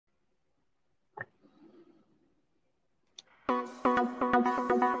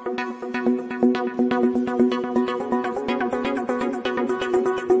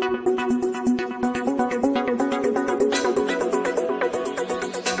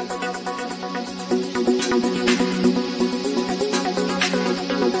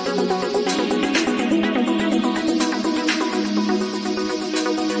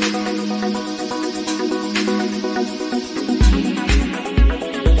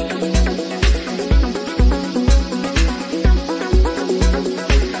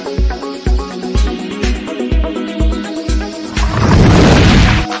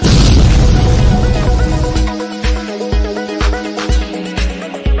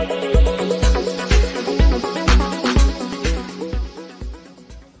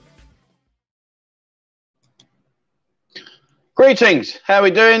Greetings, how are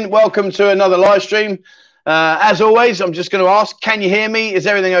we doing? Welcome to another live stream. As always, I'm just going to ask, can you hear me? Is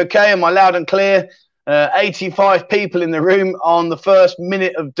everything okay? Am I loud and clear? 85 people in the room on the first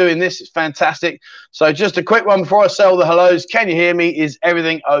minute of doing this. It's fantastic. So just a quick one before I say all the hellos. Can you hear me? Is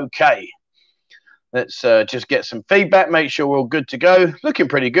everything okay? Let's just get some feedback, make sure we're all good to go. Looking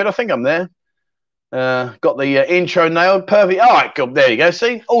pretty good. I think I'm there. Got the intro nailed. Perfect. All right, good. There you go.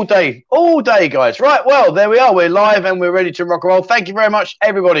 See, all day, guys. Right. Well, there we are. We're live and we're ready to rock and roll. Thank you very much,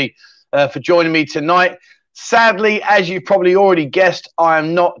 everybody, for joining me tonight. Sadly, as you've probably already guessed, I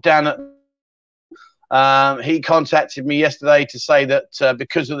am not down at. He contacted me yesterday to say that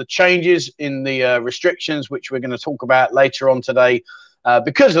because of the changes in the restrictions, which we're going to talk about later on today,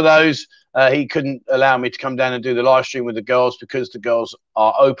 because of those, he couldn't allow me to come down and do the live stream with the girls because the girls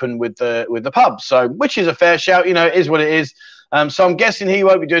are open with the pub. So, which is a fair shout, you know, it is what it is. So I'm guessing he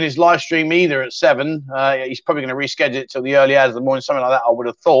won't be doing his live stream either at 7. He's probably going to reschedule it till the early hours of the morning, something like that, I would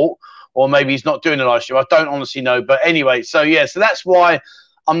have thought. Or maybe he's not doing a live stream. I don't honestly know. But anyway, so yeah, so that's why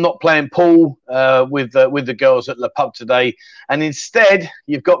I'm not playing pool with the girls at the pub today. And instead,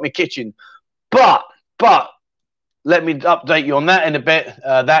 you've got me kitchen. But let me update you on that in a bit.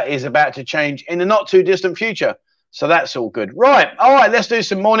 That is about to change in the not too distant future. So that's all good. Right. All right. Let's do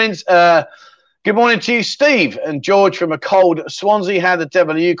some mornings. Good morning to you, Steve and George from a cold Swansea. How the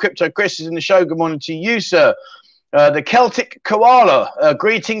devil are you? Crypto Chris is in the show. Good morning to you, sir. The Celtic Koala.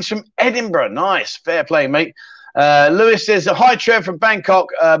 Greetings from Edinburgh. Nice. Fair play, mate. Lewis says, hi, Trev from Bangkok.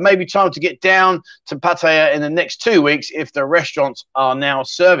 Maybe time to get down to Pattaya in the next 2 weeks if the restaurants are now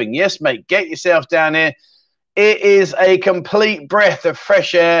serving. Yes, mate. Get yourself down here. It is a complete breath of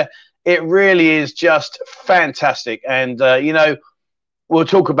fresh air. It really is just fantastic. And, you know, we'll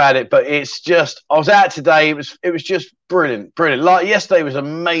talk about it, but it's just, I was out today. It was just brilliant. Like yesterday was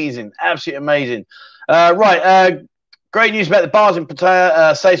amazing. Absolutely amazing. Right. Great news about the bars in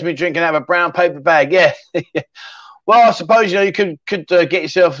Pattaya. Saves to me drinking out of a brown paper bag. Yeah. Well, I suppose, you know, you could get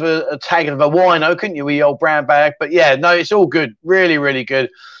yourself a tag of a wino, couldn't you, with your old brown bag? But yeah, no, it's all good. Really, really good.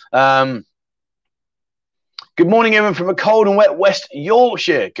 Good morning, everyone from a cold and wet West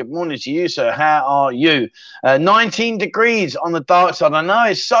Yorkshire. Good morning to you, sir. How are you? 19 degrees on the dark side. I know,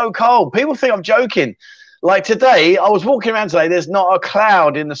 it's so cold. People think I'm joking. Like today, I was walking around today. There's not a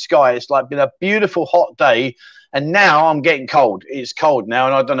cloud in the sky. It's like been a beautiful hot day. And now I'm getting cold. It's cold now.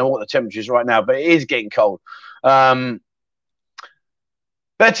 And I don't know what the temperature is right now, but it is getting cold.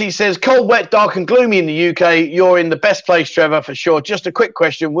 Betty says, cold, wet, dark and gloomy in the UK. You're in the best place, Trevor, for sure. Just a quick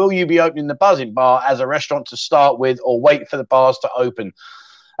question. Will you be opening the Buzzing Bar as a restaurant to start with or wait for the bars to open?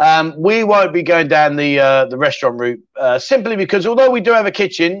 We won't be going down the restaurant route simply because although we do have a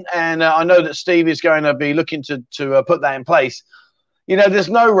kitchen and I know that Steve is going to be looking to put that in place, you know, there's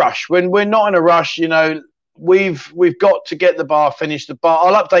no rush. When we're not in a rush, you know, we've got to get the bar finished. The bar,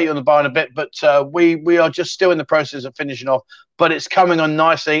 I'll update you on the bar in a bit, but we are just still in the process of finishing off. But it's coming on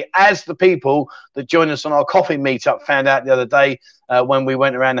nicely, as the people that joined us on our coffee meetup found out the other day when we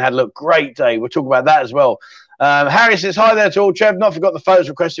went around and had a look. Great day. We'll talk about that as well. Harry says, hi there to all. Trev, not forgot the photos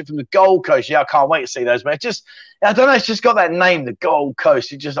requested from the Gold Coast. Yeah, I can't wait to see those, but I don't know, it's just got that name, the Gold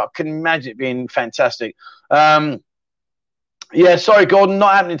Coast. I can imagine it being fantastic. Yeah, sorry, Gordon,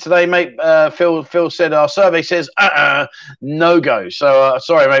 not happening today, mate. Phil said our survey says no go. So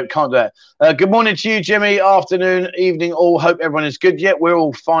sorry, mate, can't do that. Good morning to you, Jimmy. Afternoon, evening, all. Hope everyone is good. Yeah, we're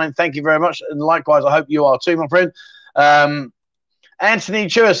all fine. Thank you very much. And likewise, I hope you are too, my friend. Anthony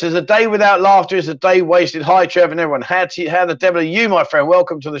Chua says, a day without laughter is a day wasted. Hi, Trevor and everyone. How the devil are you, my friend?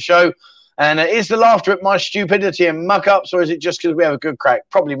 Welcome to the show. And is the laughter at my stupidity and muck-ups, or is it just because we have a good crack?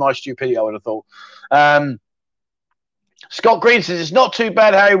 Probably my stupidity, I would have thought. Scott Green says, it's not too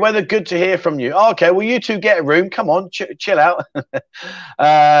bad, Harry. Weather, good to hear from you. Okay, well, you two get a room. Come on, chill out.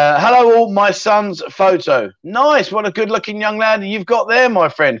 Hello, all. My son's photo. Nice. What a good-looking young lad you've got there, my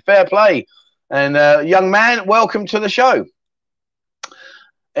friend. Fair play. And young man, welcome to the show.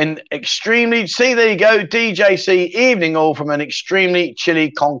 And extremely, see, there you go, DJC, evening all from an extremely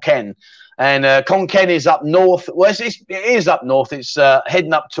chilly Konken. And Konken is up north. Well, it is up north. It's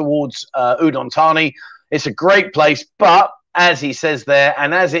heading up towards Udon Thani. It's a great place, but as he says there,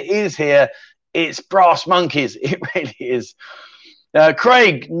 and as it is here, it's brass monkeys. It really is.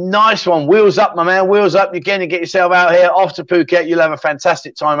 Craig, nice one. Wheels up, my man. Wheels up. You're going to get yourself out here off to Phuket. You'll have a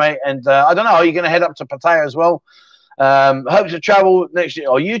fantastic time, mate. And I don't know, are you going to head up to Pattaya as well? Hope to travel next year.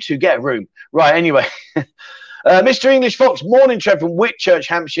 Oh, you two get a room. Right, anyway. Mr. English Fox, morning, Trev from Whitchurch,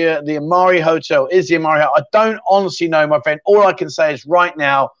 Hampshire. The Amari Hotel. Is the Amari Hotel? I don't honestly know, my friend. All I can say is right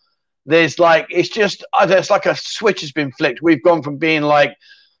now, there's like, it's just, it's like a switch has been flicked. We've gone from being like,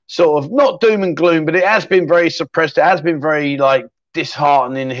 sort of, not doom and gloom, but it has been very suppressed. It has been very, like,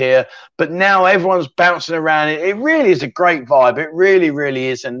 disheartening here, but now everyone's bouncing around. It really is a great vibe. It really, really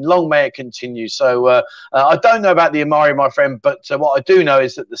is, and long may it continue. So I don't know about the Amari, my friend, but what I do know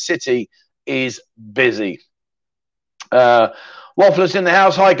is that the city is busy. Waffler's in the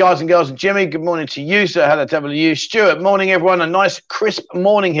house. Hi, guys and girls, and Jimmy. Good morning to you, sir. Hello, W. Stuart. Morning, everyone. A nice, crisp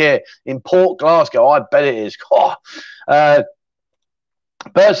morning here in Port Glasgow. I bet it is.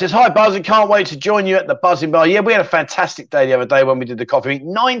 Bert says, hi, Buzzing. Can't wait to join you at the Buzzing Bar. Yeah, we had a fantastic day the other day when we did the coffee meet.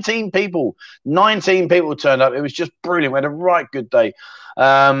 19 people turned up. It was just brilliant. We had a right good day.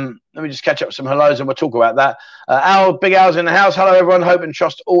 Let me just catch up some hellos and we'll talk about that. Al, Big Al's in the house. Hello, everyone. Hope and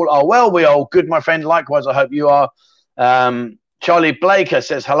trust all are well. We are all good, my friend. Likewise, I hope you are. Charlie Blaker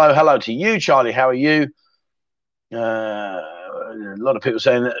says, hello to you, Charlie. How are you? A lot of people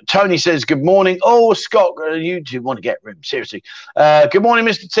saying that. Tony says, good morning. Oh, Scott, you do want to get room. Seriously. Good morning,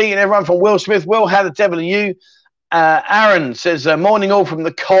 Mr. T and everyone from Will Smith. Will, how the devil are you? Aaron says, morning all from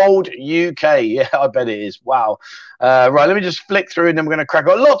the cold UK. Yeah, I bet it is. Wow. Right, let me just flick through and then we're going to crack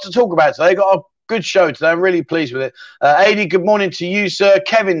on. A lot to talk about today. Got a good show today. I'm really pleased with it. Adi, good morning to you, sir.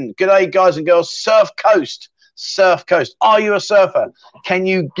 Kevin, good day, guys and girls. Surf Coast. Are you a surfer? Can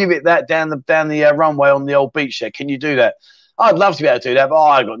you give it that down the runway on the old beach there? Can you do that? I'd love to be able to do that, but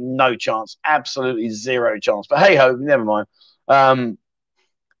I've got no chance. Absolutely zero chance. But hey ho, never mind.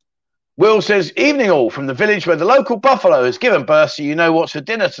 Will says, evening all from the village where the local buffalo has given birth, so you know what's for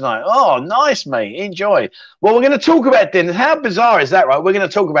dinner tonight. Oh, nice, mate. Enjoy. Well, we're going to talk about dinner. How bizarre is that, right? We're going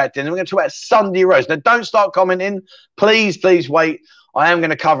to talk about dinner. We're going to talk about Sunday roast. Now, don't start commenting. Please wait. I am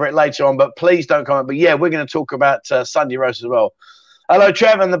going to cover it later on, but please don't comment. But yeah, we're going to talk about Sunday roast as well. Hello,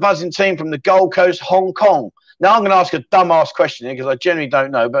 Trev and the buzzing team from the Gold Coast, Hong Kong. Now, I'm going to ask a dumbass question here because I genuinely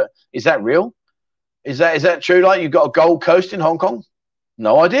don't know, but is that real? Is that true? Like, you've got a Gold Coast in Hong Kong?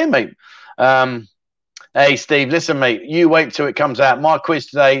 No idea, mate. Hey, Steve, listen, mate, you wait till it comes out. My quiz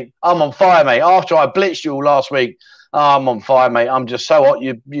today, I'm on fire, mate. After I blitzed you all last week, I'm on fire, mate. I'm just so hot,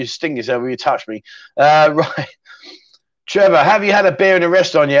 you sting yourself when you touch me. Right. Trevor, have you had a beer in a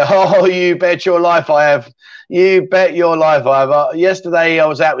restaurant yet? Oh, you bet your life I have. You bet your life I have. Yesterday, I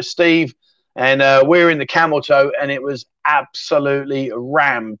was out with Steve, and we were in the Camel Toe, and it was absolutely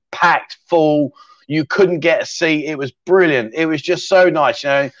ram-packed full. You couldn't get a seat. It was brilliant. It was just so nice, you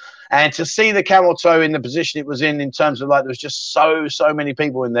know. And to see the Camel Toe in the position it was in terms of, like, there was just so many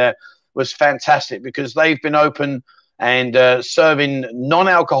people in there was fantastic because they've been open and serving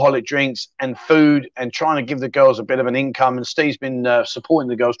non-alcoholic drinks and food and trying to give the girls a bit of an income. And Steve's been supporting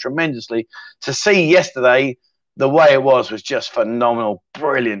the girls tremendously. To see yesterday the way it was just phenomenal.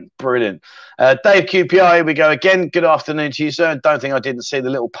 Brilliant. Dave QPR, here we go again. Good afternoon to you, sir. Don't think I didn't see the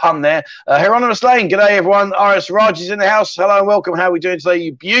little pun there. Hieronymus Lane, good day, everyone. RS Raj is in the house. Hello and welcome. How are we doing today,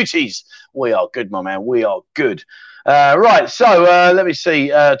 you beauties? We are good, my man. We are good. Right, so let me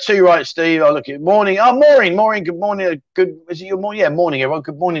see. Two right, Steve. I'll look at morning. Oh, Maureen, good morning. Good, is it your morning? Yeah, morning, everyone.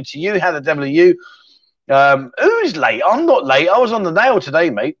 Good morning to you. How the devil are you? Who's late? I'm not late. I was on the nail today,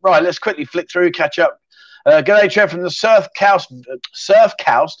 mate. Right, let's quickly flick through, catch up. G'day, Trev from the Surf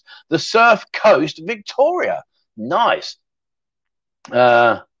Coast, Victoria. Nice.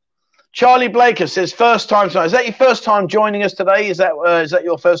 Charlie Blaker says, first time tonight. Is that your first time joining us today? Is that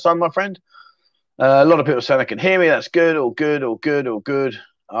your first time, my friend? A lot of people saying they can hear me. That's good. All good.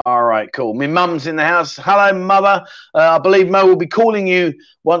 All right, cool. My mum's in the house. Hello, mother. I believe Mo will be calling you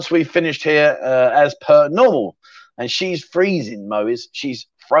once we've finished here as per normal. And she's freezing, Mo is. She's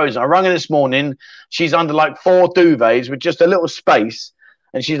frozen. I rang her this morning. She's under like 4 duvets with just a little space.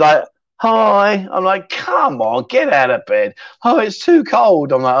 And she's like, hi. I'm like, come on, get out of bed. Oh, it's too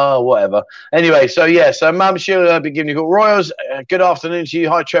cold. I'm like, oh, whatever. Anyway, so yeah, so mum, she'll be giving you a call. Royals, good afternoon to you.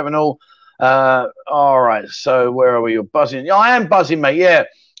 Hi, Trevor and all. All right, so where are we? You're buzzing. Yeah, I am buzzing, mate. Yeah,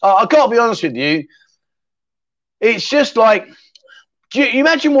 I got to be honest with you. It's just like, you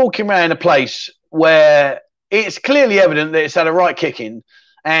imagine walking around a place where it's clearly evident that it's had a right kicking,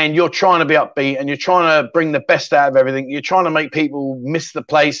 and you're trying to be upbeat and you're trying to bring the best out of everything. You're trying to make people miss the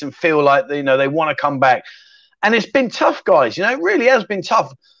place and feel like, you know, they want to come back. And it's been tough, guys. You know, it really has been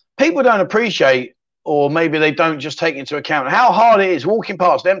tough. People don't appreciate, or maybe they don't just take into account how hard it is walking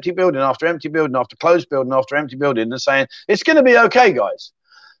past empty building after empty building after closed building after empty building and saying, it's going to be okay, guys.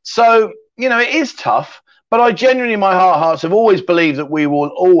 So, you know, it is tough. But I genuinely, in my heart of hearts, have always believed that we will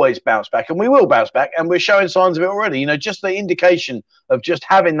always bounce back, and we will bounce back, and we're showing signs of it already. You know, just the indication of just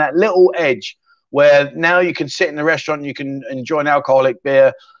having that little edge where now you can sit in the restaurant and you can enjoy an alcoholic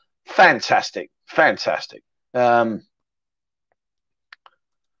beer. Fantastic, fantastic. Do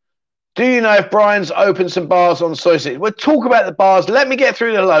you know if Brian's opened some bars on Soy City? We'll talk about the bars. Let me get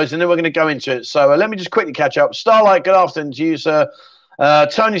through the lows, and then we're going to go into it. So let me just quickly catch up. Starlight, good afternoon to you, sir.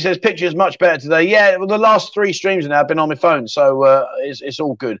 Tony says picture is much better today. Yeah, well, the last 3 streams now have been on my phone, so it's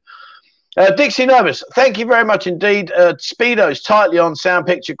all good. Dixie Novus, thank you very much indeed. Speedo's tightly on, sound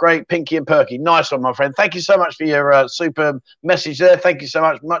picture great, Pinky and Perky. Nice one, my friend. Thank you so much for your super message there. Thank you so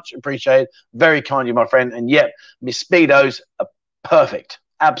much. Much appreciated. Very kind of you, my friend. And yep, Miss Speedo's are perfect.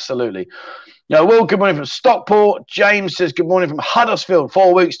 Absolutely. No, Will, good morning from Stockport. James says good morning from Huddersfield.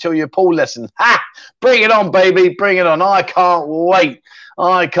 4 weeks till your pool lesson. Ha! Bring it on, baby. Bring it on. I can't wait.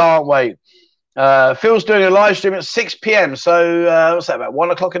 I can't wait. Phil's doing a live stream at 6 p.m. So what's that, about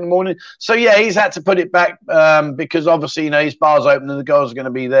 1 o'clock in the morning? So yeah, he's had to put it back because obviously, you know, his bar's open and the girls are going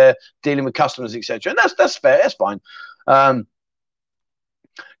to be there dealing with customers, etc. And that's fair. That's fine.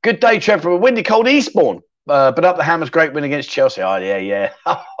 Good day, Trev, from a windy, cold Eastbourne. But up the Hammers, great win against Chelsea. Oh, yeah.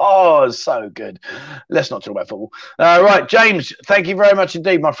 Oh, so good. Let's not talk about football. Right, James, thank you very much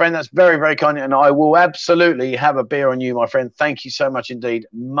indeed, my friend. That's very, very kind. And I will absolutely have a beer on you, my friend. Thank you so much indeed.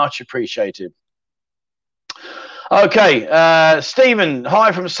 Much appreciated. Okay, Stephen,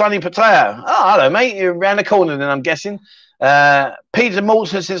 hi from sunny Pattaya. Oh, hello, mate. You're around the corner then, I'm guessing. Peter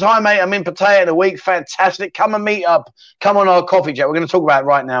Malton says, hi, mate. I'm in Pattaya in a week. Fantastic. Come and meet up. Come on our coffee chat. We're going to talk about it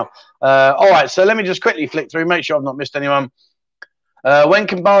right now. All right, so let me just quickly flick through, make sure I've not missed anyone. When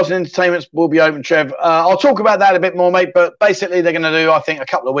can bars and entertainments will be open, Trev? I'll talk about that a bit more, mate, but basically they're going to do, I think, a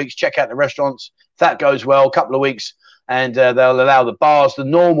couple of weeks, check out the restaurants. If that goes well, a couple of weeks, and they'll allow the bars, the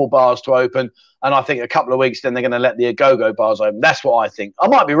normal bars, to open. And I think a couple of weeks, then they're going to let the a-go-go bars open. That's what I think. I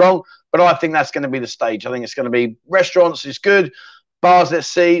might be wrong, but I think that's going to be the stage. I think it's going to be restaurants is good, bars, let's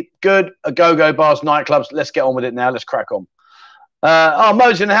see, good, a-go-go bars, nightclubs. Let's get on with it now. Let's crack on.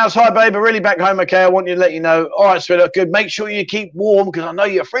 Mo's in the house. Hi, babe. I'm really back home. Okay, I want you to let you know. All right, sweetheart. Good. Make sure you keep warm because I know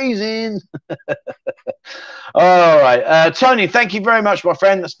you're freezing. All right. Tony, thank you very much, my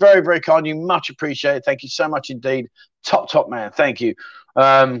friend. That's very, very kind. You much appreciated. Thank you so much indeed. Top man. Thank you.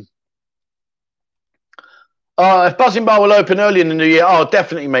 If Buzzing Bar will open early in the new year, oh,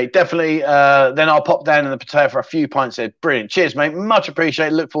 definitely, mate. Definitely. Then I'll pop down in the Pattaya for a few pints there. Brilliant. Cheers, mate. Much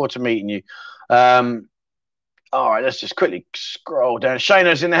appreciated. Look forward to meeting you. All right, let's just quickly scroll down.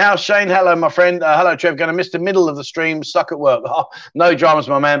 Shano's in the house. Shane, hello, my friend. Hello, Trev. Going to miss the middle of the stream. Stuck at work. Oh, no dramas,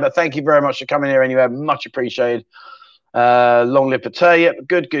 my man. But thank you very much for coming here anyway. Much appreciated. Long live Pattaya.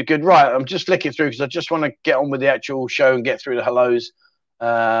 Good. Right, I'm just flicking through because I just want to get on with the actual show and get through the hellos.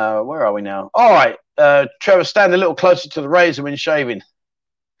 Where are we now? All right. Trevor, stand a little closer to the razor when shaving.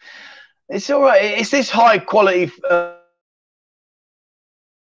 It's all right. It's this high quality.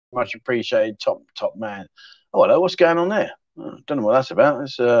 Much appreciated. Top man. Oh, hello. What's going on there? Oh, don't know what that's about.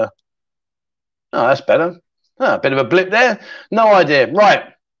 It's oh, that's better. Oh, a bit of a blip there. No idea. Right.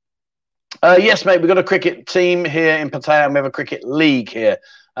 Yes, mate. We've got a cricket team here in Pattaya, and we have a cricket league here.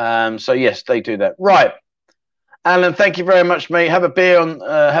 So yes, they do that. Right. Alan, thank you very much, mate. Have a beer on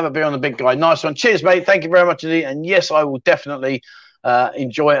the big guy. Nice one. Cheers, mate. Thank you very much indeed. And yes, I will definitely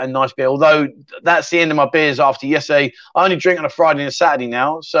enjoy a nice beer. Although that's the end of my beers after yesterday. I only drink on a Friday and a Saturday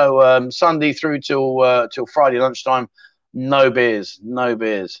now. So Sunday through till Friday lunchtime, no beers.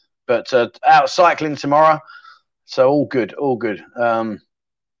 But out cycling tomorrow. So all good.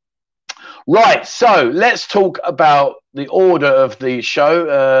 Right. So let's talk about the order of the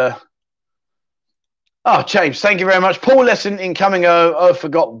show. Oh, James, thank you very much. Paul Lesson incoming. Oh,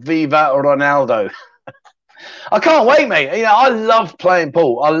 forgot Viva Ronaldo. I can't wait, mate. You know, I love playing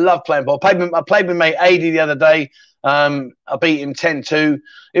pool. I played with mate 80 the other day. I beat him 10-2.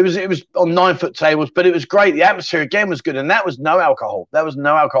 It was on 9-foot tables, but it was great. The atmosphere again was good, and that was no alcohol. There was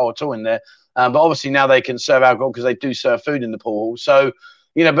no alcohol at all in there. But obviously now they can serve alcohol because they do serve food in the pool. So,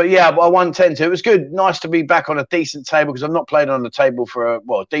 you know, but yeah, I won 10-2. It was good. Nice to be back on a decent table because I've not played on the table for a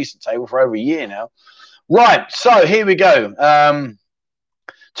decent table for over a year now. Right, so here we go.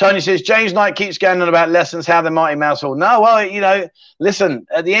 Tony says, James Knight keeps going on about lessons, how the Mighty Mouse all. No, well, you know, listen,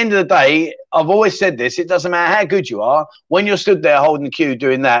 at the end of the day, I've always said this, it doesn't matter how good you are. When you're stood there holding the cue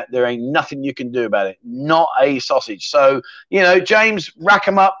doing that, there ain't nothing you can do about it. Not a sausage. So, you know, James, rack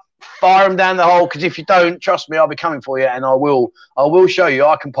them up, fire them down the hole, because if you don't, trust me, I'll be coming for you, and I will show you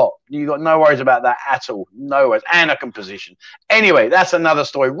I can pop. You got no worries about that at all. No worries. And I can position. Anyway, that's another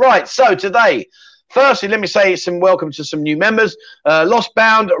story. Right, so today, firstly, let me say some welcome to some new members. Lost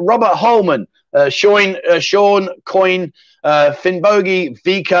Bound, Robert Holman, Sean Coyne, Finn Bogey,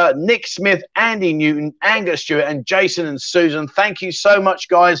 Vika, Nick Smith, Andy Newton, Angus Stewart, and Jason and Susan. Thank you so much,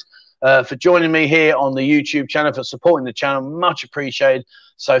 guys, for joining me here on the YouTube channel, for supporting the channel. Much appreciated.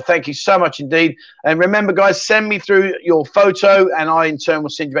 So thank you so much indeed. And remember, guys, send me through your photo, and I, in turn, will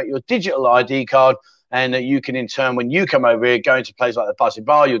send you back your digital ID card. And you can, in turn, when you come over here, go into places like the Buzzing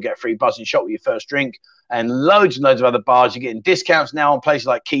Bar, you'll get a free buzzing shot with your first drink, and loads of other bars. You're getting discounts now on places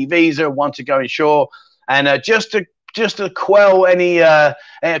like Key Visa, One to Go Inshore. And just to quell any,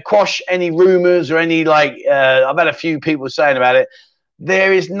 quash any rumors or any, like, I've had a few people saying about it,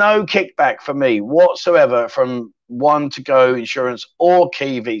 there is no kickback for me whatsoever from One to Go Insurance or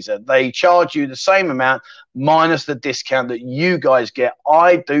Key Visa. They charge you the same amount minus the discount that you guys get.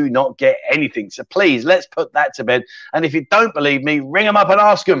 I do not get anything. So please, let's put that to bed. And if you don't believe me, ring them up and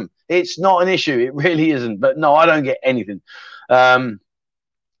ask them. It's not an issue. It really isn't. But no, I don't get anything. Right.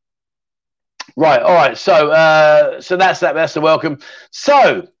 All right. So that's that. That's the welcome.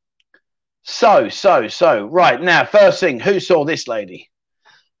 So right now, first thing, who saw this lady?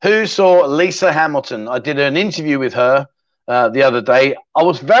 Who saw Lisa Hamilton? I did an interview with her the other day. I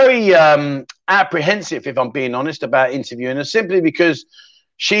was very apprehensive, if I'm being honest, about interviewing her, simply because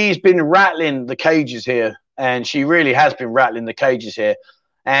she's been rattling the cages here, and she really has been rattling the cages here.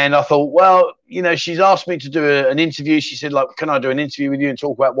 And I thought, well, you know, she's asked me to do an interview. She said, like, can I do an interview with you and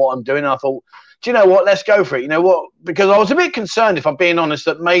talk about what I'm doing? And I thought, do you know what? Let's go for it. You know what? Because I was a bit concerned, if I'm being honest,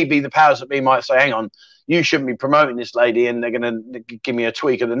 that maybe the powers that be might say, hang on, you shouldn't be promoting this lady, and they're going to give me a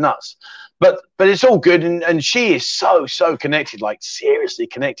tweak of the nuts. But it's all good, and she is so connected, like seriously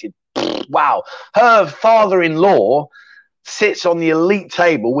connected. Wow. Her father-in-law sits on the elite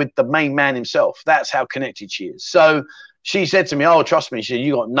table with the main man himself. That's how connected she is. So she said to me, oh, trust me, she said,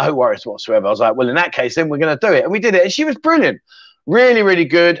 you got no worries whatsoever. I was like, well, in that case, then we're going to do it. And we did it, and she was brilliant. Really, really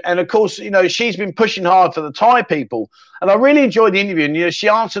good. And of course, you know, she's been pushing hard for the Thai people. And I really enjoyed the interview. And, you know, she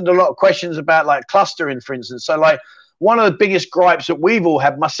answered a lot of questions about, like, clustering, for instance. So, like, one of the biggest gripes that we've all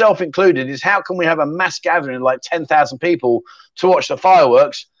had, myself included, is how can we have a mass gathering of like 10,000 people to watch the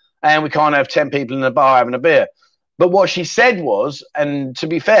fireworks, and we can't have 10 people in the bar having a beer? But what she said was, and to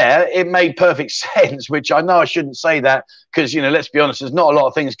be fair, it made perfect sense, which I know I shouldn't say that because, you know, let's be honest, there's not a lot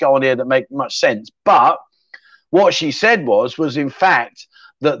of things going on here that make much sense. But what she said was in fact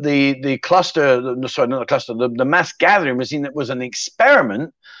that the cluster, sorry, not the cluster, the mass gathering was an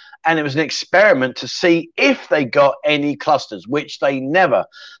experiment, and it was an experiment to see if they got any clusters, which they never.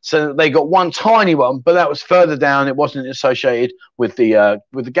 So they got one tiny one, but that was further down. It wasn't associated with the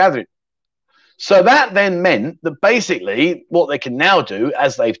gathering. So that then meant that basically what they can now do,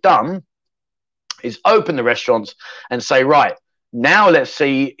 as they've done, is open the restaurants and say, right, now let's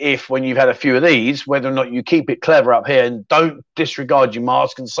see if, when you've had a few of these, whether or not you keep it clever up here and don't disregard your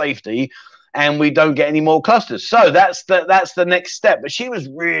mask and safety, and we don't get any more clusters. So that's the next step. But she was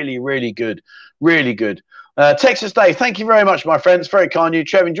really, really good, really good. Texas Dave, thank you very much, my friends. Very kind of you.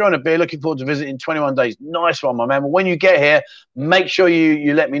 Trev, enjoying a beer. Looking forward to visiting in 21 days. Nice one, my man. Well, when you get here, make sure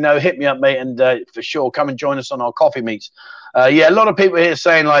you let me know. Hit me up, mate, and for sure, come and join us on our coffee meets. Yeah, a lot of people here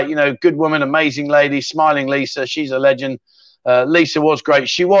saying, like, you know, good woman, amazing lady, smiling Lisa. She's a legend. Lisa was great.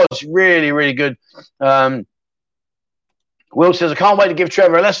 She was really, really good. Will says, I can't wait to give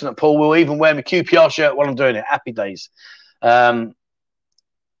Trevor a lesson at pool. We'll even wear my QPR shirt while I'm doing it. Happy days.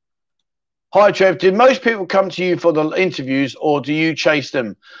 Hi, Trev. Did most people come to you for the interviews, or do you chase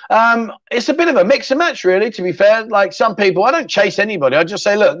them? It's a bit of a mix and match, really, to be fair. Like, some people, I don't chase anybody. I just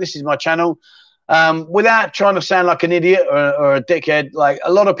say, look, this is my channel. Without trying to sound like an idiot or a dickhead, like,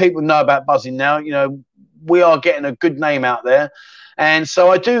 a lot of people know about buzzing now. You know, we are getting a good name out there. And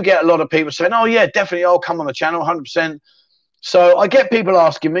so I do get a lot of people saying, oh, yeah, definitely, I'll come on the channel, 100%. So I get people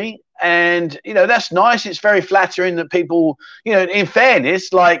asking me, and, you know, that's nice. It's very flattering that people, you know, in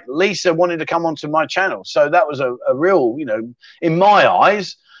fairness, like, Lisa wanted to come onto my channel. So that was a real, you know, in my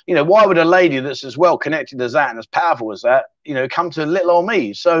eyes, you know, why would a lady that's as well connected as that and as powerful as that, you know, come to little old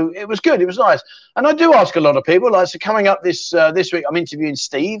me? So it was good. It was nice. And I do ask a lot of people, like, so coming up this week, I'm interviewing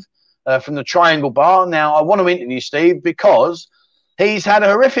Steve from the Triangle Bar. Now, I want to interview Steve because he's had a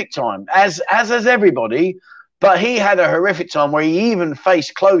horrific time, as has everybody. But he had a horrific time where he even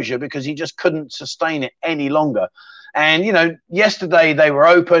faced closure because he just couldn't sustain it any longer. And, you know, yesterday they were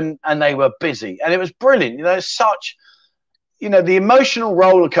open and they were busy and it was brilliant. You know, it's such, you know, the emotional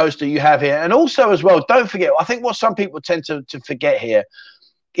roller coaster you have here. And also as well, don't forget, I think what some people tend to forget here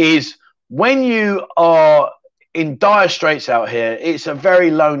is when you are in dire straits out here, it's a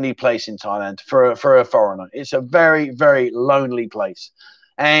very lonely place in Thailand for a foreigner. It's a very, very lonely place.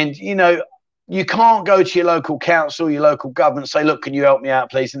 And, you know, you can't go to your local council, your local government, say, look, can you help me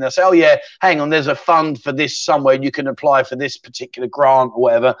out, please? And they'll say, oh, yeah, hang on, there's a fund for this somewhere. You can apply for this particular grant or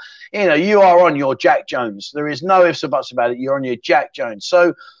whatever. You know, you are on your Jack Jones. There is no ifs or buts about it. You're on your Jack Jones.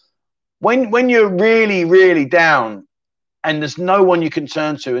 So when you're really, really down and there's no one you can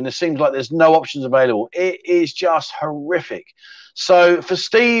turn to and it seems like there's no options available, it is just horrific. So for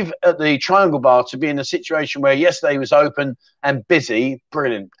Steve at the Triangle Bar to be in a situation where yesterday was open and busy,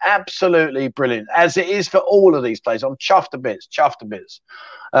 brilliant, absolutely brilliant, as it is for all of these places. I'm chuffed to bits, chuffed to bits.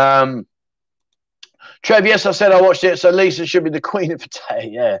 Trev, yes, I said I watched it, so Lisa should be the queen of Pattaya,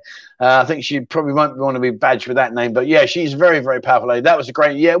 yeah. I think she probably won't want to be badged with that name, but yeah, she's very, very powerful lady. That was a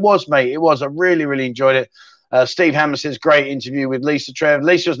great, yeah, it was, mate, it was. I really, really enjoyed it. Steve Hammer says, great interview with Lisa, Trev.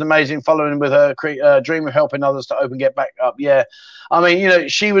 Lisa was amazing, following with her dream of helping others to open, get back up. Yeah. I mean, you know,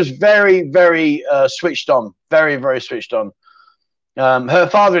 she was very, very switched on. Very, very switched on. Her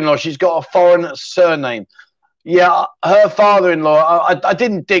father-in-law, she's got a foreign surname. Yeah, her father-in-law, I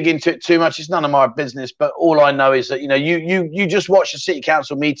didn't dig into it too much. It's none of my business. But all I know is that, you know, you just watch the city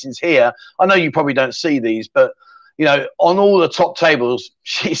council meetings here. I know you probably don't see these, but you know, on all the top tables,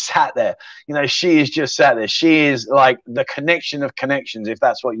 she sat there. You know, she is just sat there. She is like the connection of connections, if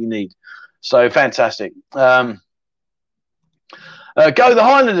that's what you need. So fantastic. Go the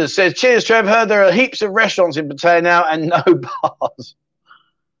Highlanders says, cheers, Trev. Heard there are heaps of restaurants in Pattaya now and no bars.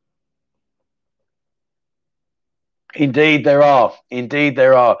 Indeed, there are. Indeed,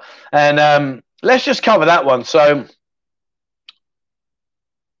 there are. And let's just cover that one. So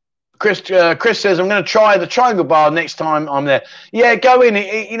Chris says, I'm going to try the Triangle Bar next time I'm there. Yeah, go in.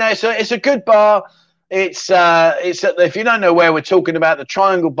 You know, it's a good bar. It's if you don't know where we're talking about, the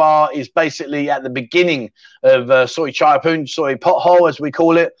Triangle Bar is basically at the beginning of Soi Chaiapun, Soi Pothole, as we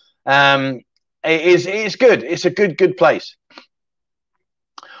call it. It's good. It's a good place.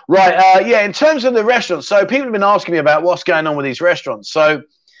 Right. Yeah. In terms of the restaurants, so people have been asking me about what's going on with these restaurants. So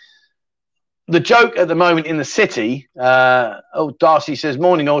the joke at the moment in the city, Darcy says,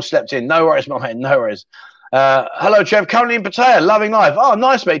 morning, all slept in. No worries, my man, no worries. Hello, Trev, currently in Pattaya, loving life. Oh,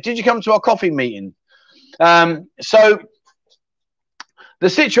 nice, mate. Did you come to our coffee meeting? So the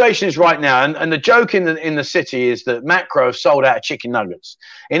situation is right now, and the joke in the city is that Macro have sold out of chicken nuggets.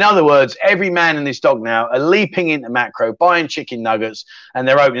 In other words, every man and his dog now are leaping into Macro, buying chicken nuggets, and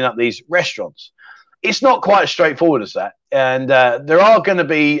they're opening up these restaurants. It's not quite as straightforward as that. And there are going to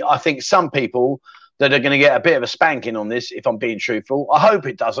be, I think, some people that are going to get a bit of a spanking on this, if I'm being truthful. I hope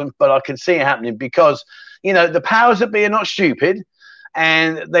it doesn't, but I can see it happening because, you know, the powers that be are not stupid.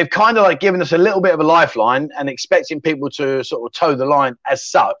 And they've kind of like given us a little bit of a lifeline and expecting people to sort of toe the line as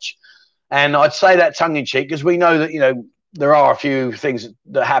such. And I'd say that tongue in cheek because we know that, you know, there are a few things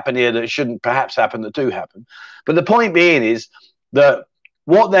that happen here that shouldn't perhaps happen that do happen. But the point being is that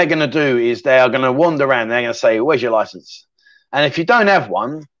what they're going to do is they are going to wander around. They're going to say, where's your license? And if you don't have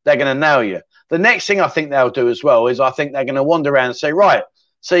one, they're going to nail you. The next thing I think they'll do as well is I think they're going to wander around and say, right,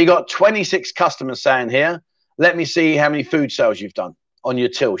 so you got 26 customers saying here, let me see how many food sales you've done on your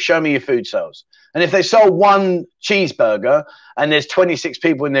till. Show me your food sales. And if they sold one cheeseburger and there's 26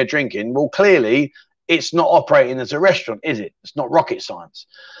 people in there drinking, well, clearly it's not operating as a restaurant, is it? It's not rocket science.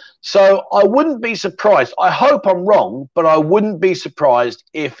 So I wouldn't be surprised. I hope I'm wrong, but I wouldn't be surprised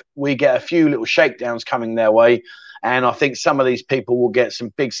if we get a few little shakedowns coming their way. And I think some of these people will get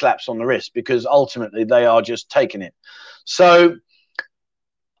some big slaps on the wrist because ultimately they are just taking it. So,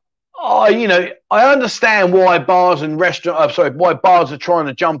 you know, I understand why bars and why bars are trying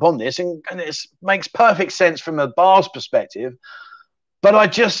to jump on this. And it makes perfect sense from a bar's perspective. But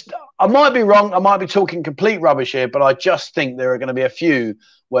I might be wrong. I might be talking complete rubbish here, but I just think there are going to be a few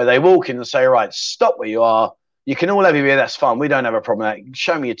where they walk in and say, right, stop where you are. You can all have your beer. That's fine. We don't have a problem with that.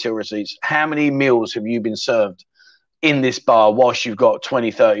 Show me your till receipts. How many meals have you been served in this bar whilst you've got 20,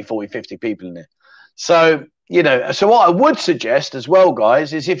 30, 40, 50 people in there? So, you know, so what I would suggest as well,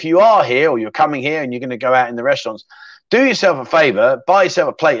 guys, is if you are here or you're coming here and you're going to go out in the restaurants, do yourself a favor, buy yourself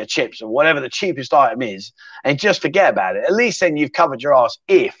a plate of chips or whatever the cheapest item is and just forget about it. At least then you've covered your ass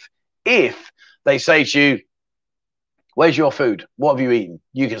if they say to you, where's your food? What have you eaten?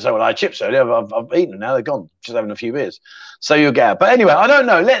 You can say, well, I had chips earlier. I've eaten them now. They're gone. Just having a few beers. So you'll get out. But anyway, I don't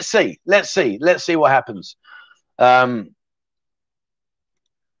know. Let's see. Let's see what happens. Free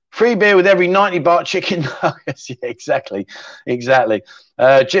beer with every 90-baht chicken nuggets. Yeah, exactly.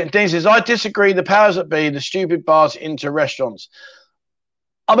 Dean says, I disagree. The powers that be, the stupid bars into restaurants.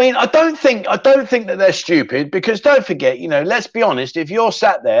 I mean, I don't think that they're stupid, because don't forget, let's be honest. If you're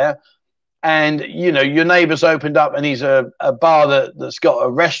sat there and your neighbour's opened up and he's a bar that's got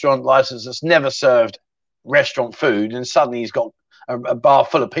a restaurant license that's never served restaurant food, and suddenly he's got a bar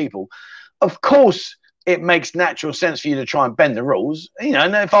full of people, of course it makes natural sense for you to try and bend the rules.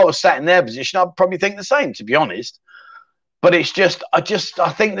 And if I was sat in their position, I'd probably think the same, to be honest. But it's just, I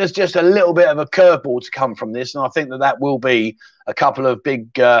think there's just a little bit of a curveball to come from this, and I think that will be a couple of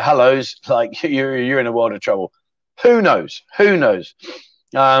big hellos, like you're in a world of trouble. Who knows?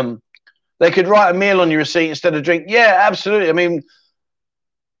 They could write a meal on your receipt instead of drink. Yeah, absolutely. I mean,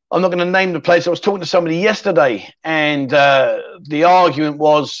 I'm not going to name the place. I was talking to somebody yesterday, and the argument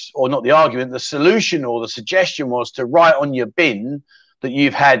was, or not the argument, the solution or the suggestion was to write on your bin that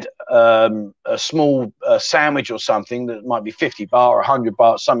you've had a small sandwich or something that might be 50 baht or 100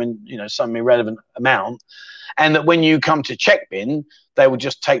 baht, some irrelevant amount, and that when you come to check bin, they will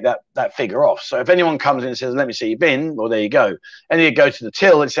just take that figure off. So if anyone comes in and says, let me see your bin, well, there you go. And then you go to the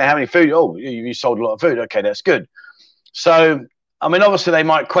till and say, how many food? Oh, you sold a lot of food. Okay, that's good. So, I mean, obviously they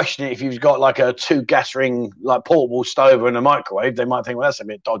might question it if you've got like a 2 gas ring, like portable stove and a microwave. They might think, well, that's a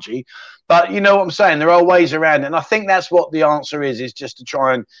bit dodgy. But you know what I'm saying? There are ways around it. And I think that's what the answer is just to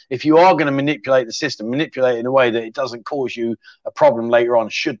try and, if you are going to manipulate the system, manipulate it in a way that it doesn't cause you a problem later on,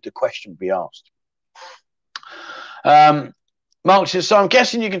 should the question be asked. Mark says, so I'm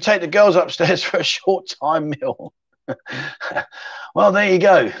guessing you can take the girls upstairs for a short time meal. Well, there you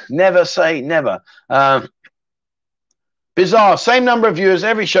go. Never say never. Bizarre. Same number of viewers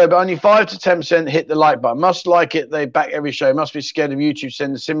every show, but only 5 to 10% hit the like button. Must like it. They back every show. Must be scared of YouTube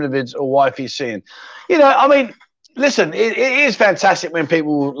sending similar vids or wifey seeing. I mean, listen, it is fantastic when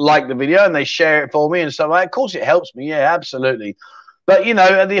people like the video and they share it for me and stuff like that. Of course, it helps me. Yeah, absolutely. But,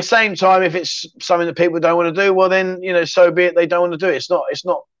 at the same time, if it's something that people don't want to do, well, then, so be it. They don't want to do it. It's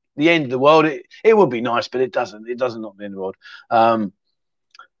not the end of the world. It would be nice, but it doesn't. It doesn't not the end of the world.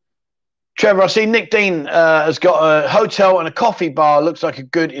 Trevor, I see Nick Dean has got a hotel and a coffee bar. Looks like a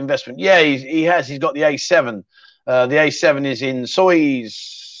good investment. Yeah, he has. He's got the A7. The A7 is in soy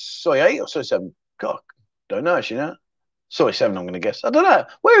 8 or soy 7? God, don't know actually now. Soy 7, I'm going to guess. I don't know.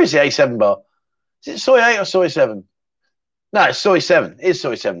 Where is the A7 bar? Is it soy 8 or soy 7? No, it's soy 7. It is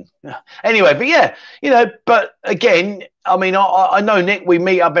soy 7. Anyway, but yeah, but again, I mean, I know Nick, we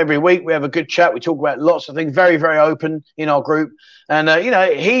meet up every week. We have a good chat. We talk about lots of things, very, very open in our group. And,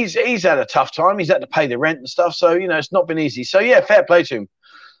 he's had a tough time. He's had to pay the rent and stuff. So, it's not been easy. So, yeah, fair play to him.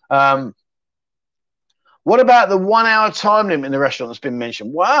 What about the 1 hour time limit in the restaurant that's been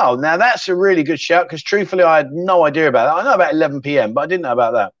mentioned? Wow. Now, that's a really good shout, because truthfully, I had no idea about that. I know about 11 p.m., but I didn't know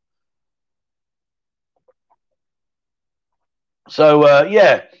about that. So,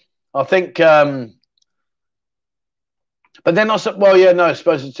 yeah, I think, but then I said, well, yeah, no, I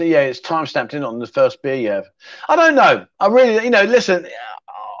suppose it's time stamped in on the first beer you have. I don't know. I really, listen,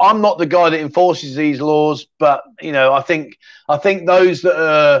 I'm not the guy that enforces these laws, but, I think those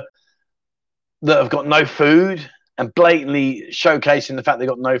that have got no food and blatantly showcasing the fact they've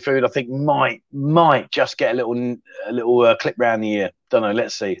got no food, I think might just get a little clip round the ear. Don't know.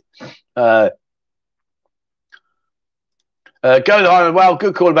 Let's see. Go to Ireland. Well,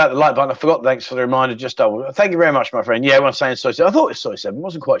 good call about the like button. I forgot. Thanks for the reminder. Just double. Thank you very much, my friend. Yeah, when I'm saying soy 7, I thought it was soy 7.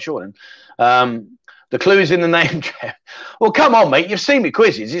 Wasn't quite sure then. The clue is in the name. Well, come on, mate. You've seen me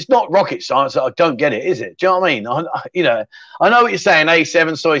quizzes. It's not rocket science that I don't get it, is it? Do you know what I mean? I know what you're saying.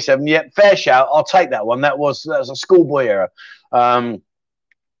 A7, soy 7. Yeah, fair shout. I'll take that one. That was a schoolboy error.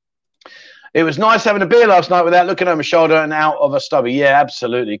 It was nice having a beer last night without looking over my shoulder and out of a stubby. Yeah,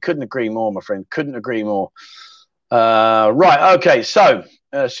 absolutely. Couldn't agree more, my friend. Couldn't agree more. Right, okay, so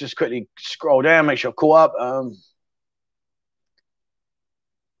let's just quickly scroll down, make sure I've caught up.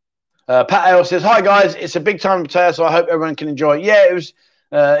 Pattaya says, hi guys, it's a big time in Pattaya, so I hope everyone can enjoy it. Yeah,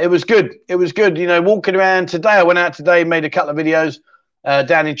 it was good. It was good. Walking around today, I went out today, made a couple of videos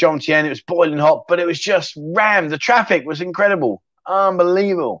down in Jomtien. It was boiling hot, but it was just rammed. The traffic was incredible.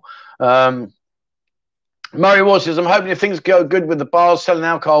 Unbelievable. Murray Ward says, I'm hoping if things go good with the bars selling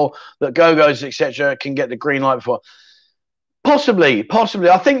alcohol, that go-go's, etc., can get the green light before. Possibly.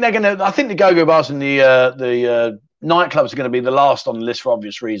 I think the go-go bars and the nightclubs are going to be the last on the list for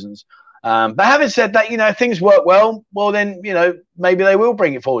obvious reasons. But having said that, if things work well, then, maybe they will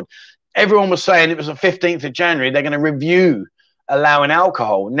bring it forward. Everyone was saying it was the 15th of January. They're going to review allowing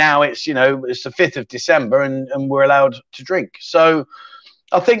alcohol. Now it's the 5th of December and we're allowed to drink. So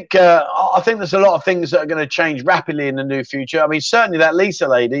I think there's a lot of things that are going to change rapidly in the near future. I mean, certainly that Lisa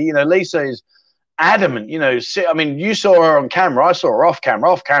lady. You know, Lisa is adamant. You know, I mean, you saw her on camera. I saw her off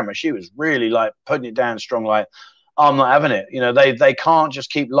camera. Off camera, she was really like putting it down strong. Like, I'm not having it. You know, they can't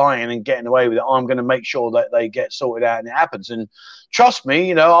just keep lying and getting away with it. I'm going to make sure that they get sorted out and it happens. And trust me,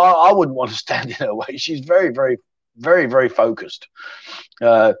 you know, I wouldn't want to stand in her way. She's very, very, very, very focused.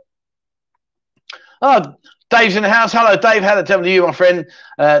 Oh, Dave's in the house. Hello, Dave. How the devil are you, my friend?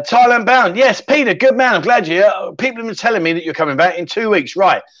 Thailand bound. Yes, Peter, good man. I'm glad you're here. People have been telling me that you're coming back in 2 weeks.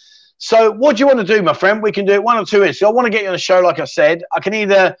 Right. So what do you want to do, my friend? We can do it 1 or 2 weeks. So I want to get you on the show, like I said. We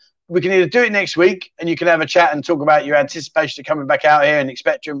can either do it next week and you can have a chat and talk about your anticipation of coming back out here and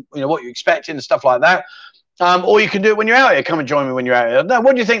what you're expecting and stuff like that. Or you can do it when you're out here. Come and join me when you're out here. No,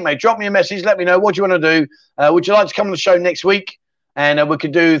 what do you think, mate? Drop me a message. Let me know. What do you want to do? Would you like to come on the show next week? And we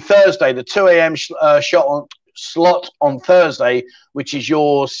could do Thursday, the 2 a.m. slot on Thursday, which is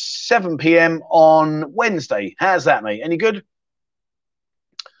your 7 p.m. on Wednesday. How's that, mate? Any good?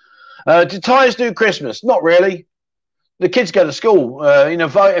 Do Thais do Christmas? Not really. The kids go to school. You know,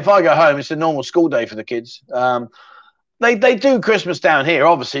 if I go home, it's a normal school day for the kids. They do Christmas down here,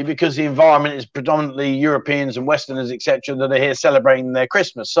 obviously, because the environment is predominantly Europeans and Westerners, etc., that are here celebrating their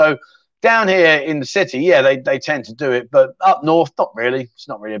Christmas. So down here in the city, yeah, they tend to do it. But up north, not really. It's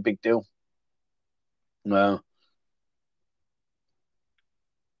not really a big deal. No.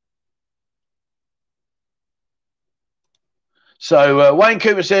 So Wayne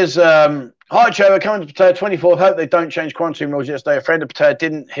Cooper says, hi, Trevor, coming to Pattaya 24th. Hope they don't change quarantine rules yesterday. A friend of Pattaya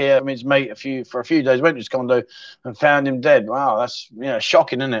didn't hear from his mate for a few days, went to his condo and found him dead. Wow, that's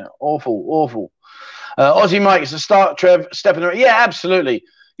shocking, isn't it? Awful, awful. Aussie Mike, it's a start, Trev, stepping around. Yeah, absolutely.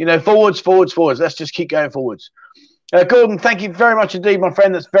 You know, forwards. Let's just keep going forwards. Gordon, thank you very much indeed, my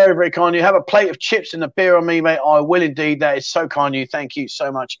friend. That's very, very kind of you. Have a plate of chips and a beer on me, mate. I will indeed. That is so kind of you. Thank you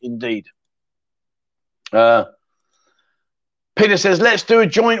so much indeed. Peter says, let's do a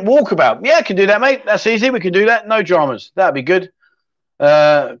joint walkabout. Yeah, I can do that, mate. That's easy. We can do that. No dramas. That'd be good.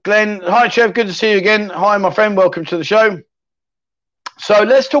 Glenn, hi, Trev. Good to see you again. Hi, my friend. Welcome to the show. So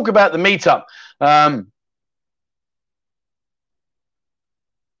let's talk about the meetup.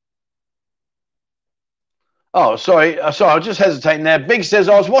 Oh, sorry. I was just hesitating there. Big says,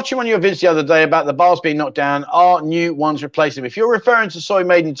 I was watching one of your videos the other day about the bars being knocked down. Are new ones replacing them? If you're referring to Soy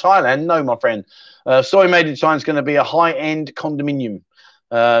Made in Thailand, no, my friend. Soy Made in Thailand is going to be a high-end condominium.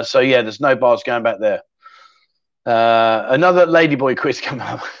 So, yeah, there's no bars going back there. Another Ladyboy quiz come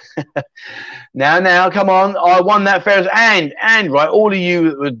up. Now, come on. I won that fair. And right, all of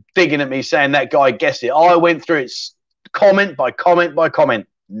you were digging at me saying that guy guessed it. I went through it comment by comment by comment.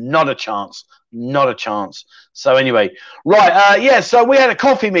 Not a chance. Not a chance. So anyway, right. Yeah, so we had a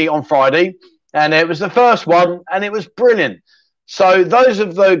coffee meet on Friday, and it was the first one, and it was brilliant. So those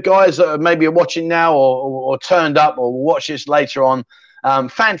of the guys that are maybe watching now or turned up or watch this later on,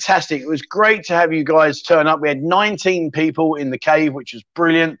 fantastic. It was great to have you guys turn up. We had 19 people in the cave, which was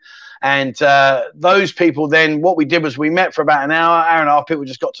brilliant. And those people then, what we did was we met for about an hour and a half. People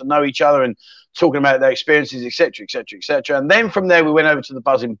just got to know each other and talking about their experiences, etc., etc., etc. And then from there, we went over to the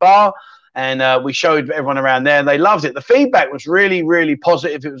Buzzing Bar. And we showed everyone around there, and they loved it. The feedback was really, really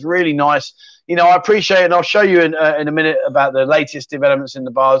positive. It was really nice. You know, I appreciate it, and I'll show you in a minute about the latest developments in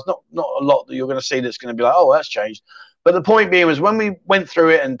the bars. Not a lot that you're going to see that's going to be like, oh, that's changed. But the point being was when we went through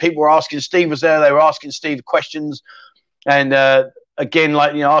it and people were asking, Steve was there, they were asking Steve questions. And again,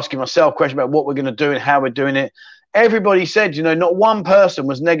 like, asking myself questions about what we're going to do and how we're doing it. Everybody said, not one person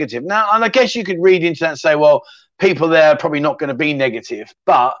was negative. Now, and I guess you could read into that and say, well, people there are probably not going to be negative.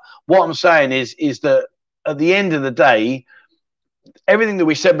 But what I'm saying is that at the end of the day, everything that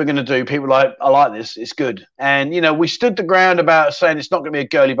we said we're going to do, people are like, I like this, it's good. And, we stood the ground about saying it's not going to be a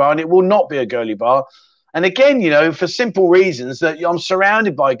girly bar, and it will not be a girly bar. And again, for simple reasons that I'm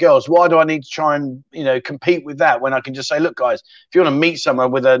surrounded by girls. Why do I need to try and, compete with that when I can just say, look, guys, if you want to meet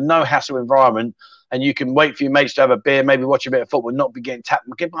someone with a no-hassle environment, and you can wait for your mates to have a beer, maybe watch a bit of football, not be getting tapped,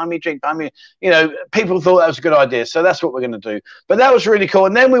 get buy me a drink, buy me. People thought that was a good idea. So that's what we're going to do. But that was really cool.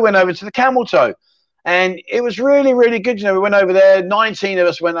 And then we went over to the Camel Toe. And it was really, really good. We went over there. 19 of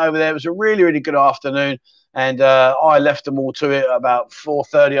us went over there. It was a really, really good afternoon. And I left them all to it about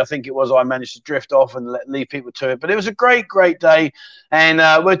 4:30, I think it was. I managed to drift off and leave people to it. But it was a great, great day. And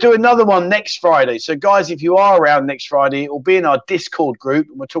we'll do another one next Friday. So, guys, if you are around next Friday, it will be in our Discord group.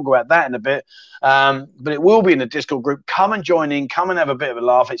 And we'll talk about that in a bit. But it will be in the Discord group. Come and join in. Come and have a bit of a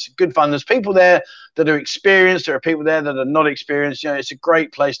laugh. It's good fun. There's people there that are experienced. There are people there that are not experienced. It's a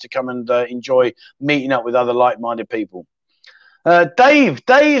great place to come and enjoy meeting up with other like-minded people.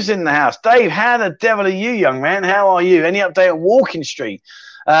 Dave's in the house. Dave, how the devil are you, young man? How are you? Any update on Walking Street?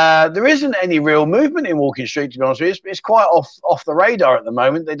 There isn't any real movement in Walking Street, to be honest with you. It's quite off the radar at the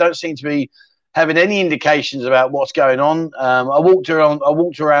moment. They don't seem to be having any indications about what's going on. I walked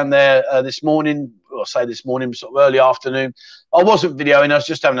around there this morning, or say this morning, sort of early afternoon. I wasn't videoing. I was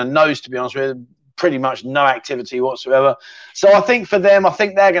just having a nose, to be honest with you. Pretty much no activity whatsoever. So I think for them, I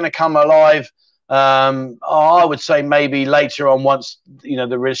think they're going to come alive. I would say maybe later on, once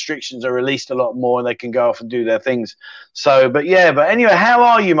the restrictions are released a lot more and they can go off and do their things. So, but anyway, how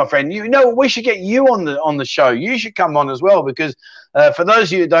are you, my friend? We should get you on the show. You should come on as well, because for those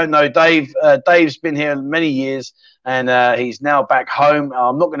of you who don't know, Dave's been here many years, and he's now back home.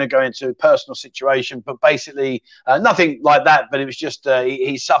 I'm not going to go into a personal situation, but basically nothing like that. But it was just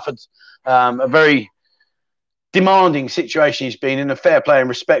he suffered a very demanding situation he's been in. A fair play and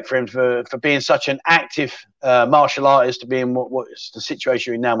respect for him for being such an active martial artist, to be in what's the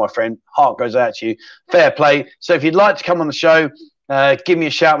situation you're in now, my friend. Heart goes out to you. Fair play. So if you'd like to come on the show, give me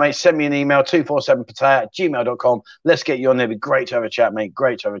a shout, mate. Send me an email, 247pattaya@gmail.com. Let's get you on there. It'd be great to have a chat, mate.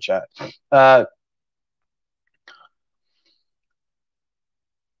 Great to have a chat.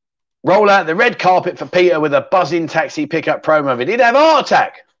 Roll out the red carpet for Peter with a buzzing taxi pickup promo vid. He'd have a heart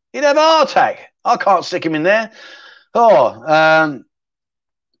attack. He'd have a heart attack. I can't stick him in there. Who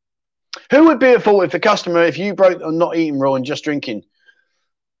would be at fault if the customer, if you broke the not eating rule and just drinking?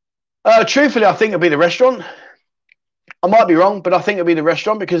 Truthfully, I think it'd be the restaurant. I might be wrong, but I think it'd be the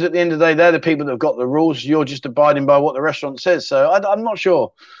restaurant, because at the end of the day, they're the people that have got the rules. You're just abiding by what the restaurant says. So I'm not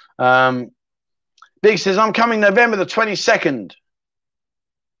sure. Big says, I'm coming November the 22nd.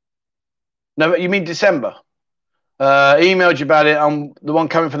 No, you mean December? Emailed you about it. I'm the one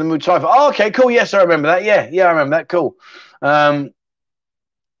coming from the Muay Thai. Oh, okay, cool. Yes, I remember that. Yeah, I remember that. Cool.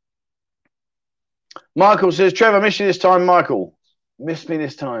 Michael says, Trevor, I missed you this time. Michael, missed me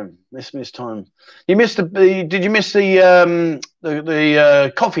this time. You missed did you miss the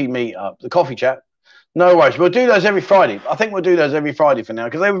coffee meetup, the coffee chat? No worries. We'll do those every Friday. I think we'll do those every Friday for now,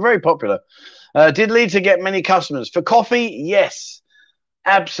 because they were very popular. Did lead to get many customers for coffee? Yes.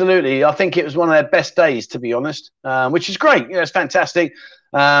 Absolutely. I think it was one of their best days, to be honest, which is great. It's fantastic.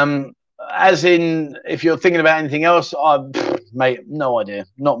 As in, if you're thinking about anything else, mate, no idea.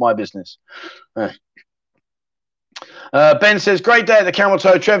 Not my business. Ben says, great day at the Camel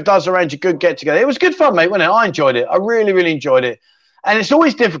Toe. Trev does arrange a good get-together. It was good fun, mate, wasn't it? I enjoyed it. I really, really enjoyed it. And it's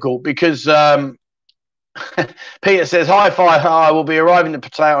always difficult because Peter says, hi-fi, I will be arriving to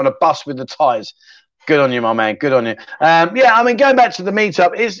Pattaya on a bus with the ties. Good on you, my man. Good on you. Yeah, I mean, going back to the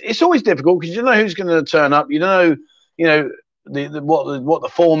meetup, it's always difficult because you don't know who's going to turn up. You don't know, what the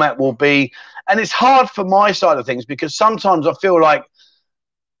format will be, and it's hard for my side of things because sometimes I feel like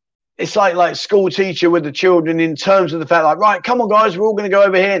it's like school teacher with the children in terms of the fact, like, right, come on, guys, we're all going to go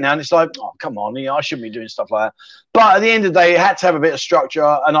over here now, and it's like, oh, come on, I shouldn't be doing stuff like that. But at the end of the day, it had to have a bit of structure,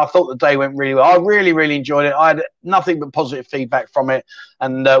 and I thought the day went really well. I really, really enjoyed it. I had nothing but positive feedback from it,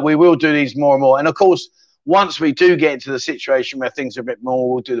 and we will do these more and more. And of course, once we do get into the situation where things are a bit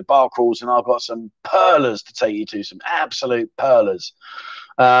more, we'll do the bar crawls, and I've got some pearlers to take you to, some absolute pearlers.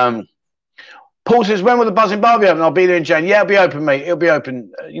 Paul says, when will the Buzzing Bar be open? I'll be there in January. Yeah, it'll be open, mate. It'll be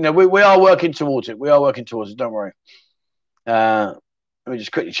open. We are working towards it. Don't worry. Let me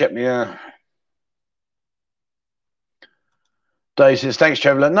just quickly check me. Dave says, thanks,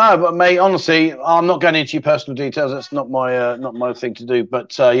 Trevor. No, but mate, honestly, I'm not going into your personal details. That's not my thing to do.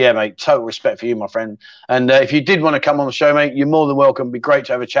 But yeah, mate, total respect for you, my friend. And if you did want to come on the show, mate, you're more than welcome. It'd be great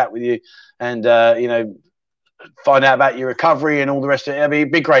to have a chat with you, and find out about your recovery and all the rest of it.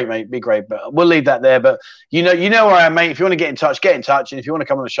 It'd be great, mate. Be great. But we'll leave that there. But you know where I am, mate. If you want to get in touch, get in touch. And if you want to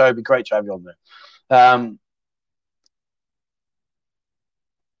come on the show, it'd be great to have you on there.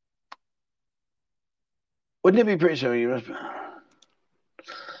 Wouldn't it be pretty simple?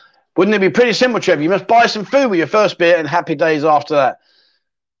 Wouldn't it be pretty simple, Trevor? You must buy some food with your first beer and happy days after that.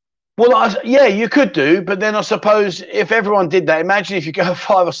 Well, yeah, you could do, but then I suppose if everyone did that, imagine if you go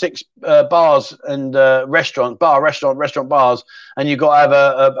 5 or 6 bars and restaurant bars, and you got to have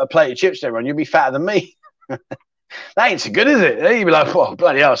a plate of chips to everyone, you'd be fatter than me. That ain't so good, is it? You'd be like, oh,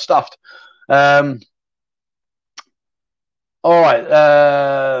 bloody hell, stuffed. All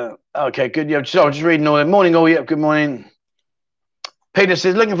right. Okay, good. Yeah, so I'm just reading all that. Morning, all. Yep, good morning. Peter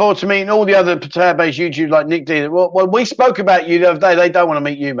says, looking forward to meeting all the other Pattaya-based YouTubers like Nick D. Well, we spoke about you the other day. They don't want to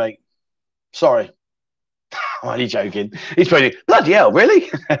meet you, mate. Sorry. I'm only joking. He's probably, bloody hell, really?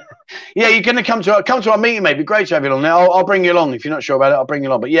 Yeah, you're going to come to our meeting, mate. It'd be great to have you along. Now, I'll bring you along. If you're not sure about it, I'll bring you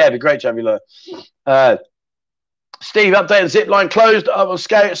along. But yeah, it'd be great to have you along. Steve, update on Zipline closed. I will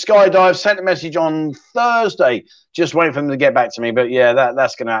skydive. Sent a message on Thursday. Just waiting for them to get back to me. But yeah,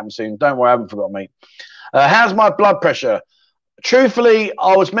 that's going to happen soon. Don't worry, I haven't forgotten, mate. How's my blood pressure? truthfully,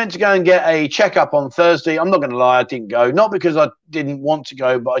 I was meant to go and get a checkup on Thursday. I'm not going to lie, I didn't go. Not because I didn't want to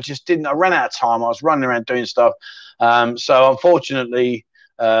go, but I just didn't. I ran out of time. I was running around doing stuff. So unfortunately,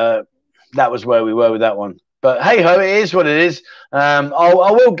 that was where we were with that one. But hey ho, it is what it is. I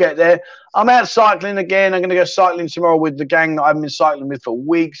will get there. I'm out cycling again. I'm going to go cycling tomorrow with the gang that I've been cycling with for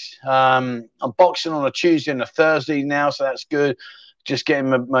weeks. I'm boxing on a Tuesday and a Thursday now, so that's good. Just getting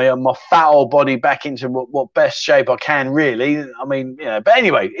my fat old body back into what best shape I can, really. I mean, you know, but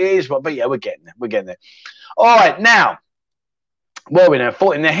anyway, it is what. But yeah, we're getting there. We're getting there. All right, now, where are we now?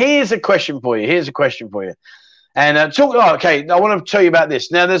 14. Now, here's a question for you. And okay, I want to tell you about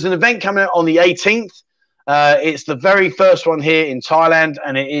this. Now, there's an event coming up on the 18th. It's the very first one here in Thailand,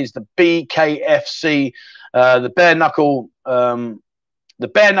 and it is the BKFC, the bare knuckle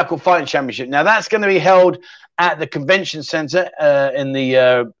fighting championship. Now, that's going to be held at the convention center in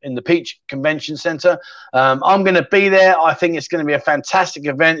the Peach Convention Center. I'm going to be there. I think it's going to be a fantastic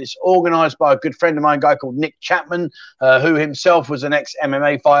event. It's organized by a good friend of mine, a guy called Nick Chapman, who himself was an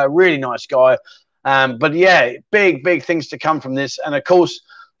ex-MMA fighter, really nice guy. But yeah, big things to come from this. And of course,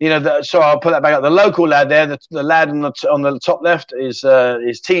 you know, so I'll put that back up. The local lad there, the lad on the top left is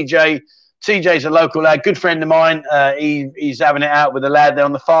TJ. TJ's a local lad, good friend of mine. He's having it out with the lad there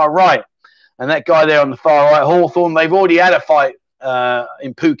on the far right. And that guy there on the far right, Hawthorne, they've already had a fight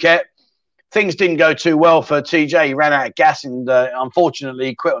in Phuket. Things didn't go too well for TJ. He ran out of gas and unfortunately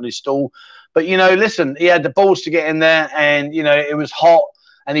he quit on his stall. But, you know, listen, he had the balls to get in there and, you know, it was hot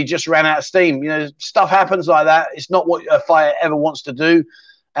and he just ran out of steam. You know, stuff happens like that. It's not what a fighter ever wants to do.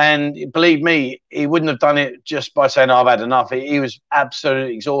 And believe me, he wouldn't have done it just by saying, oh, I've had enough. He was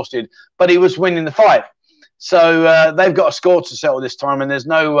absolutely exhausted, but he was winning the fight. So they've got a score to settle this time, and there's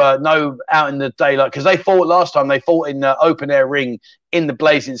no out in the daylight because they fought last time. They fought in the open air ring in the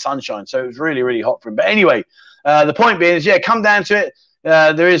blazing sunshine, so it was really hot for him. But anyway, the point being is, yeah, come down to it.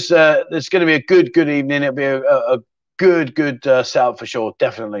 There's going to be a good evening. It'll be a good setup for sure,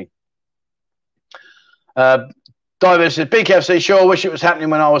 definitely. Divers said, BKFC, sure, wish it was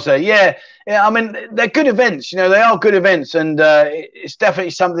happening when I was there. Yeah, I mean, they're good events. You know, they are good events, and it's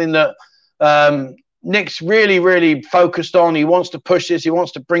definitely something that Nick's really focused on. He wants to push this. He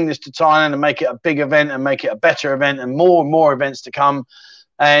wants to bring this to Thailand and make it a big event and make it a better event and more events to come.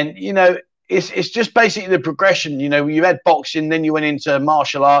 And, you know, it's just basically the progression. You know, you had boxing, then you went into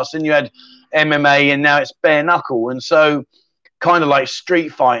martial arts, then you had MMA, and now it's bare knuckle. And so kind of like street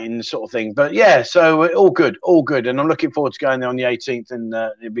fighting sort of thing. But yeah, so all good. And I'm looking forward to going there on the 18th, and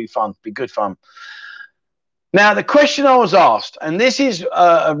it'll be fun, be good fun. Now, the question I was asked, and this is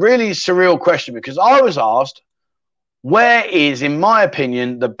a really surreal question because I was asked, where is, in my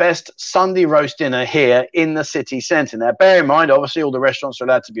opinion, the best Sunday roast dinner here in the city centre? Now, bear in mind, obviously, all the restaurants are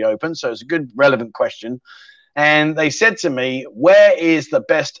allowed to be open, so it's a good, relevant question. And they said to me, where is the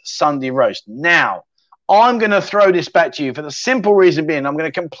best Sunday roast? Now, I'm going to throw this back to you for the simple reason being, I'm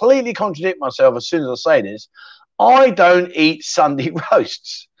going to completely contradict myself as soon as I say this. I don't eat Sunday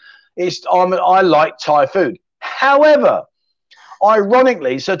roasts. I like Thai food. However,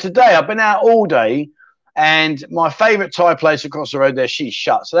 ironically, so today I've been out all day and my favourite Thai place across the road there, she's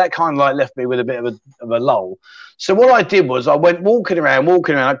shut. So that kind of like left me with a bit of a lull. So what I did was I went walking around.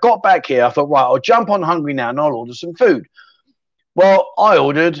 I got back here. I thought, right, I'll jump on Hungry Now and I'll order some food. Well, I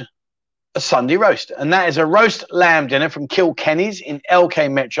ordered a Sunday roast, and that is a roast lamb dinner from Kilkenny's in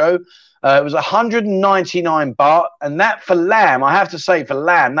LK Metro. It was 199 baht, and that for lamb, I have to say, for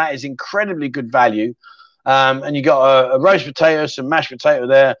lamb, that is incredibly good value. And you got a roast potato, some mashed potato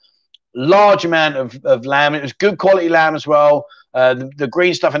there, large amount of lamb. It was good quality lamb as well. The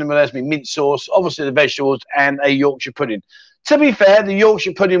green stuff in the middle has been mint sauce, obviously the vegetables, and a Yorkshire pudding. To be fair, the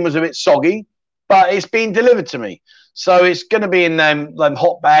Yorkshire pudding was a bit soggy, but it's been delivered to me. So it's going to be in them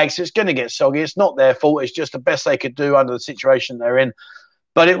hot bags. So it's going to get soggy. It's not their fault. It's just the best they could do under the situation they're in.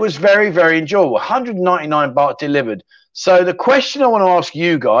 But it was very enjoyable. 199 baht delivered. So the question I want to ask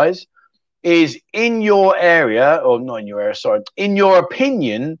you guys is, in your area, or not in your area, sorry, in your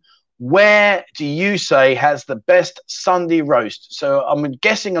opinion, where do you say has the best Sunday roast? So I'm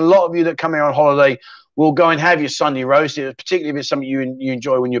guessing a lot of you that come here on holiday will go and have your Sunday roast, particularly if it's something you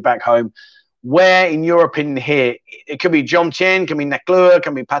enjoy when you're back home. Where, in your opinion, here, it could be Jomtien, can be Naklua,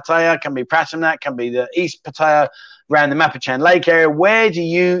 can be Pattaya, can be Pratamnak, can be the East Pattaya, around the Mapachan Lake area. Where do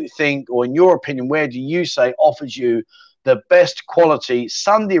you think, or in your opinion, where do you say offers you the best quality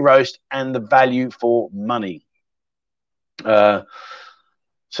Sunday roast and the value for money? So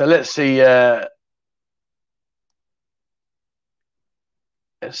let's see.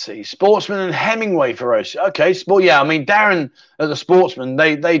 Let's see. Sportsman and Hemingway for roast. Okay, yeah, I mean, Darren at the Sportsman,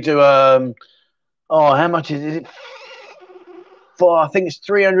 they do. Oh, how much is it? for, I think it's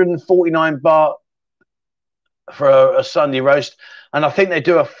 349 baht for a Sunday roast. And I think they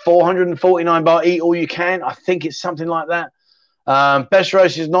do a 449 baht eat all you can. I think it's something like that. Best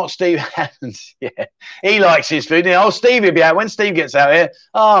roast is not Steve Hammond's. Yeah, he likes his food. Oh, Steve will be out when Steve gets out here.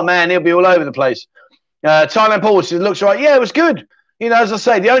 Oh man, he'll be all over the place. Thailand Paul says, looks right. Yeah, it was good. You know, as I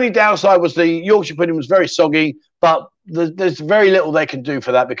say, the only downside was the Yorkshire pudding was very soggy, but there's very little they can do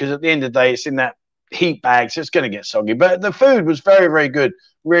for that because at the end of the day, it's in that heat bag, so it's going to get soggy. But the food was very, very good.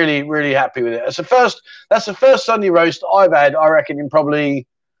 Really, really happy with it. That's the first Sunday roast I've had, I reckon, in probably,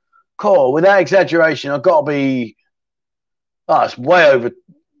 without exaggeration, I've got to be, it's way over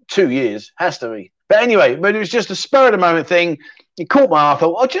 2 years. Has to be. But anyway, but it was just a spur of the moment thing. It caught my eye. I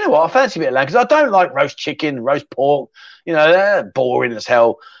thought, do you know what? I fancy a bit of lamb because I don't like roast chicken, roast pork. You know, they're boring as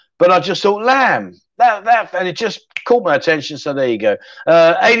hell. But I just thought lamb. And it just caught my attention. So there you go.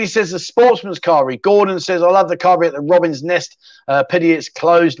 80 says the sportsman's carvery. Gordon says I love the carvery at the Robin's Nest. Pity it's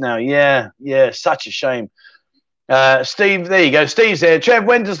closed now. Yeah, such a shame. Steve, there you go. Steve's there. Trev,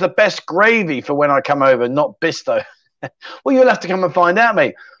 when does the best gravy for when I come over? Not Bisto. Well, you'll have to come and find out,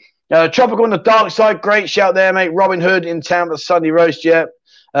 mate. Tropical on the dark side, great shout there, mate. Robin Hood in town for the Sunday roast, yeah.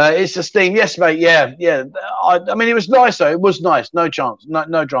 It's the steam, yes, mate, yeah. I mean, it was nice though. It was nice, no chance,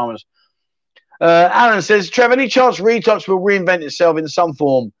 no dramas. Alan says, Trev, any chance Retox will reinvent itself in some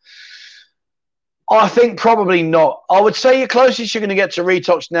form? I think probably not. I would say your closest you're going to get to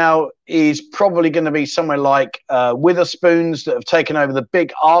Retox now is probably going to be somewhere like Witherspoons that have taken over the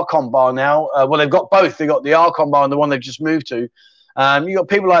big Archon bar now. Well, they've got both. They've got the Archon bar and the one they've just moved to. You've got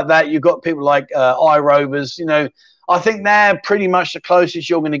people like that. You've got people like iRovers. You know, I think they're pretty much the closest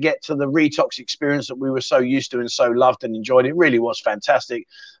you're going to get to the Retox experience that we were so used to and so loved and enjoyed. It really was fantastic.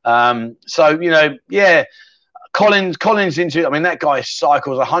 So, you know, yeah. Collins into, I mean, that guy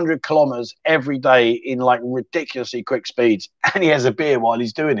cycles 100 kilometers every day in like ridiculously quick speeds, and he has a beer while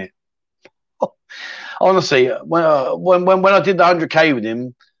he's doing it. Honestly, when I did the 100K with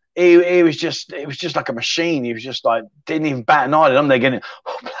him, it was just like a machine. He was just like, didn't even bat an eyelid. I'm there getting,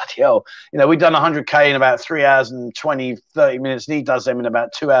 oh, bloody hell. You know, we've done 100K in about 3 hours and 20, 30 minutes, and he does them in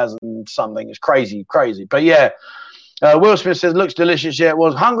about 2 hours and something. It's crazy. But yeah. Will Smith says, looks delicious. Yeah, it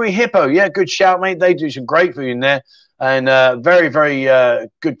was. Hungry Hippo. Yeah, good shout, mate. They do some great food in there. And very, very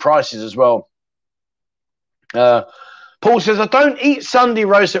good prices as well. Paul says, I don't eat Sunday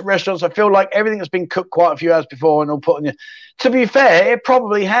roast at restaurants. I feel like everything has been cooked quite a few hours before and all put on you. To be fair, it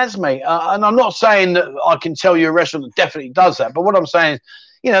probably has, mate. And I'm not saying that I can tell you a restaurant that definitely does that. But what I'm saying is,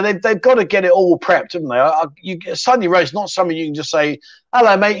 you know, they've got to get it all prepped, haven't they? Sunday roast, not something you can just say,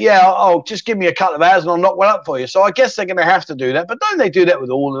 hello, mate, yeah, I'll just give me a couple of hours and I'll knock one up for you. So I guess they're going to have to do that. But don't they do that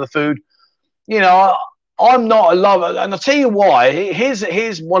with all of the food? You know, I'm not a lover. And I'll tell you why.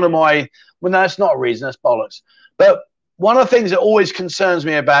 Here's one of my, well, no, that's not a reason. That's bollocks. But one of the things that always concerns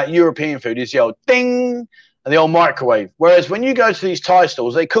me about European food is the old ding and the old microwave. Whereas when you go to these Thai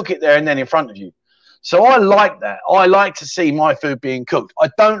stores, they cook it there and then in front of you. So I like that. I like to see my food being cooked.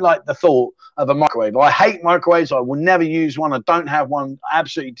 I don't like the thought of a microwave. I hate microwaves. I will never use one. I don't have one. I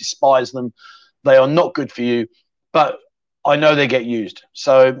absolutely despise them. They are not good for you. But I know they get used.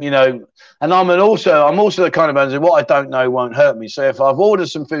 So, you know, and I'm also the kind of person that what I don't know won't hurt me. So if I've ordered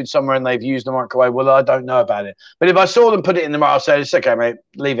some food somewhere and they've used the microwave, well, I don't know about it. But if I saw them put it in the microwave, I'll say, it's okay, mate.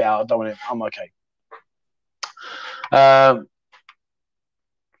 Leave it out. I don't want it. I'm okay.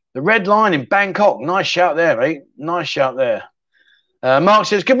 The Red Line in Bangkok. Nice shout there, mate. Nice shout there. Mark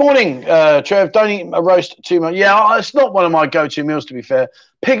says, good morning, Trev. Don't eat a roast too much. Yeah, it's not one of my go-to meals, to be fair.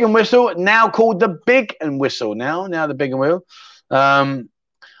 Pig and Whistle, now called the Big and Whistle now the Big and Whistle.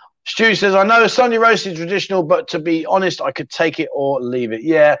 Stu says, I know a Sunday roast is traditional, but to be honest, I could take it or leave it.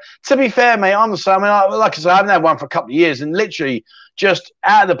 Yeah, to be fair, mate, I'm the same. I mean, like I said, I haven't had one for a couple of years, and literally just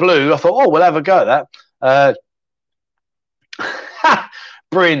out of the blue, I thought, oh, we'll have a go at that.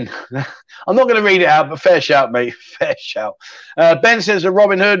 Bryn. I'm not going to read it out, but fair shout, mate. Fair shout. Ben says a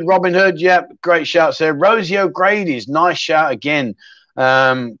Robin Hood. Yeah, great shout there. Rosie O'Grady's nice shout again.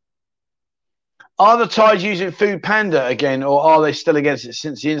 Are the Thais using Food Panda again, or are they still against it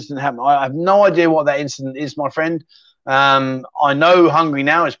since the incident happened? I have no idea what that incident is, my friend. I know Hungry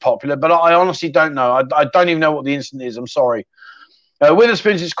Now is popular, but I honestly don't know. I don't even know what the incident is. I'm sorry.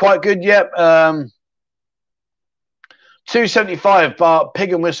 Witherspoons is quite good. Yep. 275 bar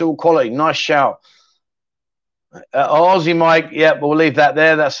Pig and Whistle quality. Nice shout. Aussie Mike. Yeah, we'll leave that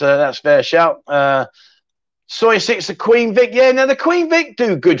there. That's fair shout. Soy 6, the Queen Vic. Yeah, now the Queen Vic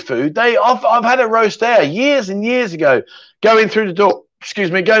do good food. I've had a roast there years and years ago. Going through the door,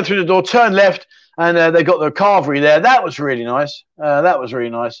 turn left, and they got the carvery there. That was really nice.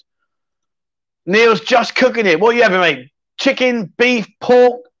 Neil's just cooking it. What are you having, mate? chicken, beef,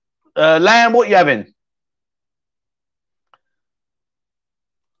 pork, lamb. What you having?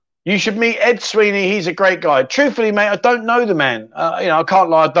 You should meet Ed Sweeney. He's a great guy. Truthfully, mate, I don't know the man. You know, I can't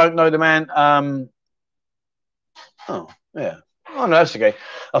lie. I don't know the man. Oh, yeah. Oh, no, that's okay.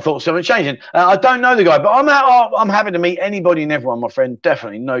 I thought something changing. I don't know the guy, but I'm happy to meet anybody and everyone, my friend.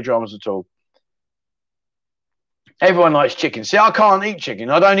 Definitely. No dramas at all. Everyone likes chicken. See, I can't eat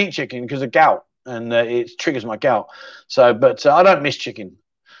chicken. I don't eat chicken because of gout, and it triggers my gout. So, but I don't miss chicken.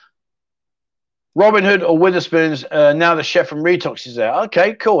 Robin Hood or Witherspoon's, now the chef from Retox is there.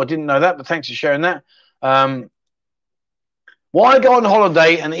 Okay, cool. I didn't know that, but thanks for sharing that. Why go on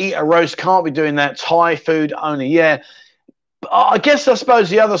holiday and eat a roast? Can't be doing that. Thai food only. Yeah. I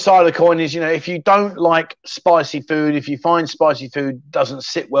suppose the other side of the coin is, you know, if you don't like spicy food, if you find spicy food doesn't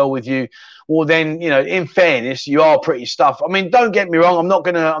sit well with you, well then, you know, in fairness, you are pretty stuffed. I mean, don't get me wrong, I'm not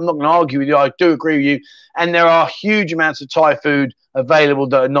gonna argue with you. I do agree with you. And there are huge amounts of Thai food available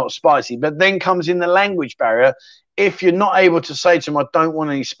that are not spicy. But then comes in the language barrier. If you're not able to say to them, I don't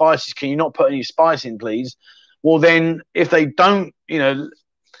want any spices, can you not put any spice in, please? Well, then if they don't, you know,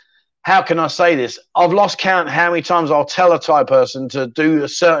 how can I say this? I've lost count how many times I'll tell a Thai person to do a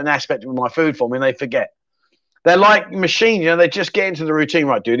certain aspect of my food for me and they forget. They're like machines, you know, they just get into the routine,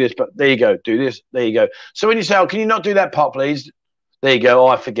 right, do this, but there you go, do this, there you go. So when you say, oh, can you not do that part, please? There you go, oh,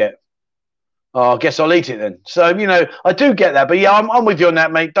 I forget. Oh, I guess I'll eat it then. So, you know, I do get that. But yeah, I'm with you on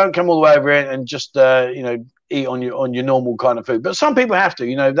that, mate. Don't come all the way over here and just, you know, eat on your normal kind of food. But some people have to,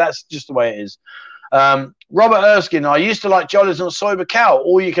 you know, that's just the way it is. Robert Erskine, I used to like Jollies on soy cow.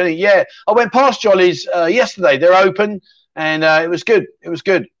 All you can eat. Yeah, I went past Jollies yesterday. They're open, and it was good. It was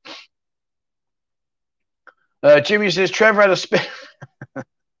good. Jimmy says Trevor had a spin.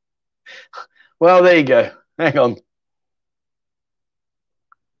 Well, there you go. Hang on.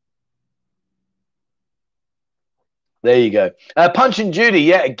 There you go. Punch and Judy,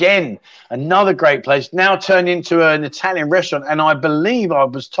 yeah, again, another great place. Now turned into an Italian restaurant, and I believe I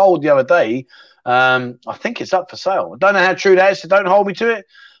was told the other day, I think it's up for sale. I don't know how true that is, so don't hold me to it,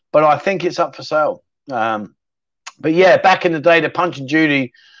 but I think it's up for sale. But yeah, back in the day, the Punch and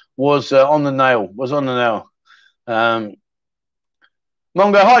Judy was on the nail.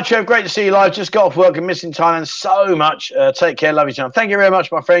 Mongo, hi Trev, great to see you live. Just got off work and missing Thailand so much. Take care, love you, John. Thank you very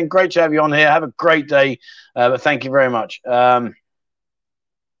much, my friend. Great to have you on here. Have a great day, but thank you very much.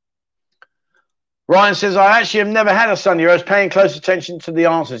 Ryan says, I actually have never had a Sunday roast, paying close attention to the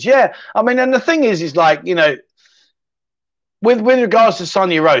answers. Yeah, I mean, and the thing is like, you know, with regards to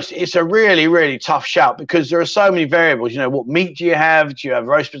Sunday roast, it's a really, really tough shout because there are so many variables. You know, what meat do you have? Do you have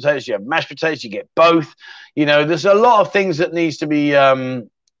roast potatoes? Do you have mashed potatoes? Do you get both? You know, there's a lot of things that needs to be,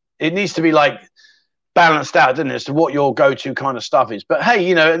 it needs to be like balanced out, doesn't it, as to what your go-to kind of stuff is. But hey,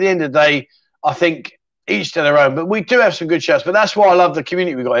 you know, at the end of the day, I think each to their own. But we do have some good shouts. But that's why I love the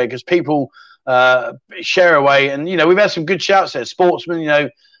community we got here, because people share away. And, you know, we've had some good shouts there. Sportsman, you know,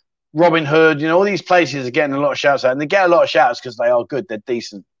 Robin Hood, you know, all these places are getting a lot of shouts out. And they get a lot of shouts because they are good. They're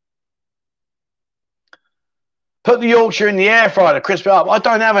decent. Put the Yorkshire in the air fryer to crisp it up. I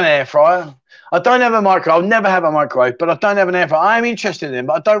don't have an air fryer. I don't have a microwave. I'll never have a microwave, but I don't have an air fryer. I'm interested in them,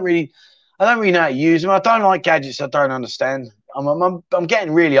 but I don't really know how to use them. I don't like gadgets I don't understand. I'm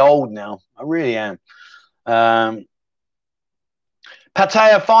getting really old now. I really am.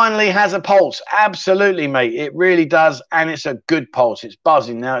 Pattaya finally has a pulse. Absolutely, mate. It really does, and it's a good pulse. It's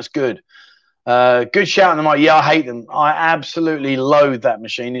buzzing now. It's good. Good shout in the mic. Yeah, I hate them. I absolutely loathe that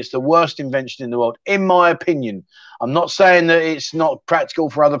machine. It's the worst invention in the world, in my opinion. I'm not saying that it's not practical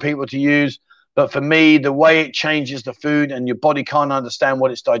for other people to use, but for me, the way it changes the food and your body can't understand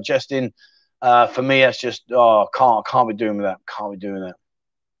what it's digesting, for me, that's just, oh, can't be doing that. Can't be doing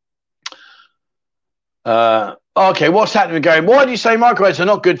that. Okay, what's happening again? Why do you say microwaves are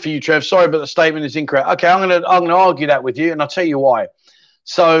not good for you, Trev? Sorry, but the statement is incorrect. Okay, I'm gonna argue that with you, and I'll tell you why.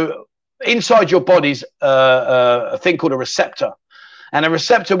 So inside your body's a thing called a receptor, and a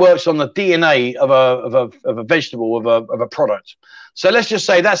receptor works on the DNA of a vegetable, of a product. So let's just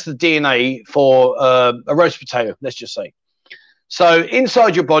say that's the DNA for a roast potato. Let's just say. So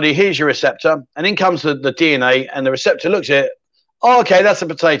inside your body, here's your receptor, and in comes the DNA, and the receptor looks at it. Oh, okay, that's a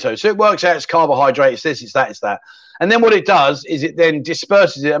potato. So it works out it's carbohydrate, it's this, it's that, it's that. And then what it does is it then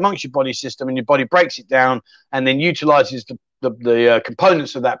disperses it amongst your body system, and your body breaks it down and then utilizes the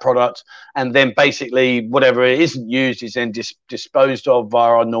components of that product, and then basically whatever it isn't used is then disposed of via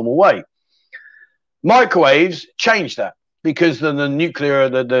our normal way. Microwaves change that because the nuclear,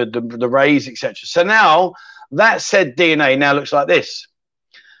 the rays, etc. So now that said DNA now looks like this.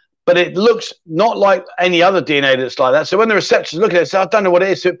 but it looks not like any other DNA that's like that. So when the receptors look at it, they say, I don't know what it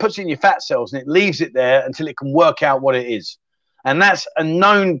is. So it puts it in your fat cells and it leaves it there until it can work out what it is. And that's a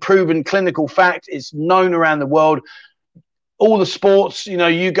known, proven clinical fact. It's known around the world. All the sports, you know,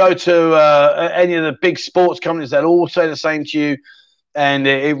 you go to any of the big sports companies, they'll all say the same to you. And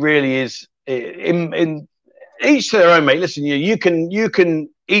it really is in each to their own, mate. Listen, you can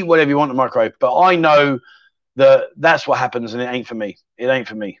eat whatever you want in the microwave, but I know that that's what happens, and it ain't for me. It ain't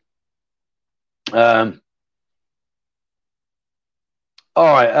for me. All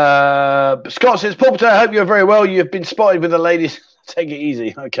right. Scott says, Paul Pattaya, I hope you're very well. You've been spotted with the ladies. Take it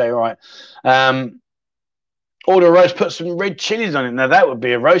easy. Okay, all right. Order a roast, put some red chilies on it. Now, that would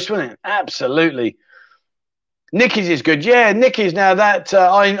be a roast, wouldn't it? Absolutely. Nicky's is good. Yeah, Nicky's. Now, that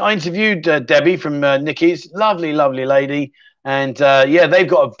I interviewed Debbie from Nicky's. Lovely, lovely lady. And, yeah, they've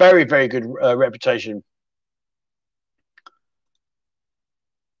got a very, very good reputation.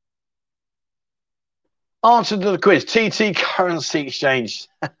 Answer to the quiz. TT currency exchange.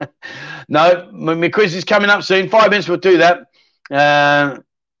 No, my quiz is coming up soon. 5 minutes, we'll do that.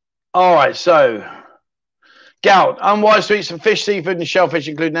 All right, so gout, unwise to eat some fish, seafood, and shellfish,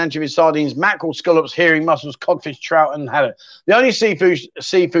 including anchovies, sardines, mackerel, scallops, herring, mussels, codfish, trout, and haddock. The only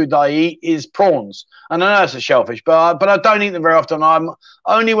seafood that I eat is prawns, and I know it's a shellfish, but I don't eat them very often. I'm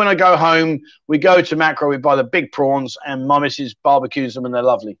only when I go home. We go to mackerel, we buy the big prawns, and my missus barbecues them, and they're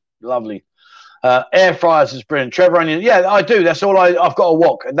lovely, lovely. Air fryers is brilliant. Trevor Onion, yeah, I do. That's all I've got a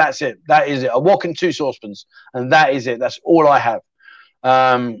wok, and that's it. That is it. A wok and 2 saucepans, and that is it. That's all I have.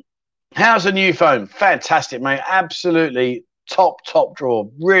 How's the new phone? Fantastic, mate. Absolutely top drawer.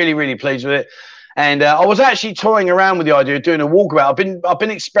 Really, really pleased with it. And I was actually toying around with the idea of doing a walkabout. I've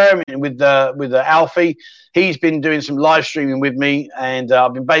been experimenting with Alfie. He's been doing some live streaming with me, and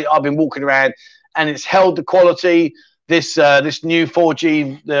I've been walking around, and it's held the quality. This new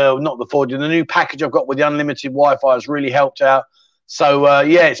 4G, not the 4G, the new package I've got with the unlimited Wi-Fi has really helped out. So,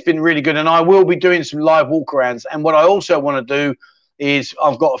 yeah, it's been really good. And I will be doing some live walkarounds. And what I also want to do is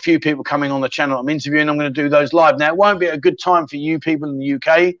I've got a few people coming on the channel I'm interviewing. I'm going to do those live. Now, it won't be a good time for you people in the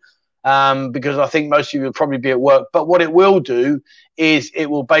UK because I think most of you will probably be at work. But what it will do is it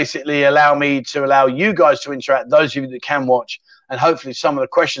will basically allow me to allow you guys to interact, those of you that can watch. And hopefully some of the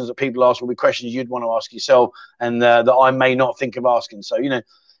questions that people ask will be questions you'd want to ask yourself and that I may not think of asking. So, you know,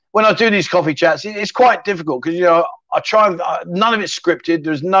 when I do these coffee chats, it's quite difficult because, you know, I try and none of it's scripted.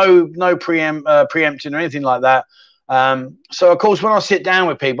 There's no preempting or anything like that. So, of course, when I sit down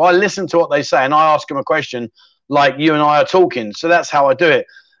with people, I listen to what they say and I ask them a question like you and I are talking. So that's how I do it.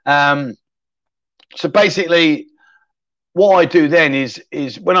 So basically what I do then is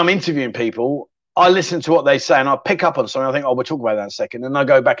when I'm interviewing people, I listen to what they say and I pick up on something. I think, oh, we'll talk about that in a second. And I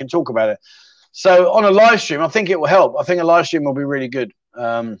go back and talk about it. So on a live stream, I think it will help. I think a live stream will be really good.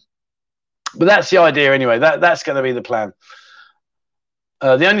 But that's the idea anyway. That's going to be the plan.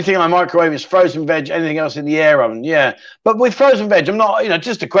 The only thing I microwave is frozen veg. Anything else in the air oven. Yeah. But with frozen veg, I'm not, you know,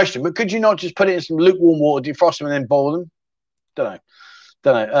 just a question. But could you not just put it in some lukewarm water, defrost them and then boil them? Don't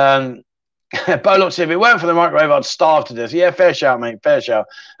know. Bollock said, if it weren't for the microwave, I'd starve to death. Yeah, fair shout, mate. Fair shout.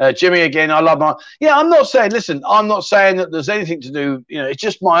 Jimmy, again, I love my... Yeah, I'm not saying that there's anything to do... You know, it's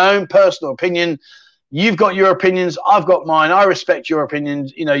just my own personal opinion. You've got your opinions. I've got mine. I respect your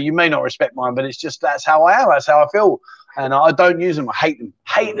opinions. You know, you may not respect mine, but it's just that's how I am. That's how I feel. And I don't use them. I hate them.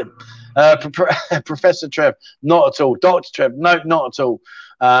 Hate them. Professor Trev, not at all. Dr. Trev, no, not at all.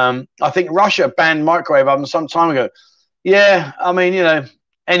 I think Russia banned microwave ovens some time ago. Yeah, I mean, you know...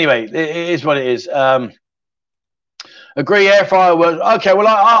 Anyway, it is what it is. Agree, air fryer was okay. Well,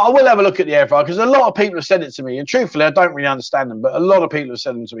 I will have a look at the air fryer because a lot of people have said it to me, and truthfully, I don't really understand them, but a lot of people have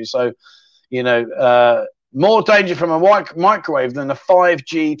said them to me. So, you know, more danger from a microwave than a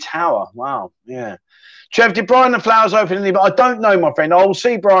 5G tower. Wow, yeah. Trev, did Brian and Flowers open any? But I don't know, my friend. I will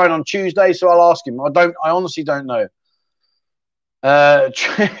see Brian on Tuesday, so I'll ask him. I honestly don't know.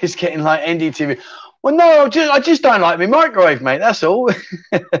 Trev is getting like NDTV. Well, no, I just don't like my microwave, mate. That's all.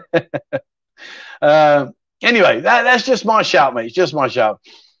 Anyway, that's just my shout, mate. It's just my shout.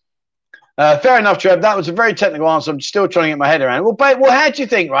 Fair enough, Trev. That was a very technical answer. I'm still trying to get my head around. Well, how do you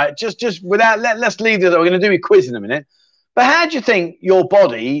think, right? Just without let's leave this. We're going to do a quiz in a minute. But how do you think your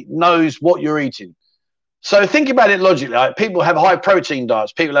body knows what you're eating? So think about it logically. Like people have high protein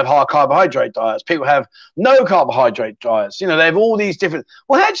diets. People have high carbohydrate diets. People have no carbohydrate diets. You know, they have all these different.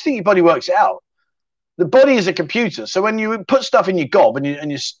 Well, how do you think your body works it out? The body is a computer. So when you put stuff in your gob and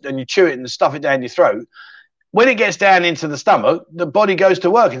you chew it and stuff it down your throat, when it gets down into the stomach, the body goes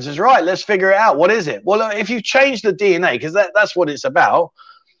to work and says, right, let's figure it out. What is it? Well, if you've changed the DNA, because that's what it's about.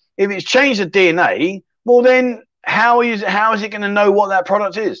 If it's changed the DNA, well, then how is it going to know what that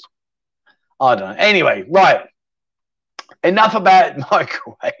product is? I don't know. Anyway, right. Enough about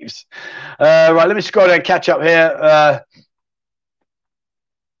microwaves. Right, let me scroll down and catch up here.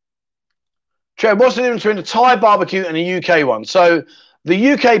 Trev, what's the difference between a Thai barbecue and a UK one? So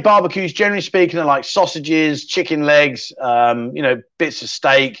the UK barbecues, generally speaking, are like sausages, chicken legs, bits of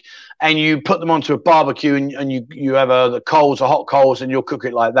steak, and you put them onto a barbecue and you have the coals or hot coals and you'll cook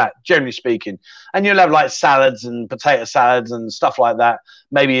it like that, generally speaking. And you'll have like salads and potato salads and stuff like that.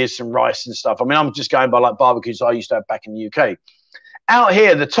 Maybe there's some rice and stuff. I mean, I'm just going by like barbecues I used to have back in the UK. Out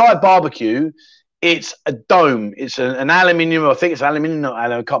here, the Thai barbecue, it's a dome. It's an aluminium. I think it's aluminium. Not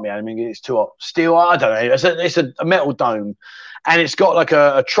aluminium. It can't be aluminium. It's too hot. Steel. I don't know. It's a metal dome, and it's got like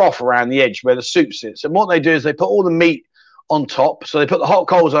a trough around the edge where the soup sits. And what they do is they put all the meat on top. So they put the hot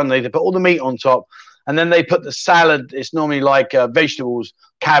coals underneath. They put all the meat on top, and then they put the salad. It's normally like vegetables,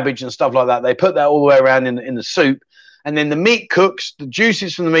 cabbage, and stuff like that. They put that all the way around in the soup, and then the meat cooks. The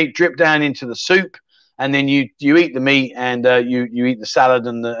juices from the meat drip down into the soup. And then you eat the meat and you eat the salad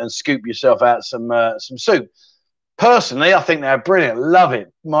and scoop yourself out some soup. Personally, I think they're brilliant. Love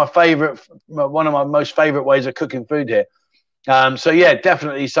it. My favorite, one of my most favorite ways of cooking food here. So yeah,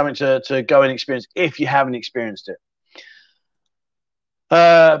 definitely something to go and experience if you haven't experienced it.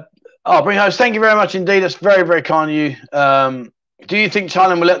 Bring host, thank you very much indeed. That's very, very kind of you. Do you think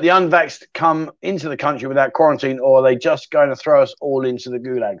Thailand will let the unvaxxed come into the country without quarantine, or are they just going to throw us all into the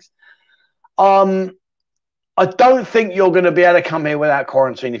gulags? I don't think you're going to be able to come here without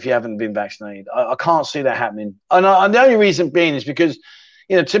quarantine if you haven't been vaccinated. I can't see that happening. And the only reason being is because,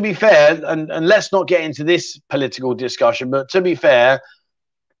 to be fair, and let's not get into this political discussion, but to be fair,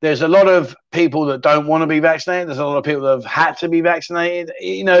 there's a lot of people that don't want to be vaccinated. There's a lot of people that have had to be vaccinated.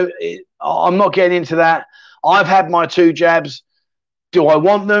 I'm not getting into that. I've had my 2 jabs. Do I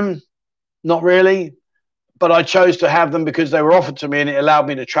want them? Not really. But I chose to have them because they were offered to me and it allowed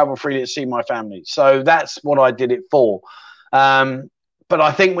me to travel freely to see my family. So that's what I did it for. But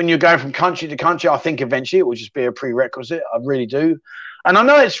I think when you're going from country to country, I think eventually it will just be a prerequisite. I really do. And I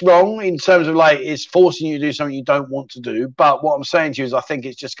know it's wrong in terms of like it's forcing you to do something you don't want to do. But what I'm saying to you is I think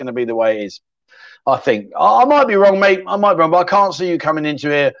it's just going to be the way it is. I think. I might be wrong, mate. I might be wrong, but I can't see you coming into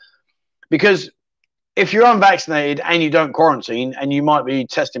here because if you're unvaccinated and you don't quarantine and you might be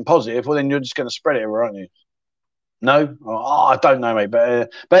testing positive, well, then you're just going to spread it, aren't you? No? I don't know, mate.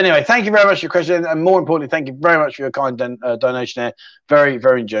 But anyway, thank you very much for your question. And more importantly, thank you very much for your kind donation there. Very,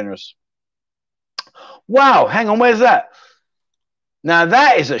 very generous. Wow. Hang on. Where's that? Now,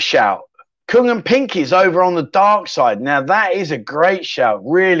 that is a shout. Kung and Pinky's over on the dark side. Now, that is a great shout.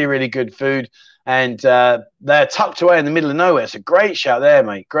 Really, really good food. And they're tucked away in the middle of nowhere. It's a great shout there,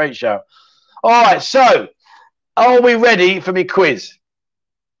 mate. Great shout. All right. So, are we ready for me quiz?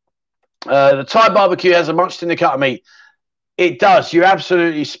 The Thai barbecue has a much thinner cut of meat. It does. You're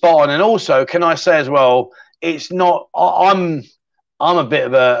absolutely spot on. And also, can I say as well, it's not. I'm a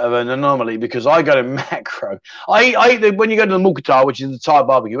bit of an anomaly because I go to macro. I eat when you go to the Mukata, which is the Thai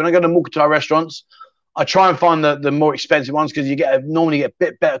barbecue. When I go to Mukata restaurants, I try and find the more expensive ones because you normally get a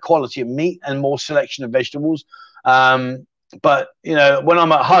bit better quality of meat and more selection of vegetables. But, when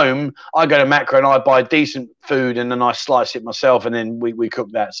I'm at home, I go to macro and I buy decent food and then I slice it myself and then we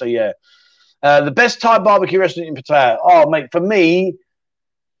cook that. So, yeah. The best Thai barbecue restaurant in Pattaya. Oh, mate, for me,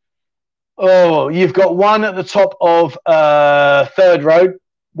 you've got one at the top of 3rd Road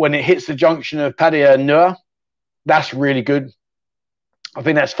when it hits the junction of Pattaya and Nua. That's really good. I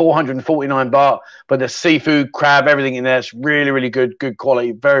think that's 449 baht. But the seafood, crab, everything in there, it's really, really good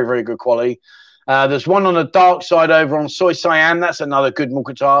quality. Very, very good quality. There's one on the dark side over on Soi Siam. That's another good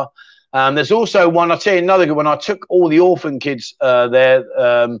mukata. There's also one, I'll tell you another good one. I took all the orphan kids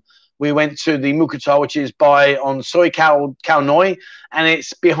there. We went to the mukata, which is on Soi Khao Noi, and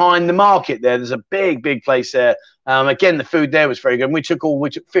it's behind the market there. There's a big, big place there. Again, the food there was very good. And we took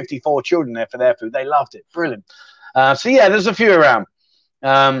 54 children there for their food. They loved it. Brilliant. So, yeah, there's a few around.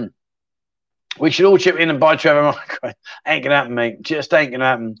 We should all chip in and buy Trevor Microwave. Ain't going to happen, mate. Just ain't going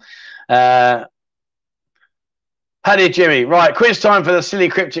to happen. Paddy Jimmy, right, quiz time for the silly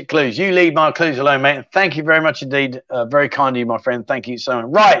cryptic clues. You leave my clues alone, mate. Thank you very much indeed. Very kind of you, my friend. Thank you so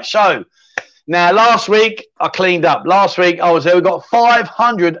much. Right, so now last week I cleaned up. Last week I was there. We've got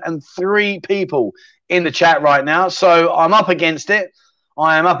 503 people in the chat right now. So I'm up against it.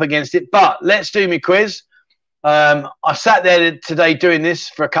 I am up against it. But let's do my quiz. I sat there today doing this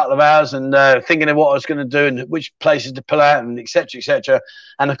for a couple of hours and thinking of what I was going to do and which places to pull out and et cetera, et cetera.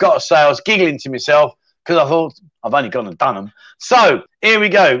 And I've got to say I was giggling to myself because I thought I've only gone and done them. So here we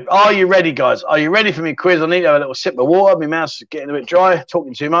go. Are you ready, guys? Are you ready for me quiz? I need to have a little sip of water. My mouth's getting a bit dry,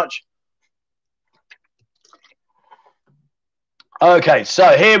 talking too much. Okay,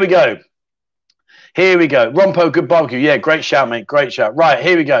 so here we go. Here we go. Rompo, good barbecue. Yeah, great shout, mate. Great shout. Right,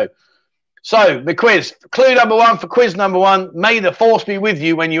 here we go. So, the quiz. Clue number 1 for quiz number 1. May the force be with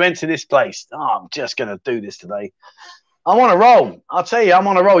you when you enter this place. Oh, I'm just going to do this today. I'm on a roll. I'll tell you, I'm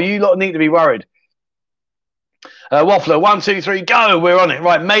on a roll. You lot need to be worried. Waffler, 1, 2, 3, go. We're on it.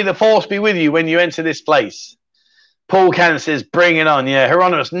 Right, may the force be with you when you enter this place. Paul Cannon says, bring it on. Yeah,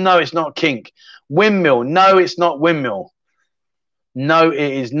 Hieronymus, no, it's not kink. Windmill, no, it's not windmill. No, it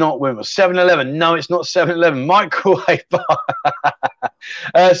is not windmill. 7-Eleven, no, it's not 7-Eleven. Microwave bar.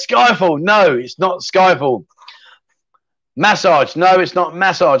 Skyfall, no, it's not Skyfall. Massage, no, it's not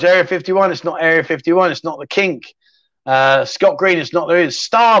massage. Area 51, it's not Area 51. It's not the kink. Scott Green, it's not there is.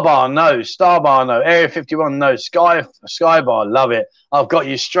 Star Bar, no. Star Bar, no. Area 51, no. Sky Bar, love it. I've got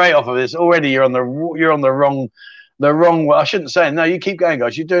you straight off of this already. You're on the wrong. I shouldn't say it. No, you keep going,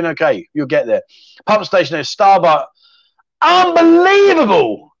 guys. You're doing okay. You'll get there. Pump station, no. Star Bar,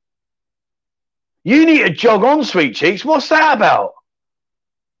 unbelievable. You need to jog on, sweet cheeks. What's that about?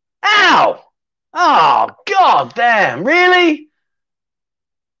 Ow! Oh, god damn! Really?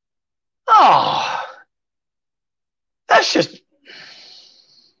 Oh. That's just...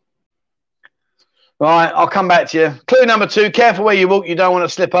 Right, I'll come back to you. Clue number 2, careful where you walk, you don't want to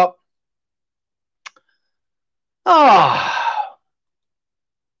slip up. Ah,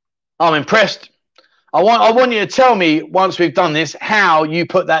 I'm impressed. I want you to tell me, once we've done this, how you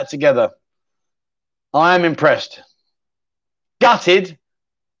put that together. I am impressed. Gutted,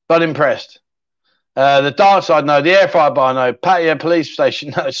 but impressed. The dark side, no. The air fryer bar, no. Pattaya police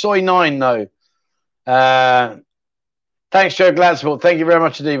station, no. Soy 9, no. Thanks, Joe Gladsport. Thank you very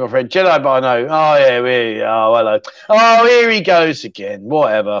much indeed, my friend. Jedi bar, no. Oh, yeah. Oh, hello. Oh, here he goes again.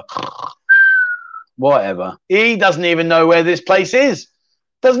 Whatever. Whatever. He doesn't even know where this place is.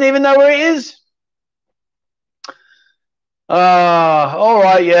 Doesn't even know where it is. All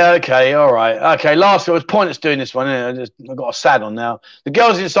right. Yeah. Okay. All right. Okay. Last, it was pointless doing this one. I've got a sad on now. The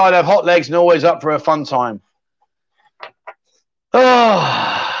girls inside have hot legs and always up for a fun time.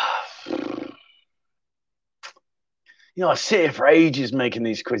 Oh. You know, I sit here for ages making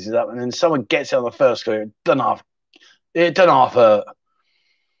these quizzes up, and then someone gets it on the first clue. It doesn't half hurt.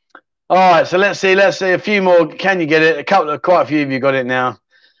 All right, so let's see a few more. Can you get it? Quite a few of you got it now.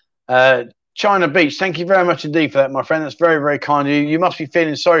 China Beach, thank you very much indeed for that, my friend. That's very, very kind of you. You must be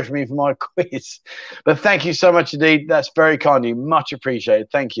feeling sorry for me for my quiz, but thank you so much indeed. That's very kind of you. Much appreciated.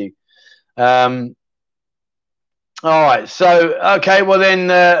 Thank you. All right, so okay, well then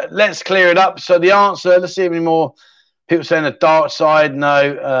let's clear it up. So the answer. Let's see if any more. People saying the dark side,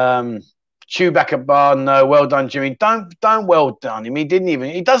 no. Chewbacca bar, no. Well done, Jimmy. Don't well done him. He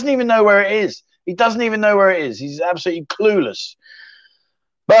doesn't even know where it is. He doesn't even know where it is. He's absolutely clueless.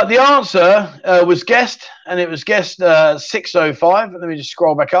 But the answer was guessed, and it was guessed 6:05. Let me just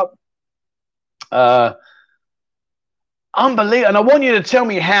scroll back up. Unbelievable. And I want you to tell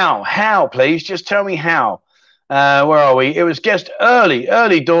me how. How, please? Just tell me how. Where are we? It was guessed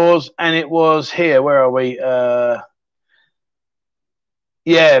early doors, and it was here. Where are we?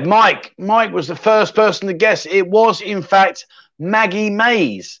 Yeah, Mike. Mike was the first person to guess. It was, in fact, Maggie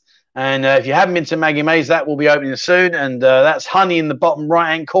Mays. And if you haven't been to Maggie Mays, that will be opening soon. And that's Honey in the bottom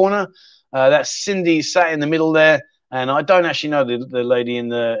right-hand corner. That's Cindy sat in the middle there. And I don't actually know the lady in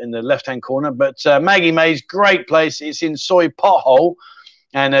the left-hand corner. But Maggie Mays, great place. It's in Soy Pothole.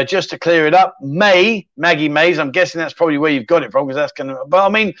 And just to clear it up, Maggie Mays, I'm guessing that's probably where you've got it from, because that's going to... But, I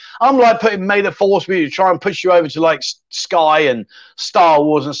mean, I'm like putting May the Force with you to try and push you over to, like, Sky and Star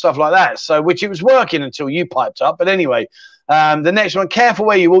Wars and stuff like that. So, which it was working until you piped up. But anyway, the next one, careful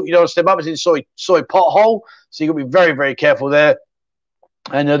where you walk, you don't step up. It's in Soy Pothole. So you've got to be very, very careful there.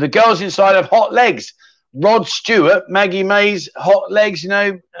 And the girls inside have hot legs. Rod Stewart, Maggie Mays, hot legs, you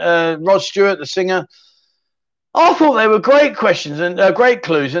know. Rod Stewart, the singer. I thought they were great questions and great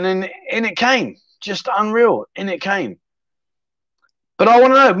clues, and then in it came. Just unreal. In it came. But I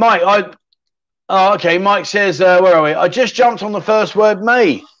want to know, Mike. Okay, Mike says, where are we? I just jumped on the first word,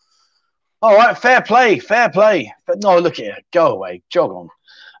 May. All right, fair play. But no, look here. Go away. Jog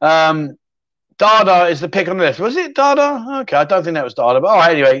on. Dada is the pick on the left. Was it Dada? Okay, I don't think that was Dada. But all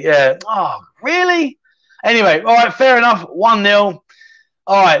right, anyway, yeah. Oh, really? Anyway, all right, fair enough. 1-0.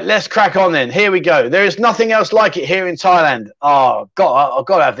 All right, let's crack on then. Here we go. There is nothing else like it here in Thailand. Oh, I've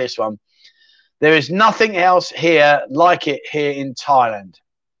got to have this one. There is nothing else here like it here in Thailand.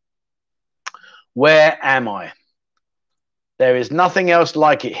 Where am I? There is nothing else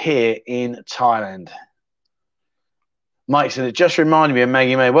like it here in Thailand. Mike said, it just reminded me of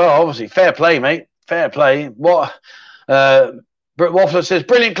Maggie May. Well, obviously, fair play, mate. Fair play. What? Britt Waffler says,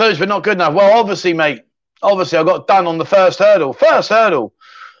 brilliant clues, but not good enough. Well, obviously, mate. Obviously, I got done on the first hurdle.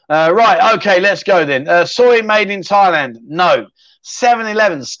 Right, okay, let's go then. Soy made in Thailand? No.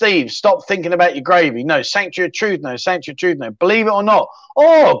 7-Eleven, Steve, stop thinking about your gravy. No. Sanctuary of Truth? No. Sanctuary of Truth? No. Believe it or not?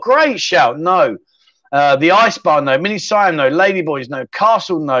 Oh, great shout. No. The Ice Bar? No. Mini Siam? No. Ladyboys? No.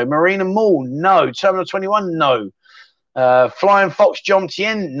 Castle? No. Marina Mall? No. Terminal 21? No. Flying Fox John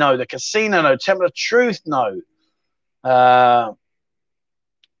Tien? No. The Casino? No. Temple of Truth? No. Where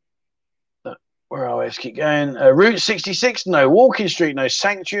are we? Let's keep going. Route 66? No. Walking Street? No.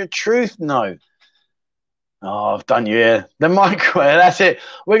 Sanctuary of Truth? No. Oh, I've done you here. The microwave, that's it.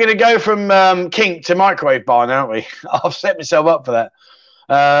 We're going to go from kink to microwave bar now, aren't we? I've set myself up for that.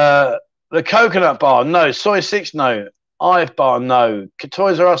 The coconut bar? No. Soy 6? No. Ive bar? No.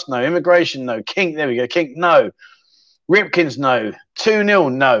 Toys R Us? No. Immigration? No. Kink? There we go. Kink? No. Ripkins? No.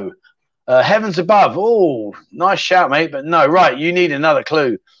 2-0? No. Heavens Above? Oh, nice shout, mate, but no. Right, you need another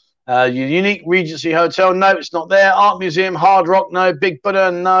clue. Your Unique Regency Hotel? No, it's not there. Art Museum? Hard Rock? No. Big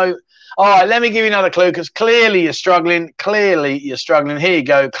Buddha? No. All right, let me give you another clue because clearly you're struggling. Clearly you're struggling. Here you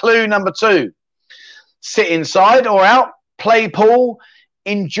go. Clue number 2. Sit inside or out, play pool,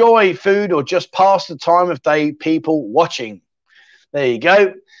 enjoy food, or just pass the time of day, people watching. There you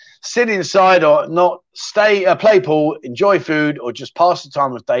go. Sit inside or not, play pool, enjoy food, or just pass the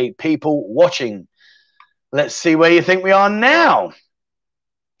time of day, people watching. Let's see where you think we are now.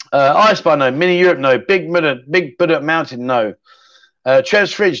 Ice Bar? No. Mini Europe? No. Big Buddha Mountain? No.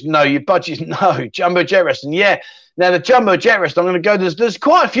 Trev's Fridge? No. Your Budgies? No. Jumbo Jet Restaurant? Yeah. Now the Jumbo Jet Restaurant, I'm going to go. There's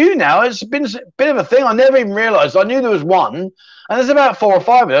quite a few now. It's been a bit of a thing. I never even realised. I knew there was one, and there's about 4 or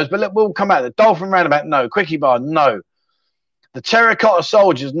 5 of those. But look, we'll come back. The Dolphin Roundabout? No. Quickie Bar? No. The Terracotta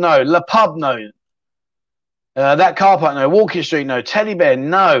Soldiers? No. La Pub? No. That car park? No. Walking Street? No. Teddy Bear?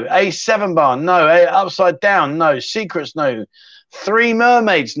 No. A7 Bar? No. Upside Down? No. Secrets? No. Three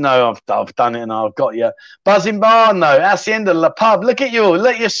Mermaids? No, I've done it and I've got you. Buzzing Bar? No. Hacienda? La Pub? Look at you.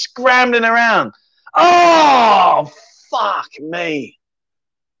 Look, you're scrambling around. Oh, fuck me.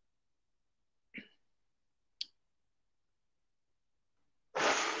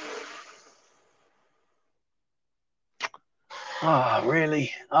 Oh,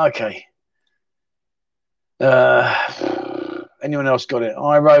 really? Okay. Anyone else got it?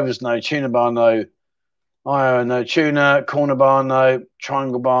 Rovers? No. Tuna Bar? No. No. Tuna. Corner Bar? No.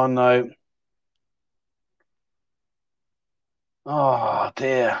 Triangle Bar? No. Oh,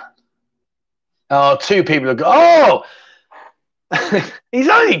 dear. Oh, 2 people have got... Oh! He's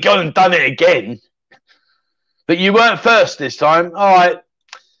only gone and done it again. But you weren't first this time. All right.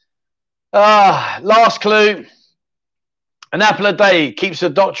 Last clue. An apple a day keeps the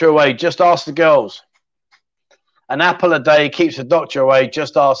doctor away. Just ask the girls. An apple a day keeps the doctor away.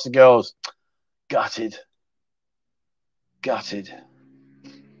 Just ask the girls. Gutted.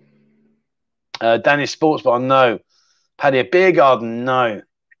 Danny's Sports Bar? No. Pattaya Beer Garden? No.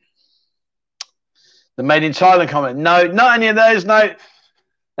 The Made in Thailand comment? No. Not any of those. No.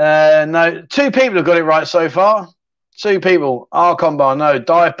 No. 2 people have got it right so far. 2 people. Archon Bar? No.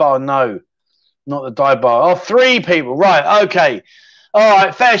 Dive Bar? No. Not the dive bar. Oh, 3 people. Right. Okay. All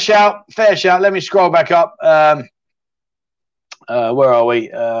right. Fair shout. Let me scroll back up. Where are we?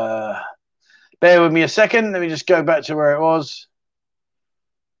 Bear with me a second. Let me just go back to where it was.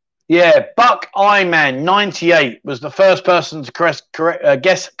 Yeah, Buck Eyeman 98 was the first person to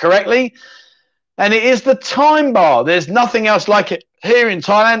guess correctly. And it is the time bar. There's nothing else like it here in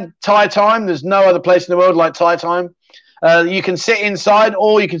Thailand. Thai time. There's no other place in the world like Thai time. You can sit inside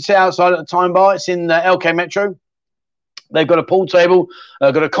or you can sit outside at the time bar. It's in LK Metro. They've got a pool table,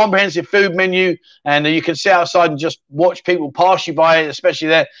 got a comprehensive food menu, and you can sit outside and just watch people pass you by, especially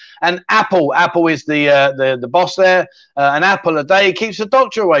there. And Apple is the boss there. An apple a day keeps the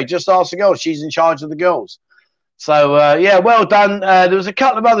doctor away. Just ask the girl. She's in charge of the girls. So, yeah, well done. There was a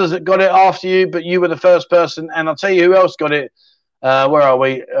couple of others that got it after you, but you were the first person. And I'll tell you who else got it. Where are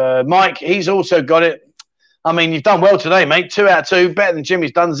we? Mike, he's also got it. I mean, you've done well today, mate. 2 out of 2. Better than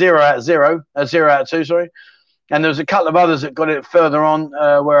Jimmy's done. 0 out of 0. 0 out of 2, sorry. And there was a couple of others that got it further on.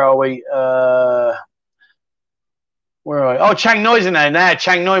 Where are we? Where are we? Oh, Chang Noi's in there now.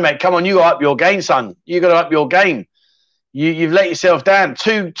 Chang Noi, mate. Come on, you got to up your game, son. You got to up your game. You've let yourself down.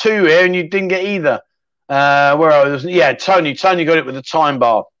 2 here, and you didn't get either. Where are we? Yeah, Tony. Tony got it with the time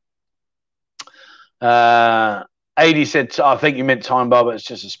bar. 80 said, I think you meant time bar, but it's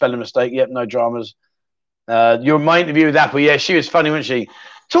just a spelling mistake. Yep, no dramas. My interview with Apple, yeah, she was funny, wasn't she?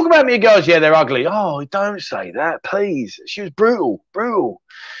 Talk about me girls, yeah, they're ugly. Oh, don't say that, please. She was brutal.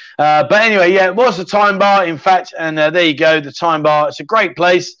 But anyway, yeah, it was the time bar, in fact, and there you go, the time bar. It's a great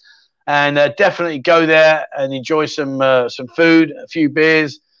place, and definitely go there and enjoy some food, a few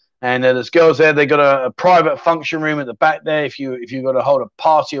beers, And there's girls there. They got a private function room at the back there. If you got to hold a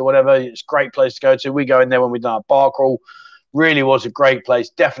party or whatever, it's a great place to go to. We go in there when we've done a bar crawl. Really was a great place.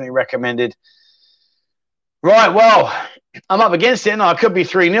 Definitely recommended. Right, well, I'm up against it, and I could be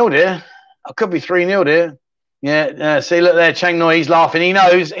 3-0 here. I could be 3-0 here. Yeah, see, look there, Chang Noi, he's laughing. He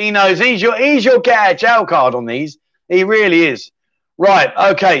knows. He's your get out of jail card on these. He really is. Right,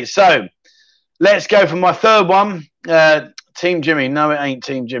 okay, so let's go for my third one. Team Jimmy. No, it ain't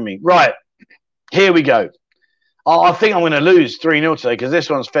Team Jimmy. Right, here we go. I think I'm going to lose 3-0 today because this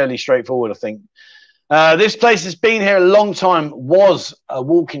one's fairly straightforward, I think. This place has been here a long time, was a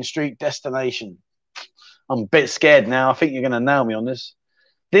walking street destination. I'm a bit scared now. I think you're going to nail me on this.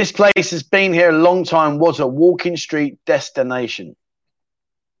 This place has been here a long time, was a walking street destination.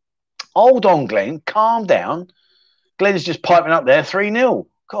 Hold on, Glenn. Calm down. Glenn's just piping up there. 3-0.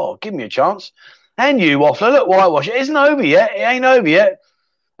 God, give me a chance. And you, Waffler. Look, whitewash. It isn't over yet. It ain't over yet.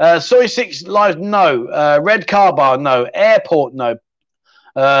 Soy 6 Live, no. Red Car Bar, no. Airport, no.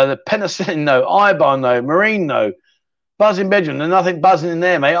 The penicillin, no. iBar, no. Marine, no. Buzzing bedroom. There's nothing buzzing in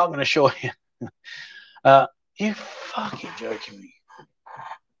there, mate. I'm going to assure you. You fucking joking me.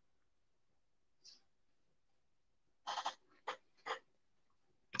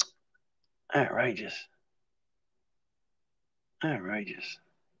 Outrageous. Outrageous.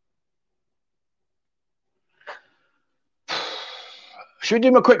 Should we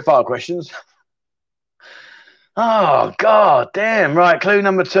do my quick fire questions? Oh, God damn. Right, clue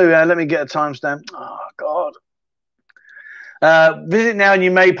number 2. Let me get a timestamp. Oh, God. Visit now and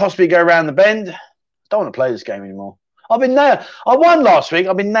you may possibly go around the bend. I don't want to play this game anymore. I've been nailed. I won last week.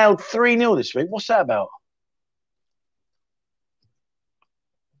 I've been nailed 3-0 this week. What's that about?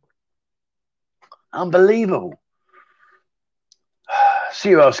 Unbelievable.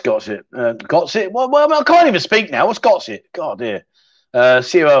 See who else got it. Got it? Well, I can't even speak now. What's got it? God, dear.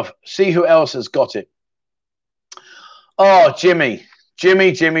 See who else has got it. Oh, Jimmy.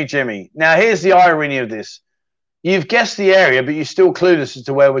 Now, here's the irony of this. You've guessed the area, but you're still clueless as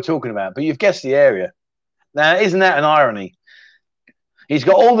to where we're talking about. But you've guessed the area. Now, isn't that an irony? He's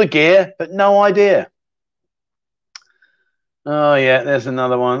got all the gear, but no idea. Oh, yeah, there's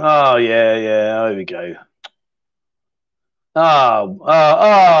another one. Oh, yeah. There we go. Oh,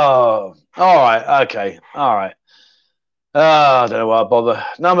 all right. Okay. All right. I don't know why I bother.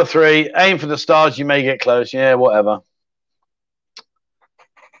 Number 3, aim for the stars. You may get close. Yeah, whatever.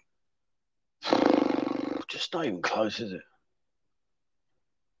 Just not even close, is it?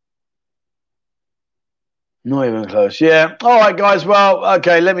 Not even close. Yeah. All right, guys. Well,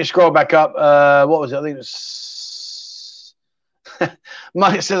 okay. Let me scroll back up. What was it? I think it was.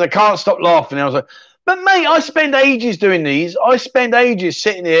 Mate says I can't stop laughing. I was like, but mate, I spend ages doing these. I spend ages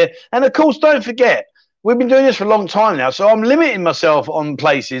sitting here, and of course, don't forget, we've been doing this for a long time now, so I'm limiting myself on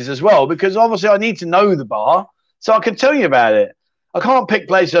places as well because obviously I need to know the bar so I can tell you about it. I can't pick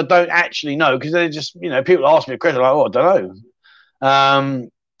places I don't actually know because they're just, people ask me a question like, oh, I don't know.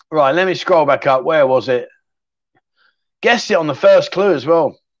 Right, let me scroll back up. Where was it? Guessed it on the first clue as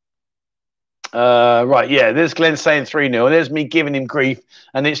well. Right, yeah, there's Glenn saying 3-0. There's me giving him grief,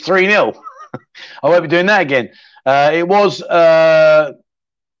 and it's 3-0. I won't be doing that again. It was, where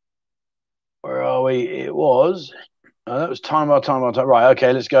are we? It was, that was time by time. Right,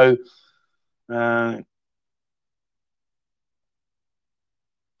 okay, let's go.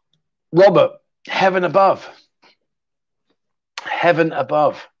 Robert, Heaven Above. Heaven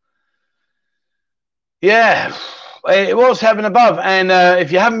Above. Yeah, it was Heaven Above. And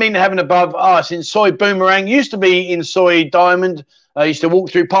if you haven't been to Heaven Above, it's in Soy Boomerang. Used to be in Soy Diamond. I used to walk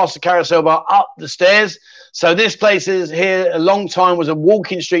through past the carousel bar up the stairs. So this place is here a long time, was a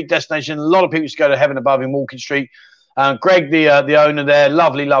walking street destination. A lot of people used to go to Heaven Above in Walking Street. Greg, the owner there,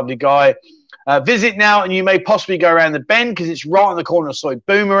 lovely guy. Visit now and you may possibly go around the bend because it's right on the corner of Soy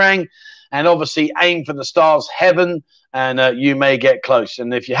Boomerang. And obviously aim for the stars, heaven, and you may get close.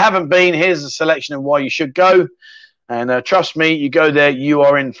 And if you haven't been, here's a selection of why you should go. And trust me, you go there, you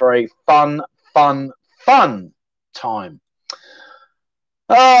are in for a fun time.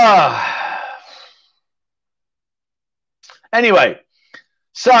 Anyway,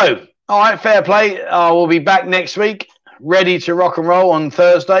 so, all right, fair play. We'll be back next week, ready to rock and roll on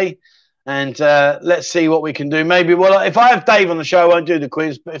Thursday. And let's see what we can do. Maybe, well, if I have Dave on the show, I won't do the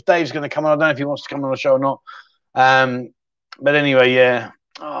quiz. But if Dave's going to come on, I don't know if he wants to come on the show or not. But anyway, yeah.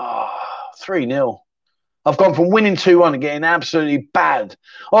 3-0. I've gone from winning 2-1 to getting absolutely bad.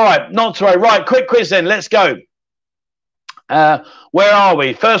 All right, not to worry. Right, quick quiz then. Let's go. Where are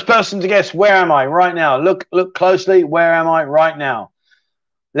we? First person to guess, where am I right now? Look closely. Where am I right now?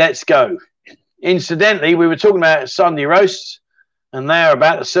 Let's go. Incidentally, we were talking about Sunday roasts. And they're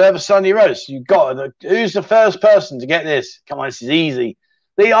about to serve a Sunday roast. You've got who's the first person to get this? Come on, this is easy.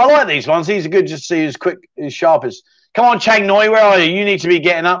 I like these ones. These are good just to see who's quick, who's sharpest. Come on, Chang Noi, where are you? You need to be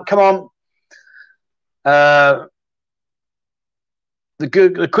getting up. Come on.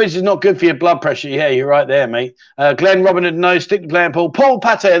 The quiz is not good for your blood pressure. Yeah, you're right there, mate. Glenn Robin had no stick to play and Paul. Paul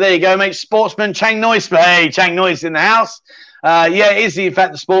Pattaya, there you go, mate. Sportsman, Chang Noi. Hey, Chang Noi's in the house. Yeah, it is in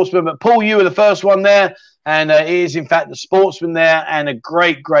fact the sportsman. But Paul, you were the first one there. And it is in fact the sportsman there. And a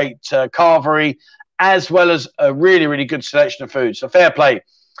great carvery, as well as a really, really good selection of food. So fair play.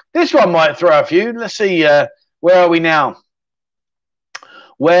 This one might throw a few. Let's see. Where are we now?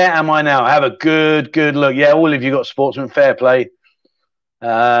 Where am I now? Have a good look. Yeah, all of you got sportsman. Fair play.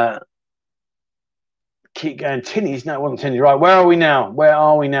 Keep going. Tinnies. No, it wasn't Tinnies. Right. Where are we now? Where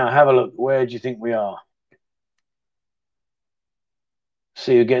are we now? Have a look. Where do you think we are?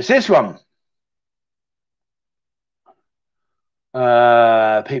 See who gets this one.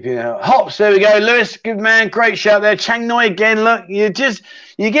 PPL Hops, there we go. Lewis, good man, great shout there. Chang Noi again. Look, you're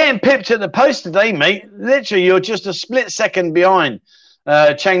getting pipped at the post today, mate. Literally, you're just a split second behind.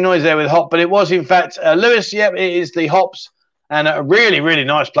 Chang Noi's there with Hop, but it was in fact Lewis. Yep, it is the Hops, and a really, really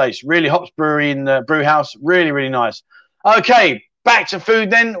nice place. Really, Hops Brewery in the brew house. Really, really nice. Okay, back to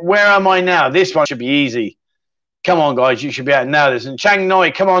food then. Where am I now? This one should be easy. Come on, guys, you should be able to nail this. And Chang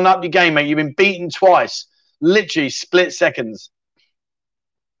Noi, come on up your game, mate. You've been beaten twice. Literally split seconds.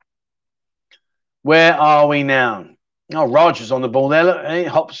 Where are we now? Oh, Raj is on the ball there. Look, hey,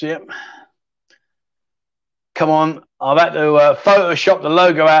 Hops, yep. Come on. I've had to Photoshop the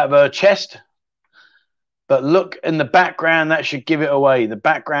logo out of her chest. But look in the background. That should give it away. The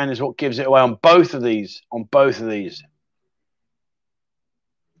background is what gives it away on both of these. On both of these.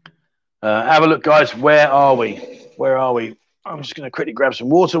 Have a look, guys. Where are we? Where are we? I'm just going to quickly grab some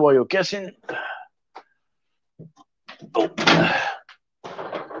water while you're guessing. Oh.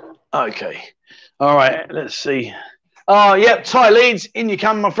 Okay. All right, let's see. Oh, yep, Thai Leeds, in you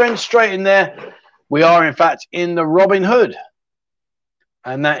come, my friend, straight in there. We are, in fact, in the Robin Hood.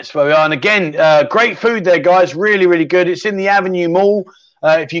 And that's where we are. And again, great food there, guys. Really, really good. It's in the Avenue Mall.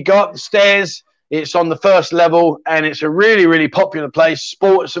 If you go up the stairs, it's on the first level. And it's a really, really popular place.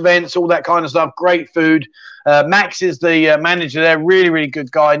 Sports events, all that kind of stuff. Great food. Max is the manager there. Really, really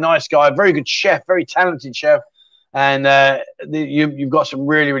good guy. Nice guy. Very good chef. Very talented chef. And you've got some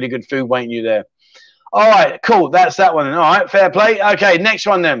really, really good food waiting you there. All right, cool. That's that one. All right, fair play. Okay, next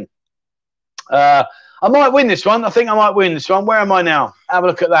one then. I might win this one. I think I might win this one. Where am I now? Have a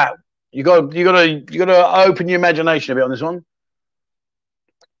look at that. You got to open your imagination a bit on this one.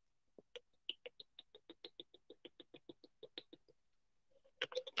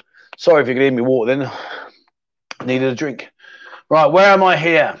 Sorry if you could hear me water then. Needed a drink. Right, where am I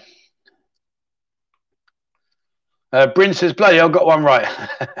here? Bryn says, bloody, I've got one right.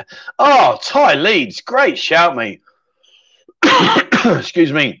 Oh, Thai Leeds. Great shout, mate.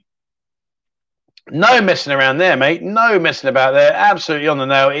 Excuse me. No messing around there, mate. No messing about there. Absolutely on the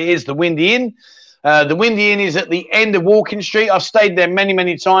nail. It is the Windy Inn. The Windy Inn is at the end of Walking Street. I've stayed there many,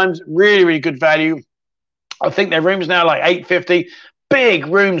 many times. Really, really good value. I think their rooms now like $850. Big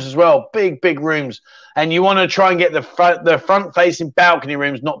rooms as well. Big rooms. And you want to try and get the front-facing balcony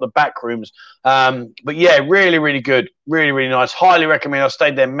rooms, not the back rooms. But yeah, really, really good. Really, really nice. Highly recommend. I've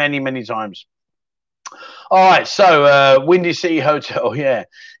stayed there many, many times. All right, so Windy City Hotel. Yeah,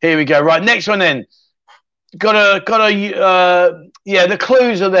 here we go. Right, next one then. Yeah, the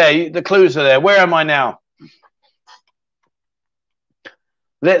clues are there. The clues are there. Where am I now?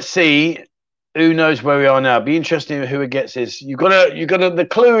 Let's see. Who knows where we are now? Be interesting who gets this. The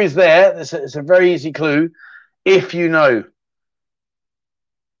clue is there. It's a very easy clue if you know.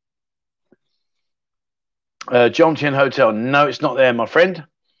 Jomtien Hotel. No, it's not there, my friend.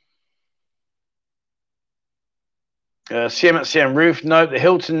 CM at CM Roof. No. The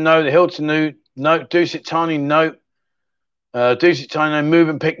Hilton. No. The Hilton. No. Dusit Tiny. No. Dusit Tiny. No. Move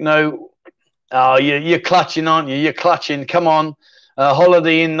and Pick. No. Oh, you're clutching, aren't you? You're clutching. Come on.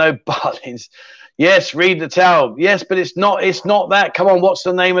 Holiday Inn, no Barlins. Yes, Read the Towel. Yes, but it's not that. Come on, what's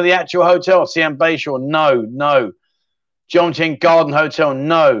the name of the actual hotel? Siam Bayshore? No. Jomtien Garden Hotel?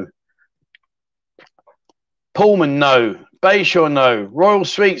 No. Pullman? No. Bayshore? No. Royal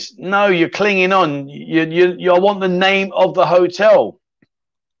Suites? No, you're clinging on. You want the name of the hotel.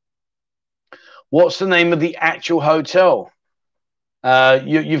 What's the name of the actual hotel?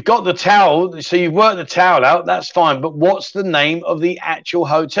 You've got the towel, so you've worked the towel out. That's fine. But what's the name of the actual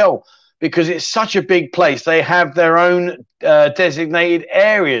hotel? Because it's such a big place. They have their own designated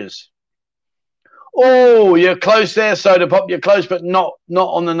areas. Oh, you're close there, Soda Pop. You're close, but not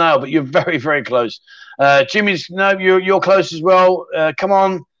on the nail. But you're very, very close. Jimmy's, no, you're close as well. Come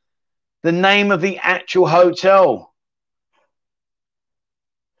on, the name of the actual hotel.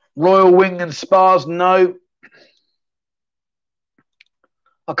 Royal Wing and Spas. No,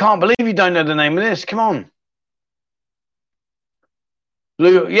 I can't believe you don't know the name of this. Come on.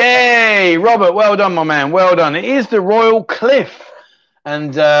 Blue, yay, Robert. Well done, my man. Well done. It is the Royal Cliff.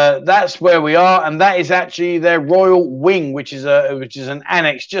 And that's where we are, and that is actually their Royal Wing, which is an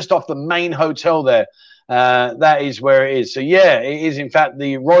annex just off the main hotel there. That is where it is. So yeah, it is in fact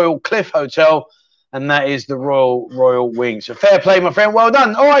the Royal Cliff Hotel, and that is the Royal Wing. So fair play, my friend. Well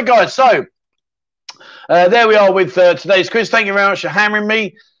done. All right, guys. So there we are with today's quiz. Thank you very much for hammering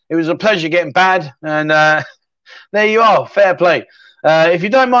me. It was a pleasure getting bad, and there you are. Fair play. If you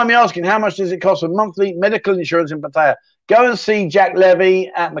don't mind me asking, how much does it cost for monthly medical insurance in Pattaya? Go and see Jack Levy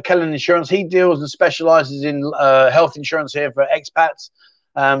at McKellen Insurance. He deals and specialises in health insurance here for expats.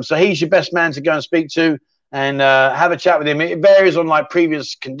 So he's your best man to go and speak to and have a chat with him. It varies on like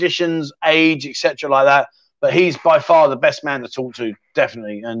previous conditions, age, etc. like that. But he's by far the best man to talk to,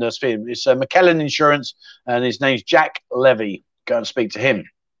 definitely. And it's McKellen Insurance, and his name's Jack Levy. Go and speak to him.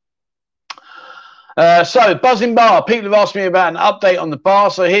 So Buzzing Bar. People have asked me about an update on the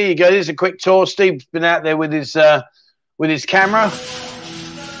bar. So here you go. Here's a quick tour. Steve's been out there with his camera.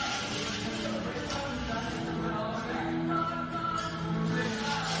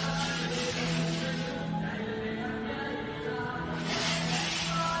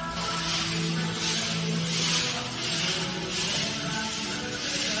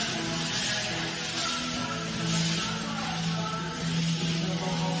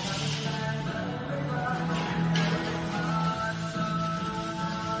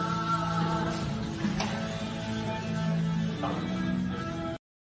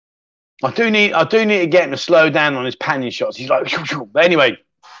 I do need to get him to slow down on his panning shots. He's like, but anyway.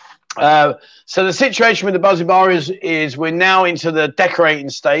 So the situation with the Buzzing Bar is we're now into the decorating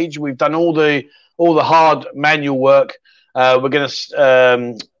stage. We've done all the hard manual work. We're going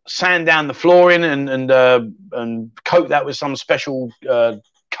to sand down the flooring and coat that with some special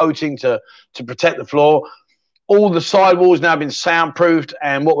coating to protect the floor. All the sidewalls now have been soundproofed,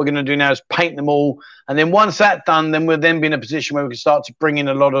 and what we're going to do now is paint them all. And then once that's done, then we'll then be in a position where we can start to bring in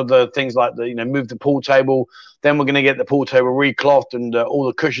a lot of the things like move the pool table. Then we're going to get the pool table reclothed and all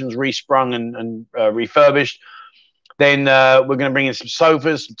the cushions resprung and refurbished. Then we're going to bring in some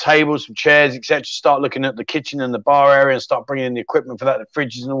sofas, some tables, some chairs, etc. Start looking at the kitchen and the bar area and start bringing in the equipment for that, the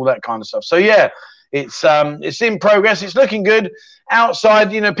fridges and all that kind of stuff. So yeah, it's in progress. It's looking good.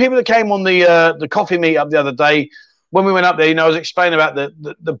 Outside, people that came on the coffee meet up the other day, when we went up there, I was explaining about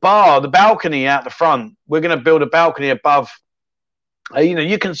the bar, the balcony out the front. We're going to build a balcony above.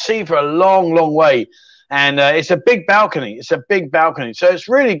 You can see for a long, long way, and it's a big balcony. It's a big balcony, so it's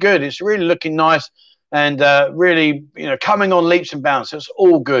really good. It's really looking nice, and really, coming on leaps and bounds. So it's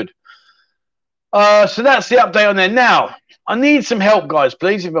all good. So that's the update on there. Now, I need some help, guys,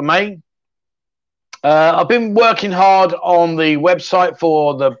 please, if I may. I've been working hard on the website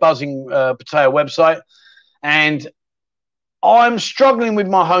for the Buzzing Pattaya website, and I'm struggling with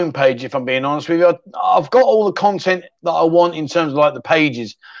my homepage, if I'm being honest with you. I've got all the content that I want in terms of like the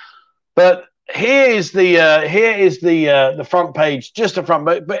pages, but here is the front page, just the front.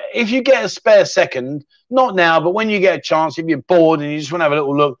 But if you get a spare second, not now, but when you get a chance, if you're bored and you just want to have a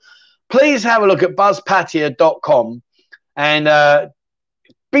little look, please have a look at buzzpattaya.com and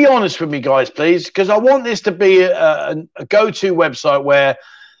be honest with me, guys, please, because I want this to be a go-to website where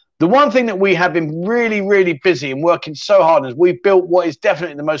the one thing that we have been really, really busy and working so hard is we've built what is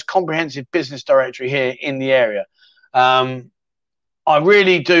definitely the most comprehensive business directory here in the area. I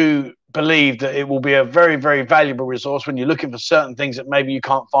really do believe that it will be a very, very valuable resource when you're looking for certain things that maybe you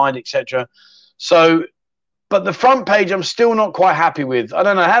can't find, etc. So, but the front page, I'm still not quite happy with. I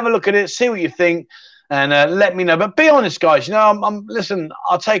don't know. Have a look at it, see what you think, and let me know. But be honest, guys. Listen,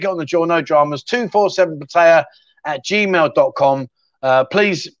 I'll take it on the jaw, no dramas. 247pattaya@gmail.com.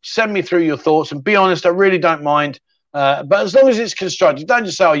 Please send me through your thoughts and be honest. I really don't mind. But as long as it's constructive, don't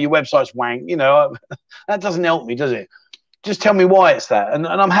just say, "Oh, your website's wank." That doesn't help me, does it? Just tell me why it's that, and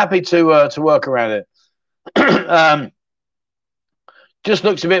I'm happy to work around it. Just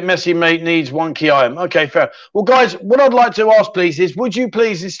looks a bit messy, mate. Needs one key item. Okay, fair. Well, guys, what I'd like to ask, please, is would you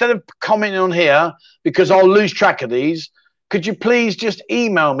please, instead of commenting on here, because I'll lose track of these, could you please just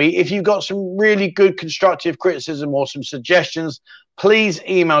email me if you've got some really good constructive criticism or some suggestions? Please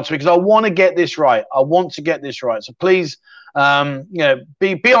email to me because I want to get this right. I want to get this right. So please, be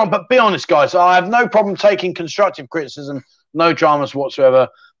honest, guys. I have no problem taking constructive criticism, no dramas whatsoever.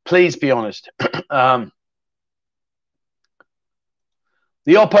 Please be honest. The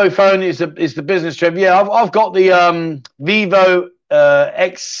Oppo phone is the business trip. Yeah, I've got the Vivo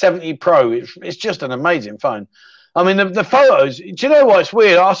X70 Pro. It's just an amazing phone. I mean, the photos. Do you know what? It's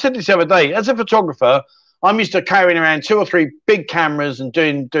weird. I said this the other day. As a photographer, I'm used to carrying around 2 or 3 big cameras and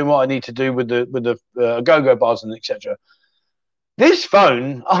doing what I need to do with the go-go bars and etc. This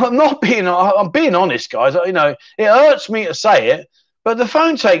phone, I'm being honest, guys. You know, it hurts me to say it, but the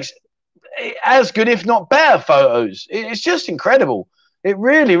phone takes as good, if not better, photos. It's just incredible. It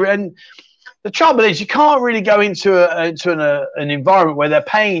really, and the trouble is, you can't really go into an environment where they're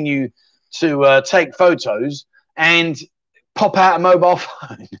paying you to take photos and pop out a mobile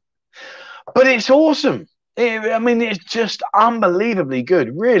phone. But it's awesome. I mean, it's just unbelievably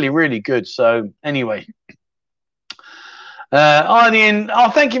good. Really, really good. So anyway. Ian,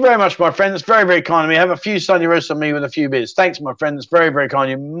 thank you very much, my friend. That's very, very kind of me. Have a few sunny roasts on me with a few beers. Thanks, my friend. That's very, very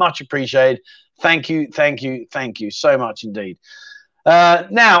kind of you. Much appreciated. Thank you, thank you, thank you so much indeed.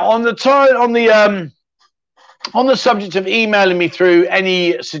 Now, on the subject of emailing me through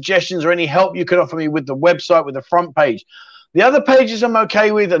any suggestions or any help you can offer me with the website, with the front page. The other pages I'm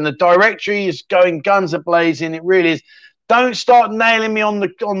okay with, and the directory is going guns a-blazing. It really is. Don't start nailing me on the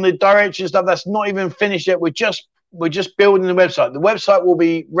directory and stuff. That's not even finished yet. We're just building the website. The website will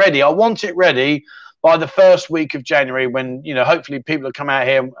be ready. I want it ready by the first week of January, when, you know, hopefully people will come out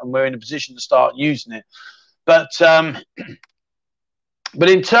here and we're in a position to start using it. But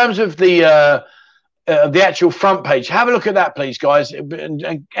in terms of the actual front page, have a look at that, please, guys.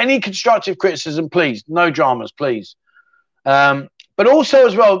 And any constructive criticism, please. No dramas, please. But also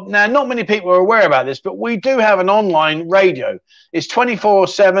as well, now, not many people are aware about this, but we do have an online radio. It's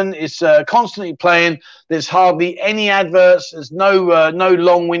 24/7. It's constantly playing. There's hardly any adverts. There's no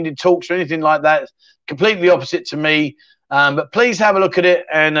long-winded talks or anything like that. It's completely opposite to me. But please have a look at it.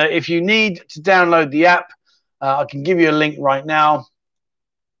 And if you need to download the app, I can give you a link right now.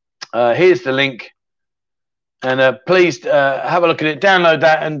 Here's the link. And please have a look at it, download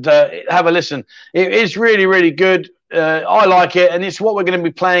that, and have a listen. It is really, really good. I like it, and it's what we're going to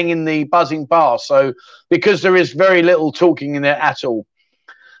be playing in the buzzing bar. So, because there is very little talking in there at all.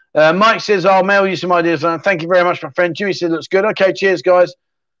 Mike says, I'll mail you some ideas. Thank you very much, my friend. Jimmy said, looks good. Okay, cheers, guys.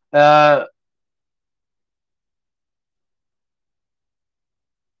 I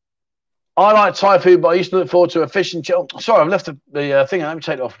like Thai food, but I used to look forward to a fish and chip. Oh, sorry, I've left the thing. Let me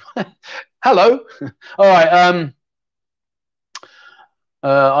take it off. Hello. All right.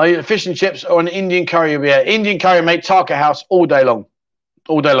 Fish and chips or an Indian curry? Yeah, Indian curry, mate. Tarka house all day long.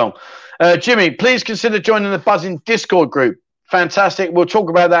 All day long. Jimmy, please consider joining the Buzzing Discord group. Fantastic. We'll talk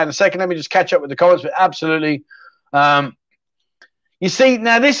about that in a second. Let me just catch up with the comments, but absolutely. You see,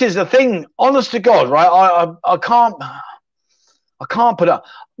 now this is the thing. Honest to God, right? I can't put up.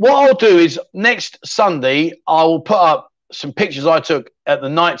 What I'll do is next Sunday, I will put up some pictures I took at the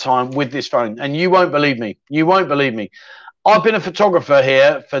night time with this phone, and you won't believe me. You won't believe me. I've been a photographer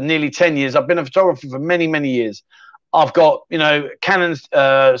here for nearly 10 years. I've been a photographer for many, many years. I've got, you know, Canon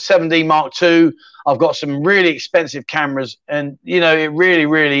 7D Mark II. I've got some really expensive cameras, and, you know, it really,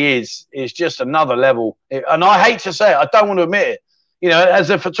 really is. It's just another level. And I hate to say it. I don't want to admit it. You know,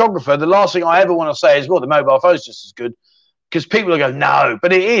 as a photographer, the last thing I ever want to say is, well, the mobile phone's just as good. Because people will go, no,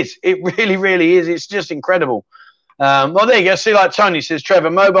 but it is. It really, really is. It's just incredible. Well, there you go. See, like Tony says, Trevor,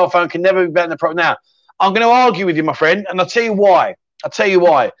 mobile phone can never be better than the Pro. Now, I'm going to argue with you, my friend, and I'll tell you why.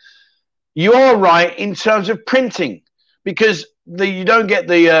 You are right in terms of printing, because you don't get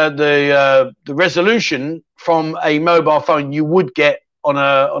the resolution from a mobile phone you would get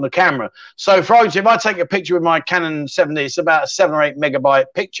on a camera. So, for example, if I take a picture with my Canon 7D, it's about a 7 or 8 megabyte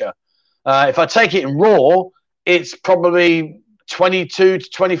picture. If I take it in RAW, it's probably 22 to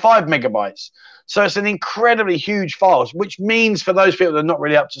 25 megabytes. So it's an incredibly huge file, which means for those people that are not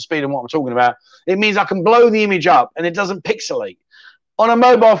really up to speed on what I'm talking about, it means I can blow the image up and it doesn't pixelate. On a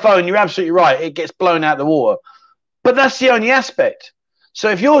mobile phone, you're absolutely right. It gets blown out the water. But that's the only aspect. So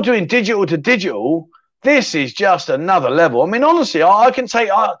if you're doing digital to digital, this is just another level. I mean, honestly, I can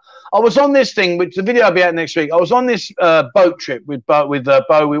take... I was on this thing, which the video will be out next week. I was on this boat trip with Bo.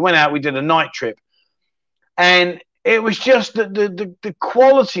 We went out, we did a night trip. And it was just the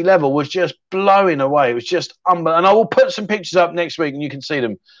quality level was just blowing away. It was just unbelievable. And I will put some pictures up next week and you can see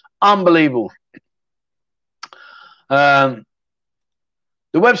them. Unbelievable. The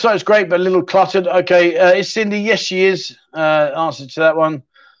website is great, but a little cluttered. Okay. Is Cindy? Yes, she is. Answer to that one.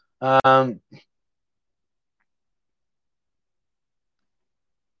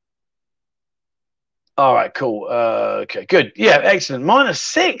 All right, cool. Okay, good. Yeah, excellent.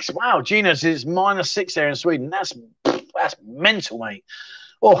 -6. Wow, Gina says -6 there in Sweden. That's mental, mate.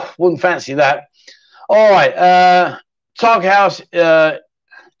 Oh, wouldn't fancy that. All right. Targ House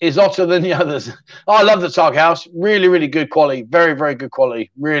is hotter than the others. Oh, I love the Targ House. Really, really good quality. Very, very good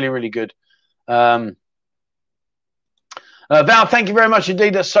quality. Really, really good. Val, thank you very much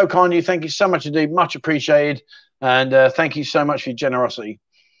indeed. That's so kind of you. Thank you so much indeed. Much appreciated. And thank you so much for your generosity.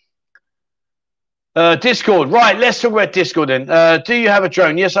 Discord. Right, let's talk about Discord then. Do you have a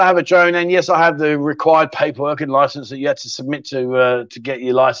drone? Yes, I have a drone. And yes, I have the required paperwork and license that you had to submit to get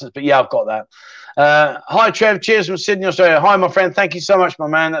your license. But yeah, I've got that. Hi, Trev. Cheers from Sydney, Australia. Hi, my friend. Thank you so much, my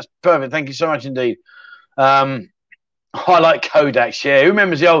man. That's perfect. Thank you so much indeed. I like Kodaks. Yeah, who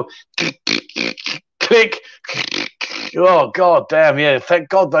remembers the old click? Oh, God damn. Yeah, thank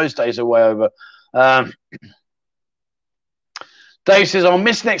God those days are way over. Dave says, I'll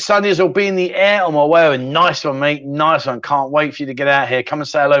miss next Sundays. I'll be in the air on my way over. Nice one, mate. Nice one. Can't wait for you to get out here. Come and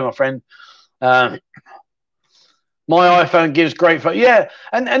say hello, my friend. My iPhone gives great photos. Yeah,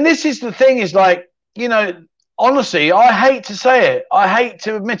 and this is the thing is like, you know, honestly, I hate to say it. I hate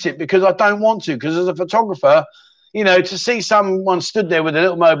to admit it because I don't want to. Because as a photographer, you know, to see someone stood there with a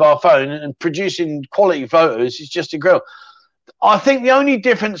little mobile phone and producing quality photos is just incredible. I think the only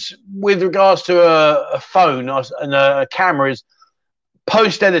difference with regards to a phone and a camera is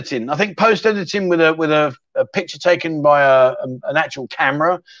post editing. I think post editing with a picture taken by an actual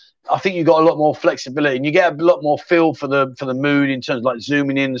camera, I think you got a lot more flexibility and you get a lot more feel for the mood in terms of like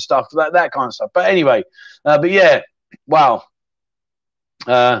zooming in and stuff, that kind of stuff. But anyway, but yeah, wow.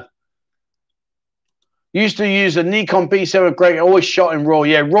 Used to use a Nikon B7 great, always shot in RAW.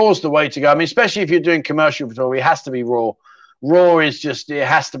 Yeah, RAW's the way to go. I mean, especially if you're doing commercial photography, it has to be RAW. RAW is just, it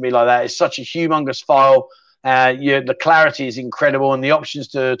has to be like that. It's such a humongous file. The clarity is incredible, and the options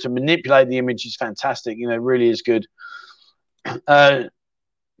to manipulate the image is fantastic. You know, it really is good.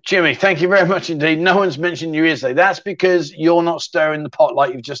 Jimmy, thank you very much indeed. No one's mentioned you yesterday. That's because you're not stirring the pot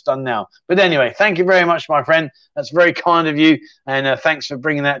like you've just done now. But anyway, thank you very much, my friend. That's very kind of you, and thanks for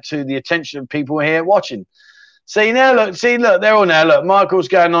bringing that to the attention of people here watching. See now, look, they're all now. Look, Michael's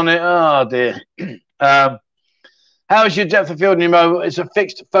going on it. Oh dear. How's your depth of field in your mobile? It's a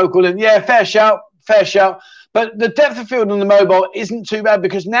fixed focal length. Yeah, fair shout. But the depth of field on the mobile isn't too bad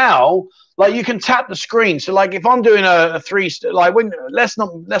because now, like, you can tap the screen. So, like, if I'm doing a let's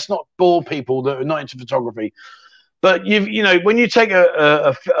not bore people that are not into photography. But you know, when you take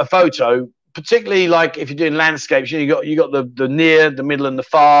a photo, particularly like if you're doing landscapes, you got the near, the middle, and the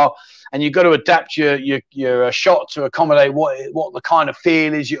far, and you've got to adapt your shot to accommodate what the kind of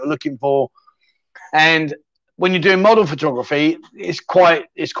feel is you're looking for, and when you're doing model photography, it's quite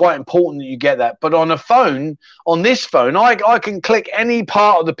important that you get that. But on this phone, I can click any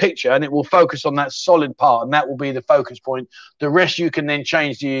part of the picture and it will focus on that solid part, and that will be the focus point. The rest you can then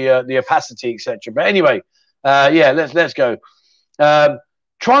change the opacity, etc. But anyway, yeah, let's go.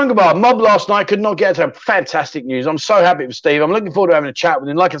 Triangle Bar mob last night, could not get to him. Fantastic news. I'm so happy for Steve. I'm looking forward to having a chat with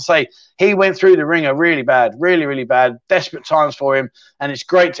him. Like I say, he went through the ringer really bad, really bad. Desperate times for him, and it's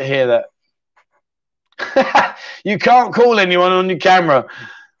great to hear that. You can't call anyone on your camera.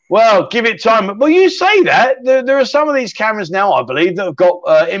 Well, give it time. Well, you say that. There are some of these cameras now, I believe, that have got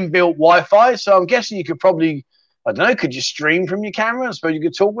inbuilt Wi-Fi. So I'm guessing you could probably, I don't know, could you stream from your camera? I suppose you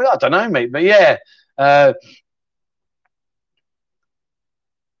could talk with it. I don't know, mate. But yeah.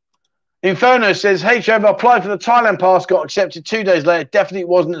 Inferno says, hey, Trevor, I applied for the Thailand pass, got accepted 2 days later. Definitely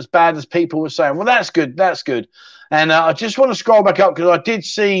wasn't as bad as people were saying. Well, that's good. That's good. And I just want to scroll back up because I did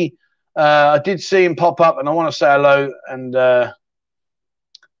see him pop up, and I want to say hello. And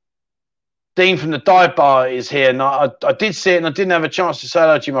Dean from the Dive Bar is here, and I did see it, and I didn't have a chance to say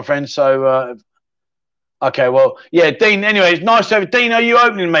hello to you, my friend. So, okay, well, yeah, Dean. Anyway, it's nice to have Dean. Are you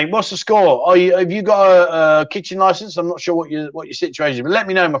opening, mate? What's the score? Have you got a kitchen license? I'm not sure what your situation is, but let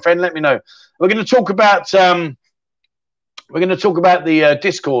me know, my friend. Let me know. We're going to talk about the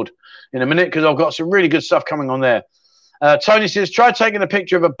Discord in a minute because I've got some really good stuff coming on there. Tony says, try taking a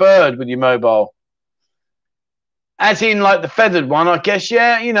picture of a bird with your mobile. As in, like, the feathered one, I guess,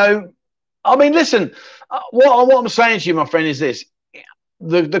 yeah, you know. I mean, listen, what I'm saying to you, my friend, is this.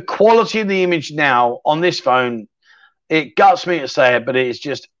 The quality of the image now on this phone, it guts me to say it, but it is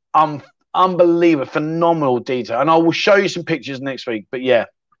just unbelievable, phenomenal detail. And I will show you some pictures next week, but yeah.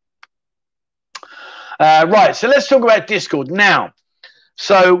 Right, so let's talk about Discord now.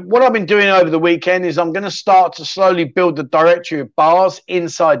 So what I've been doing over the weekend is I'm going to start to slowly build the directory of bars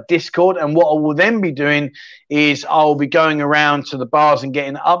inside Discord. And what I will then be doing is I'll be going around to the bars and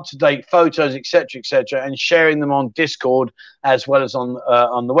getting up-to-date photos, etc., and sharing them on Discord as well as on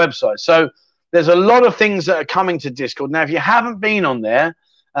the website. So there's a lot of things that are coming to Discord. Now, if you haven't been on there,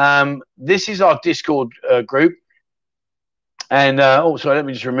 this is our Discord group. And also, let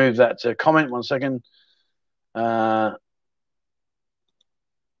me just remove that comment 1 second.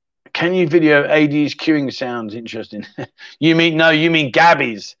 Can you video AD's queuing sounds? Interesting. You mean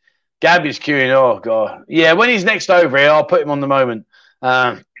Gabby's. Gabby's queuing. Oh, God. Yeah, when he's next over here, I'll put him on the moment.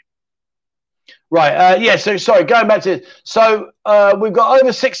 Right. Yeah. So sorry. Going back to we've got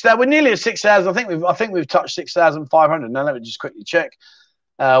over 6,000. We're nearly at 6,000. I think we've touched 6,500. Now let me just quickly check.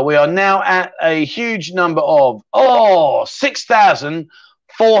 We are now at a huge number of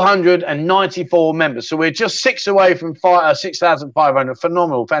 6,494 members. So we're just 6 away from 6,500.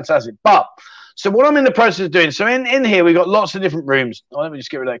 Phenomenal, fantastic. But so what I'm in the process of doing. So in here we've got lots of different rooms. Oh, let me just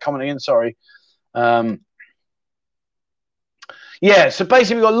get rid of that comment again. Sorry. Yeah, so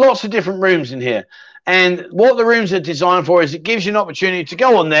basically we've got lots of different rooms in here. And what the rooms are designed for is it gives you an opportunity to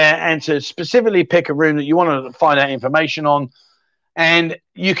go on there and to specifically pick a room that you want to find out information on. And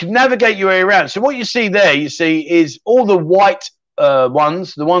you can navigate your way around. So what you see there, is all the white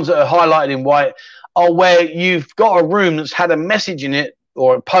ones, the ones that are highlighted in white, are where you've got a room that's had a message in it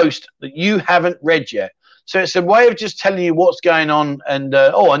or a post that you haven't read yet. So it's a way of just telling you what's going on and,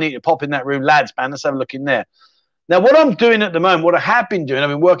 I need to pop in that room, lads, man, let's have a look in there. Now, what I'm doing at the moment, what I have been doing, I've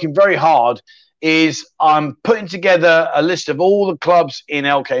been working very hard, is I'm putting together a list of all the clubs in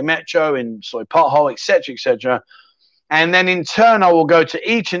LK Metro, in Pothole, etc. And then in turn, I will go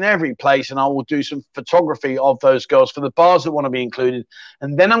to each and every place and I will do some photography of those girls for the bars that want to be included.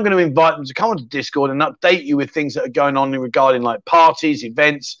 And then I'm going to invite them to come onto Discord and update you with things that are going on regarding like parties,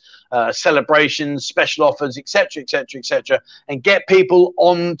 events, celebrations, special offers, etc., and get people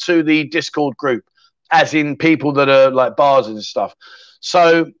onto the Discord group, as in people that are like bars and stuff.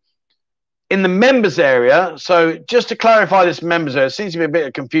 So in the members area, so just to clarify this members area, it seems to be a bit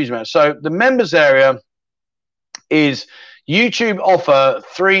of confusion about it. So the members area is YouTube offer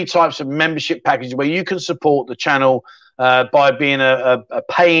 3 types of membership packages where you can support the channel by being a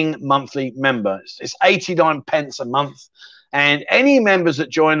paying monthly member. It's 89 pence a month. And any members that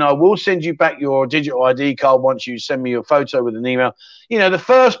join, I will send you back your digital ID card once you send me your photo with an email. You know, the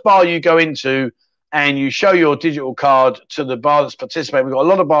first bar you go into and you show your digital card to the bar that's participating, we've got a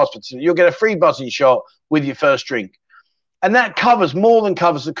lot of bars participating, you'll get a free buzzing shot with your first drink. And that more than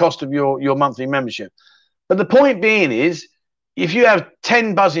covers the cost of your monthly membership. But the point being is, if you have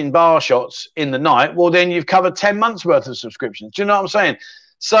 10 buzzing bar shots in the night, well, then you've covered 10 months worth of subscriptions. Do you know what I'm saying?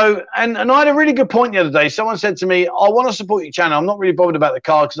 So, and I had a really good point the other day. Someone said to me, I want to support your channel. I'm not really bothered about the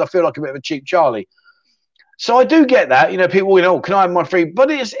card because I feel like a bit of a cheap Charlie. So I do get that, people, can I have my free?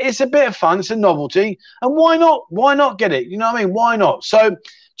 But it's a bit of fun. It's a novelty. And why not? Why not get it? You know what I mean? Why not? So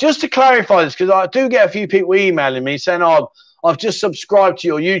just to clarify this, because I do get a few people emailing me saying, I've just subscribed to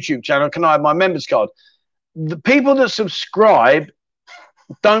your YouTube channel. Can I have my members card? The people that subscribe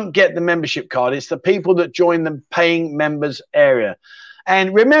don't get the membership card. It's the people that join the paying members area.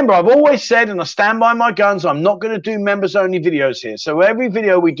 And remember, I've always said, and I stand by my guns, I'm not going to do members-only videos here. So every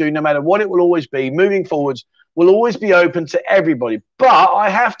video we do, no matter what it will always be, moving forwards, will always be open to everybody. But I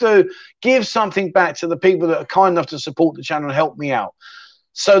have to give something back to the people that are kind enough to support the channel and help me out.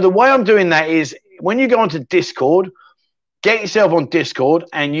 So the way I'm doing that is when you go onto Discord, get yourself on Discord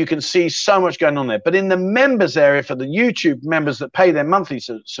and you can see so much going on there. But in the members area for the YouTube members that pay their monthly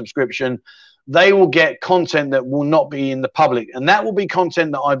subscription, they will get content that will not be in the public. And that will be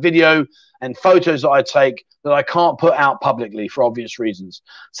content that I video and photos that I take that I can't put out publicly for obvious reasons.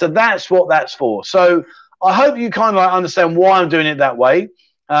 So that's what that's for. So I hope you kind of understand why I'm doing it that way.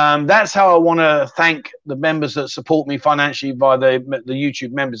 That's how I want to thank the members that support me financially via the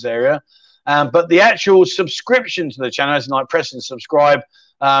YouTube members area. But the actual subscription to the channel, as in like press and subscribe,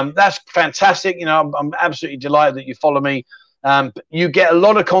 that's fantastic. I'm absolutely delighted that you follow me. You get a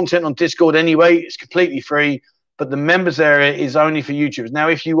lot of content on Discord anyway. It's completely free, but the members area is only for YouTubers. Now,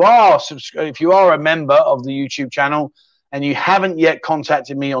 if you are a member of the YouTube channel and you haven't yet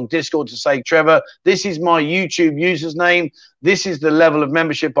contacted me on Discord to say, Trevor, this is my YouTube user's name, this is the level of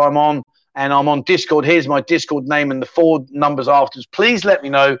membership I'm on, and I'm on Discord, here's my Discord name and the 4 numbers afterwards, please let me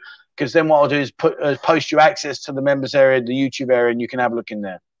know, because then what I'll do is post you access to the members area, the YouTube area, and you can have a look in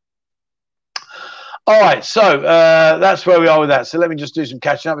there. All right, so that's where we are with that. So let me just do some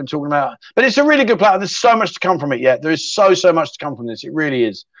catching up and talking about. But it's a really good platform. There's so much to come from it yet. There is so much to come from this. It really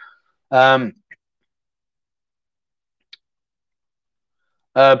is.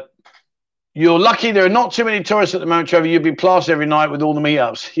 You're lucky there are not too many tourists at the moment, Trevor. You'd be plastered every night with all the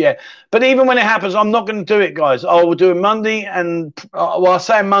meetups. Yeah, but even when it happens, I'm not going to do it, guys. I will do it Monday, and well, I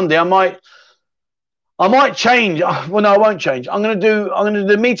say Monday. I might change. Well, no, I won't change. I'm going to do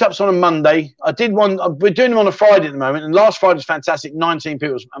the meetups on a Monday. I did one. We're doing them on a Friday at the moment, and last Friday was fantastic. 19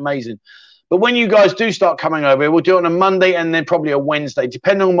 people, was amazing. But when you guys do start coming over, we'll do it on a Monday and then probably a Wednesday,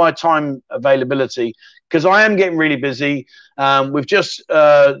 depending on my time availability, because I am getting really busy. We've just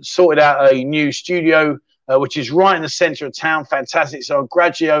sorted out a new studio, which is right in the center of town. Fantastic. So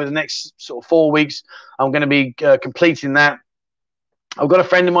gradually over the next sort of 4 weeks, I'm going to be completing that. I've got a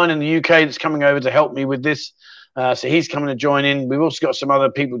friend of mine in the UK that's coming over to help me with this. So he's coming to join in. We've also got some other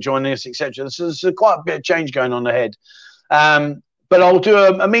people joining us, etc. So there's quite a bit of change going on ahead. But I'll do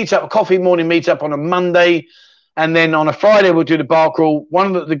a meetup, a coffee morning meetup on a Monday. And then on a Friday, we'll do the bar crawl.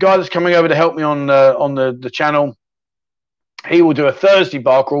 One of the guy that's coming over to help me on the channel, he will do a Thursday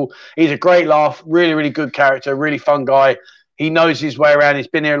bar crawl. He's a great laugh, really, really good character, really fun guy. He knows his way around. He's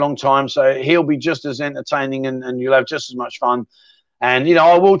been here a long time. So he'll be just as entertaining and you'll have just as much fun. And, you know,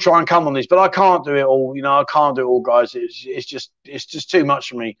 I will try and come on this, but I can't do it all. You know, I can't do it all, guys. It's just too much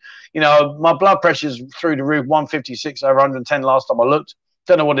for me. You know, my blood pressure's through the roof, 156 over 110 last time I looked.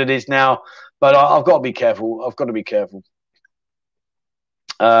 Don't know what it is now, but I've got to be careful. I've got to be careful.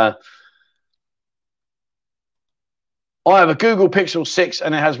 I have a Google Pixel 6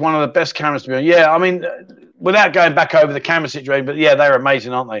 and it has one of the best cameras to be on. Yeah, I mean, without going back over the camera situation, but yeah, they're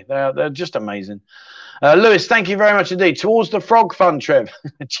amazing, aren't they? They're just amazing. Lewis, thank you very much indeed. Towards the frog fund, Trev.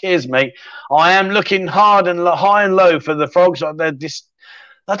 Cheers, mate. I am looking hard and high and low for the frogs. They're just,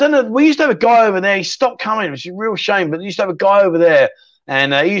 I don't know. We used to have a guy over there. He stopped coming, which is a real shame. But we used to have a guy over there,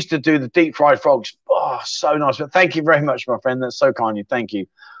 and he used to do the deep fried frogs. Oh, so nice. But thank you very much, my friend. That's so kind of you. Thank you.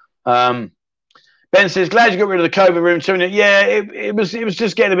 Ben says, glad you got rid of the COVID room too. Yeah, it was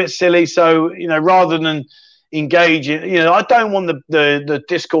just getting a bit silly. So, you know, rather than engage in, you know, I don't want the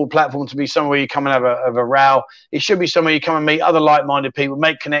Discord platform to be somewhere you come and have a row. It should be somewhere you come and meet other like-minded people,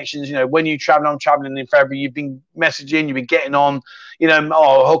 make connections. You know, when you travel, I'm traveling in February, you've been messaging, you've been getting on, you know,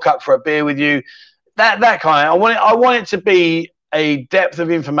 I'll hook up for a beer with you. That kind of, I want it to be a depth of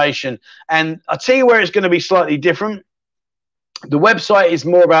information. And I'll tell you where it's going to be slightly different. The website is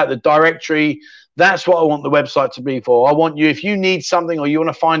more about the directory. That's what I want the website to be for. I want you, if you need something or you want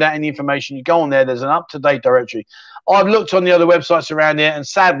to find out any information, you go on there. There's an up-to-date directory. I've looked on the other websites around here, and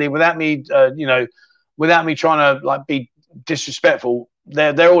sadly, without me, you know, without me trying to like be disrespectful,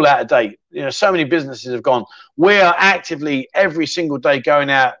 they're all out of date. You know, so many businesses have gone. We are actively every single day going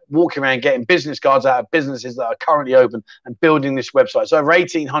out, walking around, getting business cards out of businesses that are currently open and building this website. So over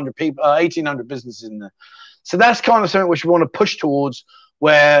 1,800 people, 1,800 businesses in there. So that's kind of something which we want to push towards,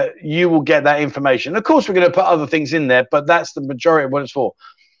 where you will get that information. Of course, we're going to put other things in there, but that's the majority of what it's for.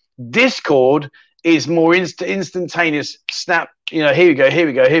 Discord is more instantaneous snap. You know, here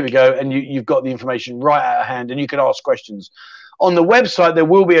we go, and you've got the information right out of hand, and you can ask questions. On the website, there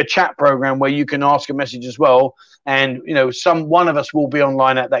will be a chat program where you can ask a message as well, and you know, one of us will be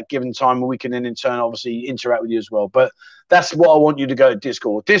online at that given time, and we can then in turn obviously interact with you as well. But that's what I want you to go to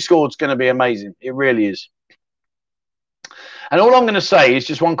Discord. Discord's going to be amazing. It really is. And all I'm going to say is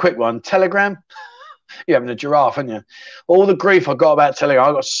just one quick one. Telegram, you're having a giraffe, aren't you? All the grief I got about Telegram.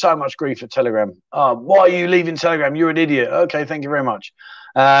 I got so much grief for Telegram. Why are you leaving Telegram? You're an idiot. Okay, thank you very much.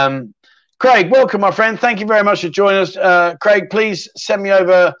 Craig, welcome, my friend. Thank you very much for joining us. Craig, please send me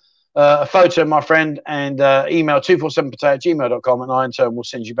over a photo, my friend, and email 247pattaya@gmail.com, and I in turn will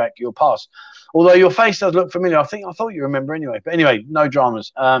send you back your pass. Although your face does look familiar. I thought you remember anyway. But anyway, no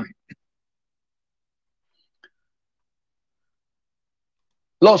dramas.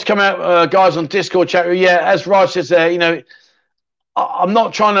 Lots coming out, guys, on Discord chat. Yeah, as Raj says there, you know, I'm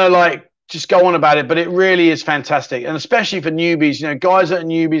not trying to like just go on about it, but it really is fantastic. And especially for newbies, you know, guys that are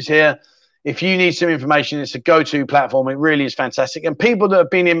newbies here, if you need some information, it's a go-to platform. It really is fantastic. And people that have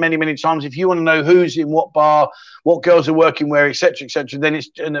been in many, many times, if you want to know who's in what bar, what girls are working where, etc., then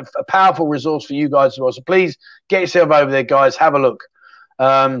it's a powerful resource for you guys as well. So please get yourself over there, guys. Have a look.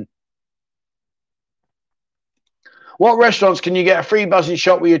 What restaurants can you get a free buzzing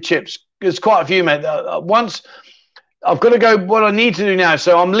shot with your chips? There's quite a few, mate. Once I've got to go, what I need to do now.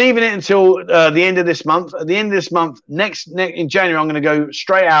 So I'm leaving it until the end of this month. At the end of this month, next in January, I'm going to go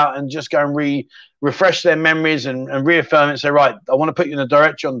straight out and just go and refresh their memories and reaffirm it. And say, right, I want to put you in the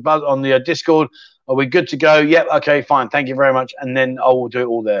directory on the Discord. Are we good to go? Yep. Okay, fine. Thank you very much. And then I will do it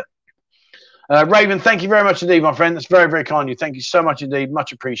all there. Raven, thank you very much indeed, my friend. That's very, very kind of you. Thank you so much indeed.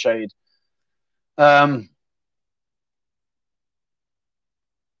 Much appreciated.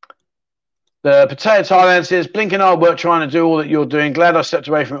 The Pattaya Thailand says, blinking hard work trying to do all that you're doing. Glad I stepped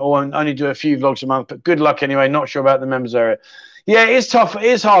away from it all and only do a few vlogs a month, but good luck anyway. Not sure about the members area. Yeah, it's tough. It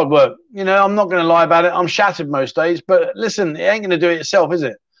is hard work. You know, I'm not going to lie about it. I'm shattered most days, but listen, it ain't going to do it itself, is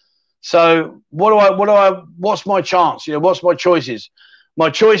it? So what's my chance? You know, what's my choices?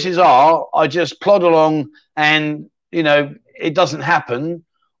 My choices are I just plod along and, you know, it doesn't happen,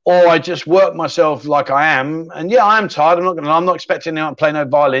 or I just work myself like I am. And yeah, I am tired. I'm not going to. I'm not expecting anyone to play no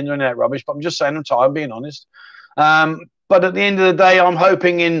violin or any of that rubbish. But I'm just saying I'm tired. I'm being honest. But at the end of the day, I'm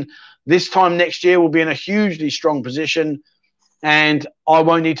hoping in this time next year we'll be in a hugely strong position, and I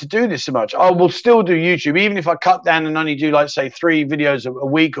won't need to do this so much. I will still do YouTube, even if I cut down and only do, like, say, 3 videos a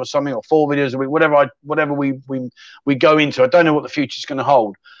week or something, or 4 videos a week, whatever we go into. I don't know what the future's going to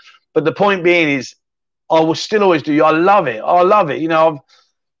hold. But the point being is, I will still always do. I love it. I love it. You know,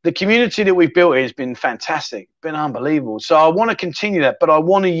 the community that we've built here has been fantastic, been unbelievable. So I want to continue that, but I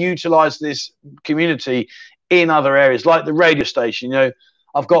want to utilize this community in other areas, like the radio station. You know,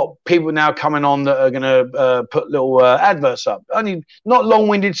 I've got people now coming on that are going to put little adverts up. Only not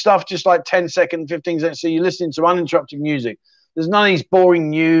long-winded stuff, just like 10-second, 15 seconds. So you're listening to uninterrupted music. There's none of these boring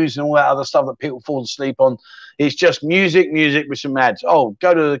news and all that other stuff that people fall asleep on. It's just music with some ads. Oh,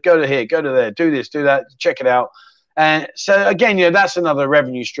 go to here, go to there, do this, do that, check it out. And so again, you know, that's another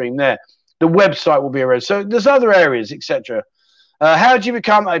revenue stream there. The website will be around. So there's other areas, etc. How do you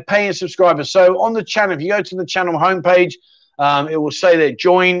become a paying subscriber? So on the channel, if you go to the channel homepage, it will say there,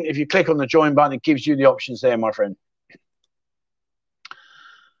 join. If you click on the join button, it gives you the options there, my friend.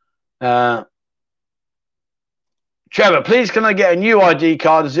 Trevor, please can I get a new ID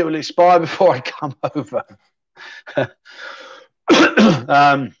card as it will expire before I come over?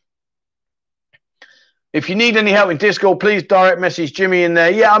 If you need any help in Discord, please direct message Jimmy in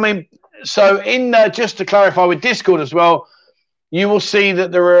there. Yeah, I mean, so in just to clarify with Discord as well, you will see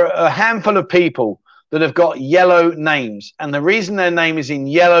that there are a handful of people that have got yellow names. And the reason their name is in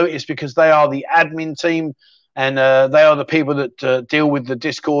yellow is because they are the admin team, and they are the people that deal with the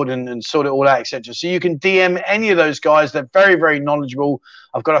Discord and sort it all out, etc. So you can DM any of those guys. They're very, very knowledgeable.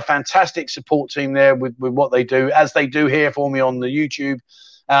 I've got a fantastic support team there with what they do, as they do here for me on the YouTube.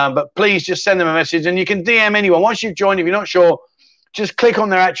 But please just send them a message, and you can DM anyone. Once you've joined, if you're not sure, just click on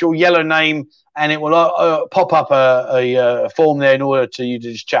their actual yellow name, and it will pop up a form there in order to you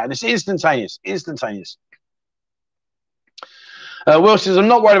to just chat. And it's instantaneous, instantaneous. Will says, I'm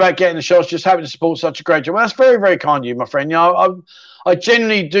not worried about getting the shots, just happy to support such a great job. Well, that's very, very kind of you, my friend. You know, I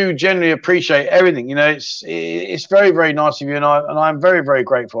generally appreciate everything. You know, it's very, very nice of you, and I'm very, very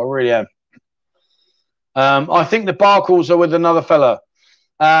grateful. I really am. I think the bar calls are with another fella.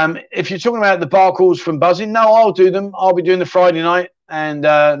 If you're talking about the bar calls from Buzzing, no, I'll do them. I'll be doing the Friday night, and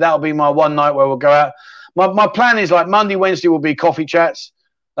that'll be my one night where we'll go out. My plan is, like, Monday, Wednesday will be coffee chats.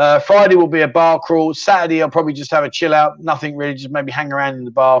 Friday will be a bar crawl. Saturday, I'll probably just have a chill out. Nothing really, just maybe hang around in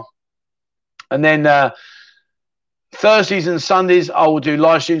the bar. And then Thursdays and Sundays, I will do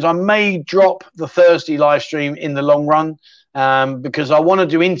live streams. I may drop the Thursday live stream in the long run, because I want to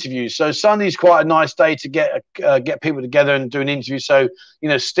do interviews. So Sunday's quite a nice day to get people together and do an interview. So, you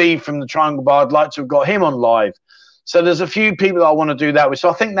know, Steve from the Triangle Bar, I'd like to have got him on live. So there's a few people that I want to do that with. So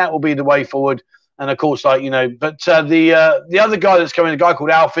I think that will be the way forward. And of course, like, you know, but the other guy that's coming, a guy called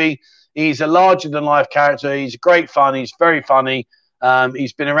Alfie, he's a larger than life character. He's great fun. He's very funny.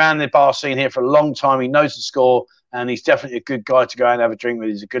 He's been around the bar scene here for a long time. He knows the score, and he's definitely a good guy to go out and have a drink with.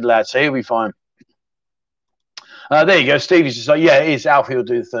 He's a good lad, so he'll be fine. There you go. Stevie's just like, yeah, it is. Alfie will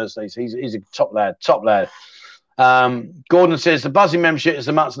do the Thursdays. He's a top lad, top lad. Gordon says the Buzzing membership is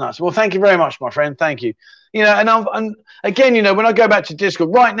the mutts nuts. Well, thank you very much, my friend. Thank you. You know, and again, you know, when I go back to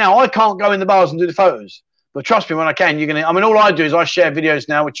Discord right now, I can't go in the bars and do the photos. But trust me, when I can, you're gonna. I mean, all I do is I share videos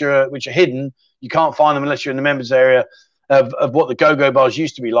now, which are hidden. You can't find them unless you're in the members area of what the go-go bars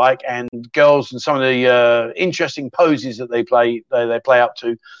used to be like, and girls and some of the interesting poses that they play up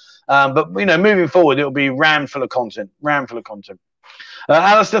to. But you know, moving forward, it'll be rammed full of content.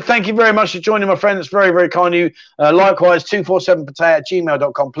 Alistair, thank you very much for joining, my friend. It's very, very kind of you. Likewise,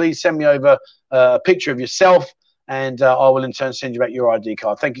 247pattaya@gmail.com. Please send me over a picture of yourself, and I will in turn send you back your ID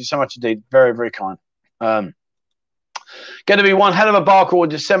card. Thank you so much indeed. Very, very kind. Going to be one hell of a bar call on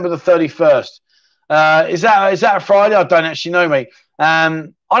December the 31st. Is that a Friday? I don't actually know, mate. I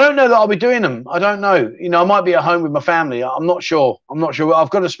don't know that I'll be doing them. I don't know. You know, I might be at home with my family. I'm not sure. I've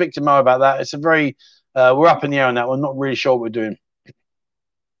got to speak to Mo about that. It's a very we're up in the air on that. We're not really sure what we're doing.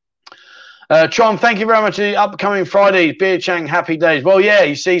 Tron, thank you very much for the upcoming Friday beer chang happy days. Well, yeah,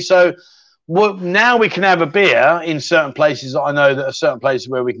 you see, so now we can have a beer in certain places. I know that are certain places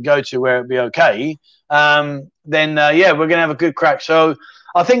where we can go to where it'd be okay. Yeah, we're gonna have a good crack. So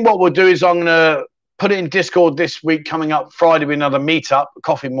I think what we'll do is I'm gonna put it in Discord this week. Coming up Friday with another meetup, a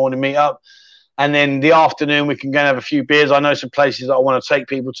coffee morning meetup, and then the afternoon we can go and have a few beers. I know some places that I want to take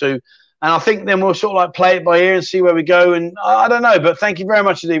people to. And I think then we'll sort of like play it by ear and see where we go. And I don't know, but thank you very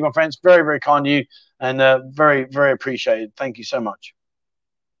much indeed, my friends. Very, very kind of you, and very, very appreciated. Thank you so much.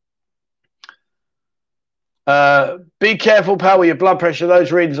 Be careful, pal, with your blood pressure.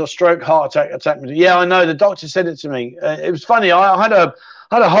 Those readings are stroke, heart attack. Yeah, I know. The doctor said it to me. It was funny. I had a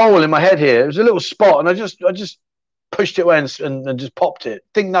hole in my head here. It was a little spot, and I just pushed it away and just popped it.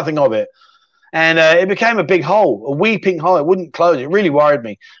 Think nothing of it. And it became a big hole, a weeping hole. It wouldn't close. It really worried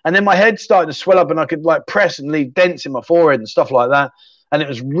me. And then my head started to swell up, and I could like press and leave dents in my forehead and stuff like that. And it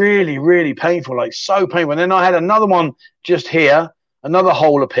was really, really painful, like so painful. And then I had another one just here, another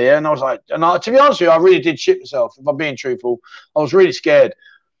hole up here, and I was like, to be honest with you, I really did shit myself. If I'm being truthful, I was really scared.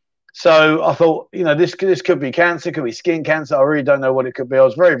 So I thought, this could be cancer, could be skin cancer. I really don't know what it could be. I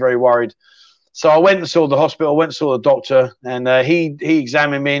was very, very worried. So I went and saw the hospital, went and saw the doctor, and he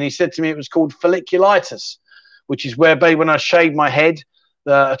examined me, and he said to me it was called folliculitis, which is where, when I shaved my head,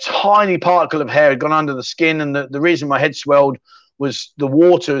 a tiny particle of hair had gone under the skin, and the reason my head swelled was the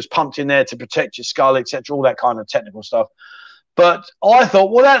water was pumped in there to protect your skull, etc., all that kind of technical stuff. But I thought,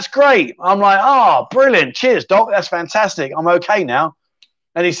 well, that's great. I'm like, oh, brilliant. Cheers, doc. That's fantastic. I'm okay now.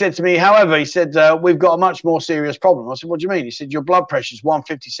 And he said to me, however, he said, we've got a much more serious problem. I said, what do you mean? He said, your blood pressure is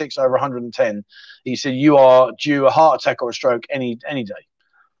 156 over 110. He said, you are due a heart attack or a stroke any day.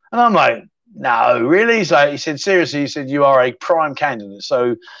 And I'm like, no, really? So he said, seriously, he said, you are a prime candidate.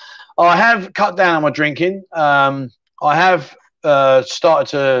 So I have cut down on my drinking. I have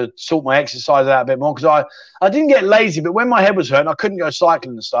started to sort my exercise out a bit more because I didn't get lazy, but when my head was hurting, I couldn't go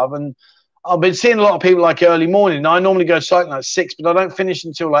cycling and stuff. And I've been seeing a lot of people like early morning. I normally go cycling at 6, but I don't finish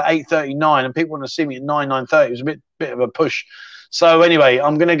until like 8:39, and people want to see me at 9:30. It was a bit of a push. So anyway,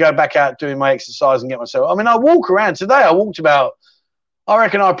 I'm going to go back out doing my exercise and get myself. I mean, I walk around today. I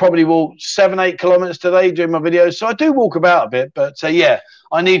reckon I probably walked 7-8 kilometers today doing my videos. So I do walk about a bit, but yeah,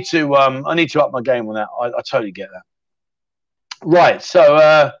 I need to up my game on that. I totally get that. Right,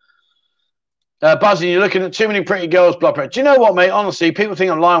 so Buzzing, you're looking at too many pretty girls' blood pressure. Do you know what, mate? Honestly, people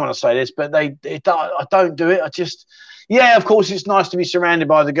think I'm lying when I say this, but I don't do it. Yeah, of course, it's nice to be surrounded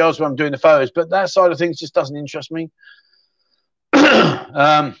by the girls when I'm doing the photos, but that side of things just doesn't interest me.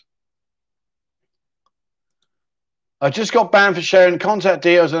 I just got banned for sharing contact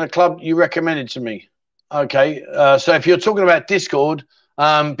details in a club you recommended to me. Okay, so if you're talking about Discord,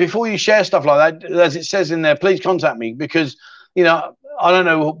 before you share stuff like that, as it says in there, please contact me because, I don't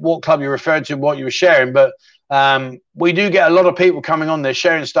know what club you're referring to, what you were sharing, but we do get a lot of people coming on there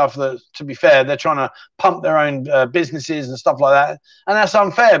sharing stuff that, to be fair, they're trying to pump their own businesses and stuff like that. And that's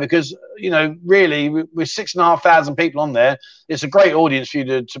unfair because, really, with 6,500 people on there, it's a great audience for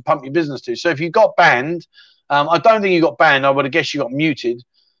you to pump your business to. So if you got banned, I don't think you got banned. I would have guessed you got muted,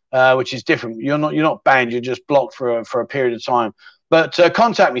 which is different. You're not banned. You're just blocked for a period of time. But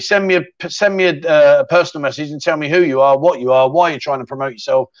contact me, send me a personal message and tell me who you are, what you are, why you're trying to promote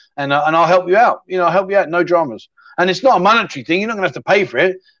yourself, and I'll help you out. I'll help you out, no dramas. And it's not a monetary thing. You're not going to have to pay for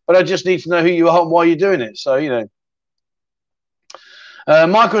it, but I just need to know who you are and why you're doing it. So,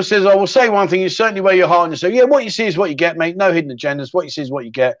 Michael says, I will say one thing. You certainly wear your heart on yourself. Yeah, what you see is what you get, mate. No hidden agendas. What you see is what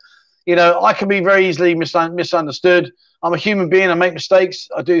you get. I can be very easily misunderstood. I'm a human being. I make mistakes.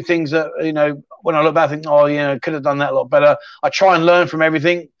 I do things that, when I look back, I think, could have done that a lot better. I try and learn from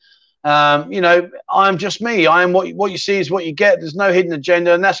everything. I'm just me. I am what you see is what you get. There's no hidden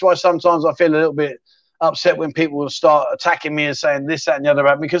agenda. And that's why sometimes I feel a little bit upset when people will start attacking me and saying this, that, and the other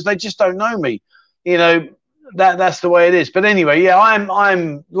about me because they just don't know me. That's the way it is. But anyway, yeah,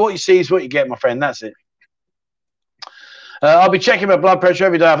 I'm what you see is what you get, my friend. That's it. I'll be checking my blood pressure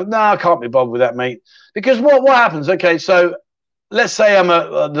every day. No, I can't be bothered with that, mate. Because what happens? Okay, so let's say I'm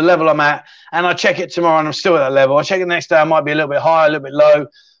at the level I'm at, and I check it tomorrow, and I'm still at that level. I check it the next day, I might be a little bit higher, a little bit low.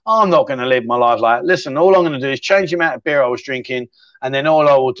 I'm not going to live my life like that. Listen, all I'm going to do is change the amount of beer I was drinking, and then all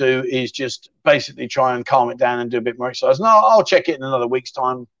I will do is just basically try and calm it down and do a bit more exercise. No, I'll check it in another week's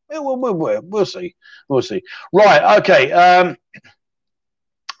time. We'll see. We'll see. Right, okay.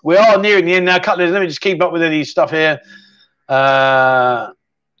 We are nearing the end now. Cutlers, let me just keep up with any stuff here.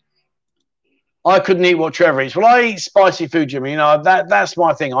 I couldn't eat what Trevor eats. Well, I eat spicy food, Jimmy. That's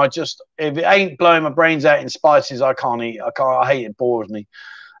my thing. If it ain't blowing my brains out in spices, I can't eat. I hate it. It bores me.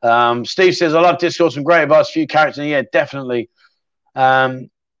 Steve says, I love Discord. Some great advice for you characters. Yeah, definitely.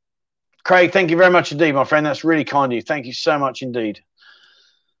 Craig, thank you very much indeed, my friend. That's really kind of you. Thank you so much indeed.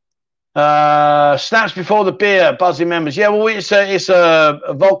 Snaps before the beer, Buzzing members. Yeah, well, it's a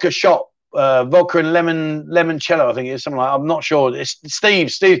vodka shot. Vodka and limoncello, I think it is something like that. I'm not sure. It's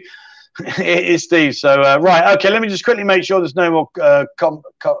Steve. It is Steve. So right, okay. Let me just quickly make sure there's no more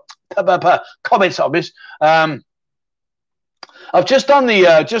comments on this. I've just done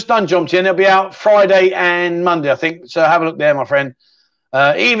Jump In. It'll be out Friday and Monday, I think. So have a look there, my friend.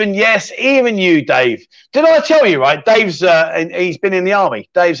 Even you, Dave. Did I tell you, right? Dave's he's been in the army.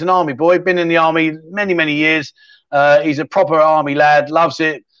 Dave's an army boy, been in the army many years. He's a proper army lad, loves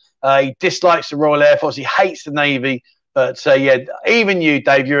it. He dislikes the Royal Air Force. He hates the Navy. But yeah, even you,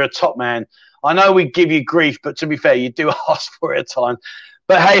 Dave, you're a top man. I know we give you grief, but to be fair, you do ask for it at times.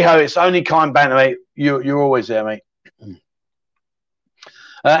 But hey ho, it's only kind banter, mate. You're always there, mate.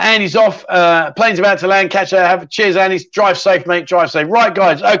 Andy's off. Plane's about to land. Catch her. Cheers, Andy. Drive safe, mate. Drive safe. Right,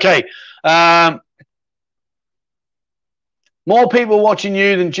 guys. Okay. More people watching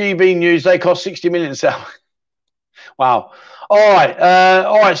you than GB News. They cost 60 million. So, wow. All right.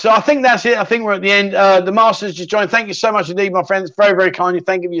 All right. So I think that's it. I think we're at the end. The Masters just joined. Thank you so much indeed, my friends. Very kind.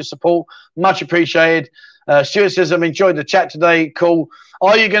 Thank you for your support. Much appreciated. Stuart says, I've enjoyed the chat today. Cool.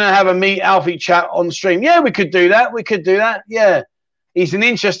 Are you going to have a Meet Alfie chat on the stream? Yeah, we could do that. We could do that. Yeah. He's an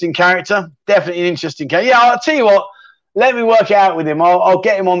interesting character. Definitely an interesting character. Yeah, I'll tell you what. Let me work it out with him. I'll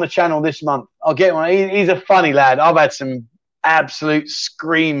get him on the channel this month. I'll get him on. He's a funny lad. I've had some absolute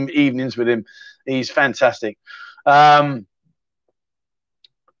scream evenings with him. He's fantastic. Right.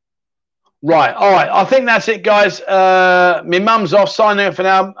 All right. I think that's it, guys. My mum's off. Signing out for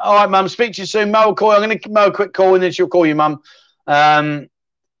now. All right, mum. Speak to you soon. Mo will call. I'm going to give Mo a quick call and then she'll call you, mum.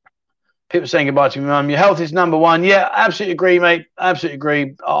 People saying goodbye to me, mum. Your health is number one. Yeah, absolutely agree, mate. Absolutely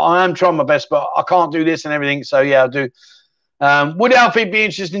agree. I am trying my best, but I can't do this and everything. So, yeah, I'll do. Would Alfie be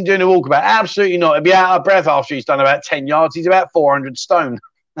interested in doing a walkabout? Absolutely not. He'd be out of breath after he's done about 10 yards. He's about 400 stone.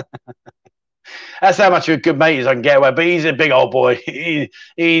 That's how much of a good mate is I can get away. But he's a big old boy.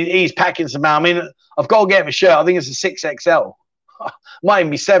 He's packing some out. I mean, I've got to get him a shirt. I think it's a 6XL. Might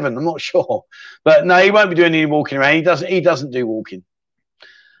even be 7. I'm not sure. But, no, he won't be doing any walking around. He doesn't do walking.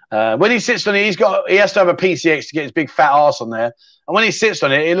 When he sits on it, he has to have a PCX to get his big fat ass on there. And when he sits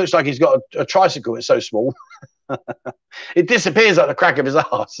on it, it looks like he's got a tricycle. It's so small. It disappears like the crack of his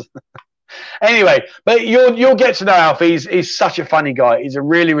ass. Anyway, but you'll get to know Alfie. He's such a funny guy. He's a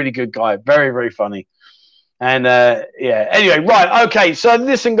really good guy. Very funny. And yeah. Anyway, right. Okay. So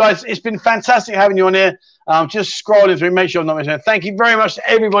listen, guys, it's been fantastic having you on here. Just scrolling through, make sure I'm not missing. Thank you very much to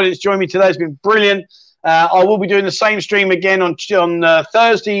everybody that's joined me today. It's been brilliant. I will be doing the same stream again on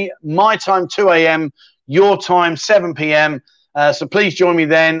Thursday, my time, 2 a.m., your time, 7 p.m. So please join me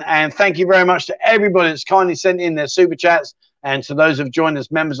then. And thank you very much to everybody that's kindly sent in their super chats and to those who have joined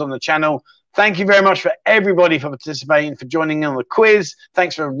as members on the channel. Thank you very much for everybody for participating, for joining in on the quiz.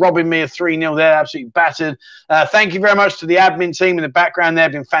 Thanks for robbing me a 3-0 there, absolutely battered. Thank you very much to the admin team in the background there.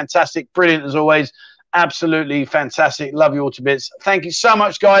 Been fantastic, brilliant as always. Absolutely fantastic. Love you all to bits. Thank you so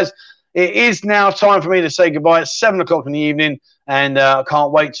much, guys. It is now time for me to say goodbye. It's 7 o'clock in the evening, and I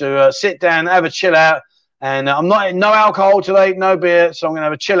can't wait to sit down, have a chill out. And I'm not no alcohol today, no beer, so I'm going to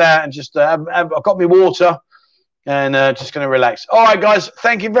have a chill out and just I've got my water and just going to relax. All right, guys,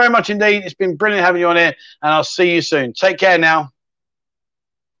 thank you very much indeed. It's been brilliant having you on here, and I'll see you soon. Take care now.